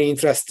be a very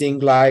interesting,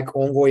 like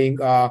ongoing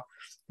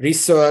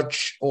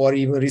research or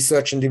even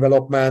research and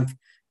development.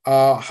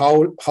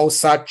 How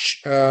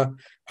the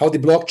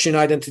blockchain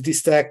identity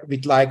stack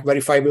with like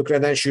verifiable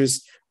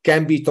credentials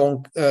can be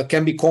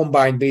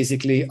combined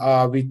basically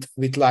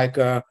with like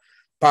a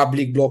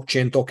public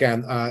blockchain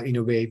token in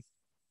a way.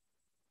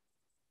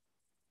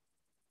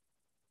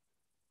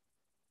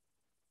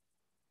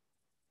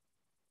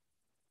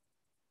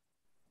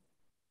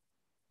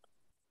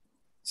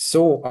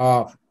 So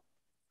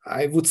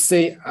I would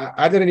say,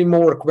 are there any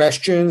more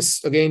questions?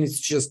 Again, it's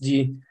just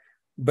the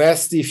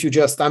best if you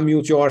just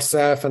unmute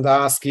yourself and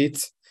ask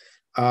it,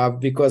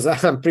 because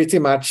I'm pretty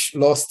much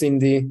lost in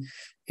the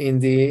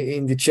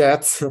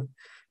chat.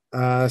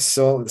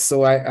 So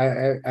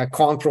I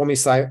can't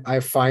promise I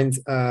find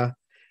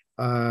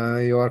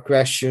your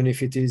question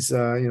if it is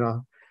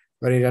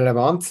very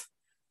relevant.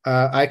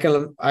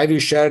 I will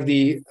share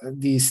the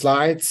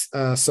slides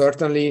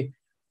certainly.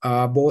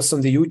 Both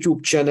on the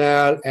YouTube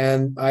channel,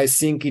 and I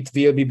think it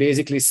will be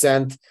basically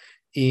sent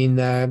in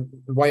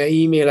via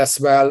email as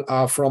well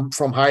from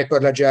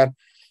Hyperledger,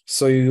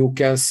 so you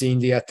can see in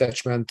the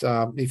attachment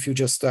if you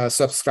just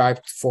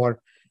subscribe for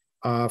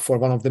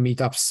one of the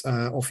meetups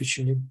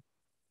officially.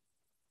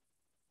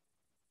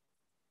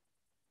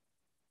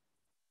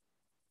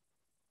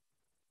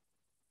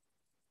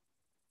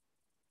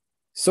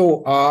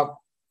 So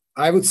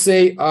I would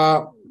say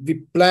we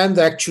planned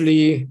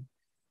actually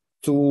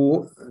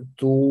to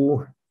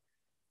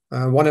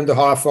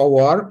 1.5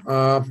 hours,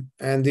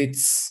 and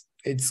it's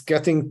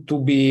getting to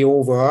be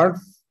over.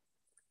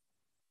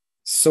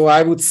 So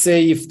I would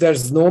say if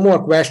there's no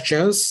more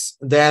questions,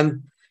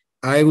 then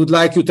I would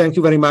like to thank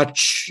you very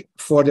much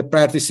for the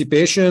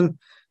participation.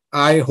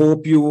 I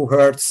hope you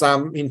heard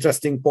some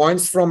interesting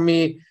points from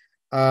me.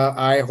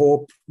 I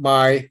hope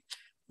my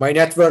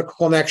network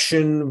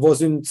connection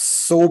wasn't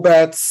so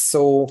bad.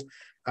 So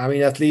I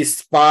mean, at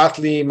least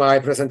partly my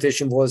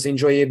presentation was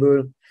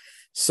enjoyable.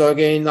 So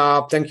again,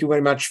 thank you very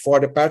much for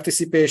the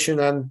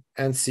participation,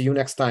 and see you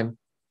next time.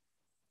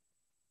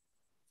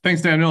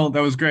 Thanks, Daniel.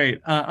 That was great.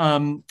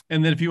 And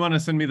then if you want to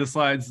send me the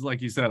slides, like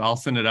you said, I'll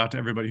send it out to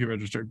everybody who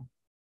registered.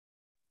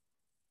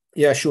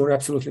 Yeah, sure.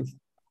 Absolutely.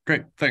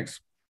 Great. Thanks.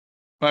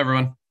 Bye,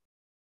 everyone.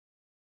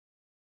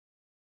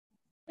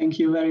 Thank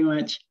you very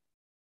much.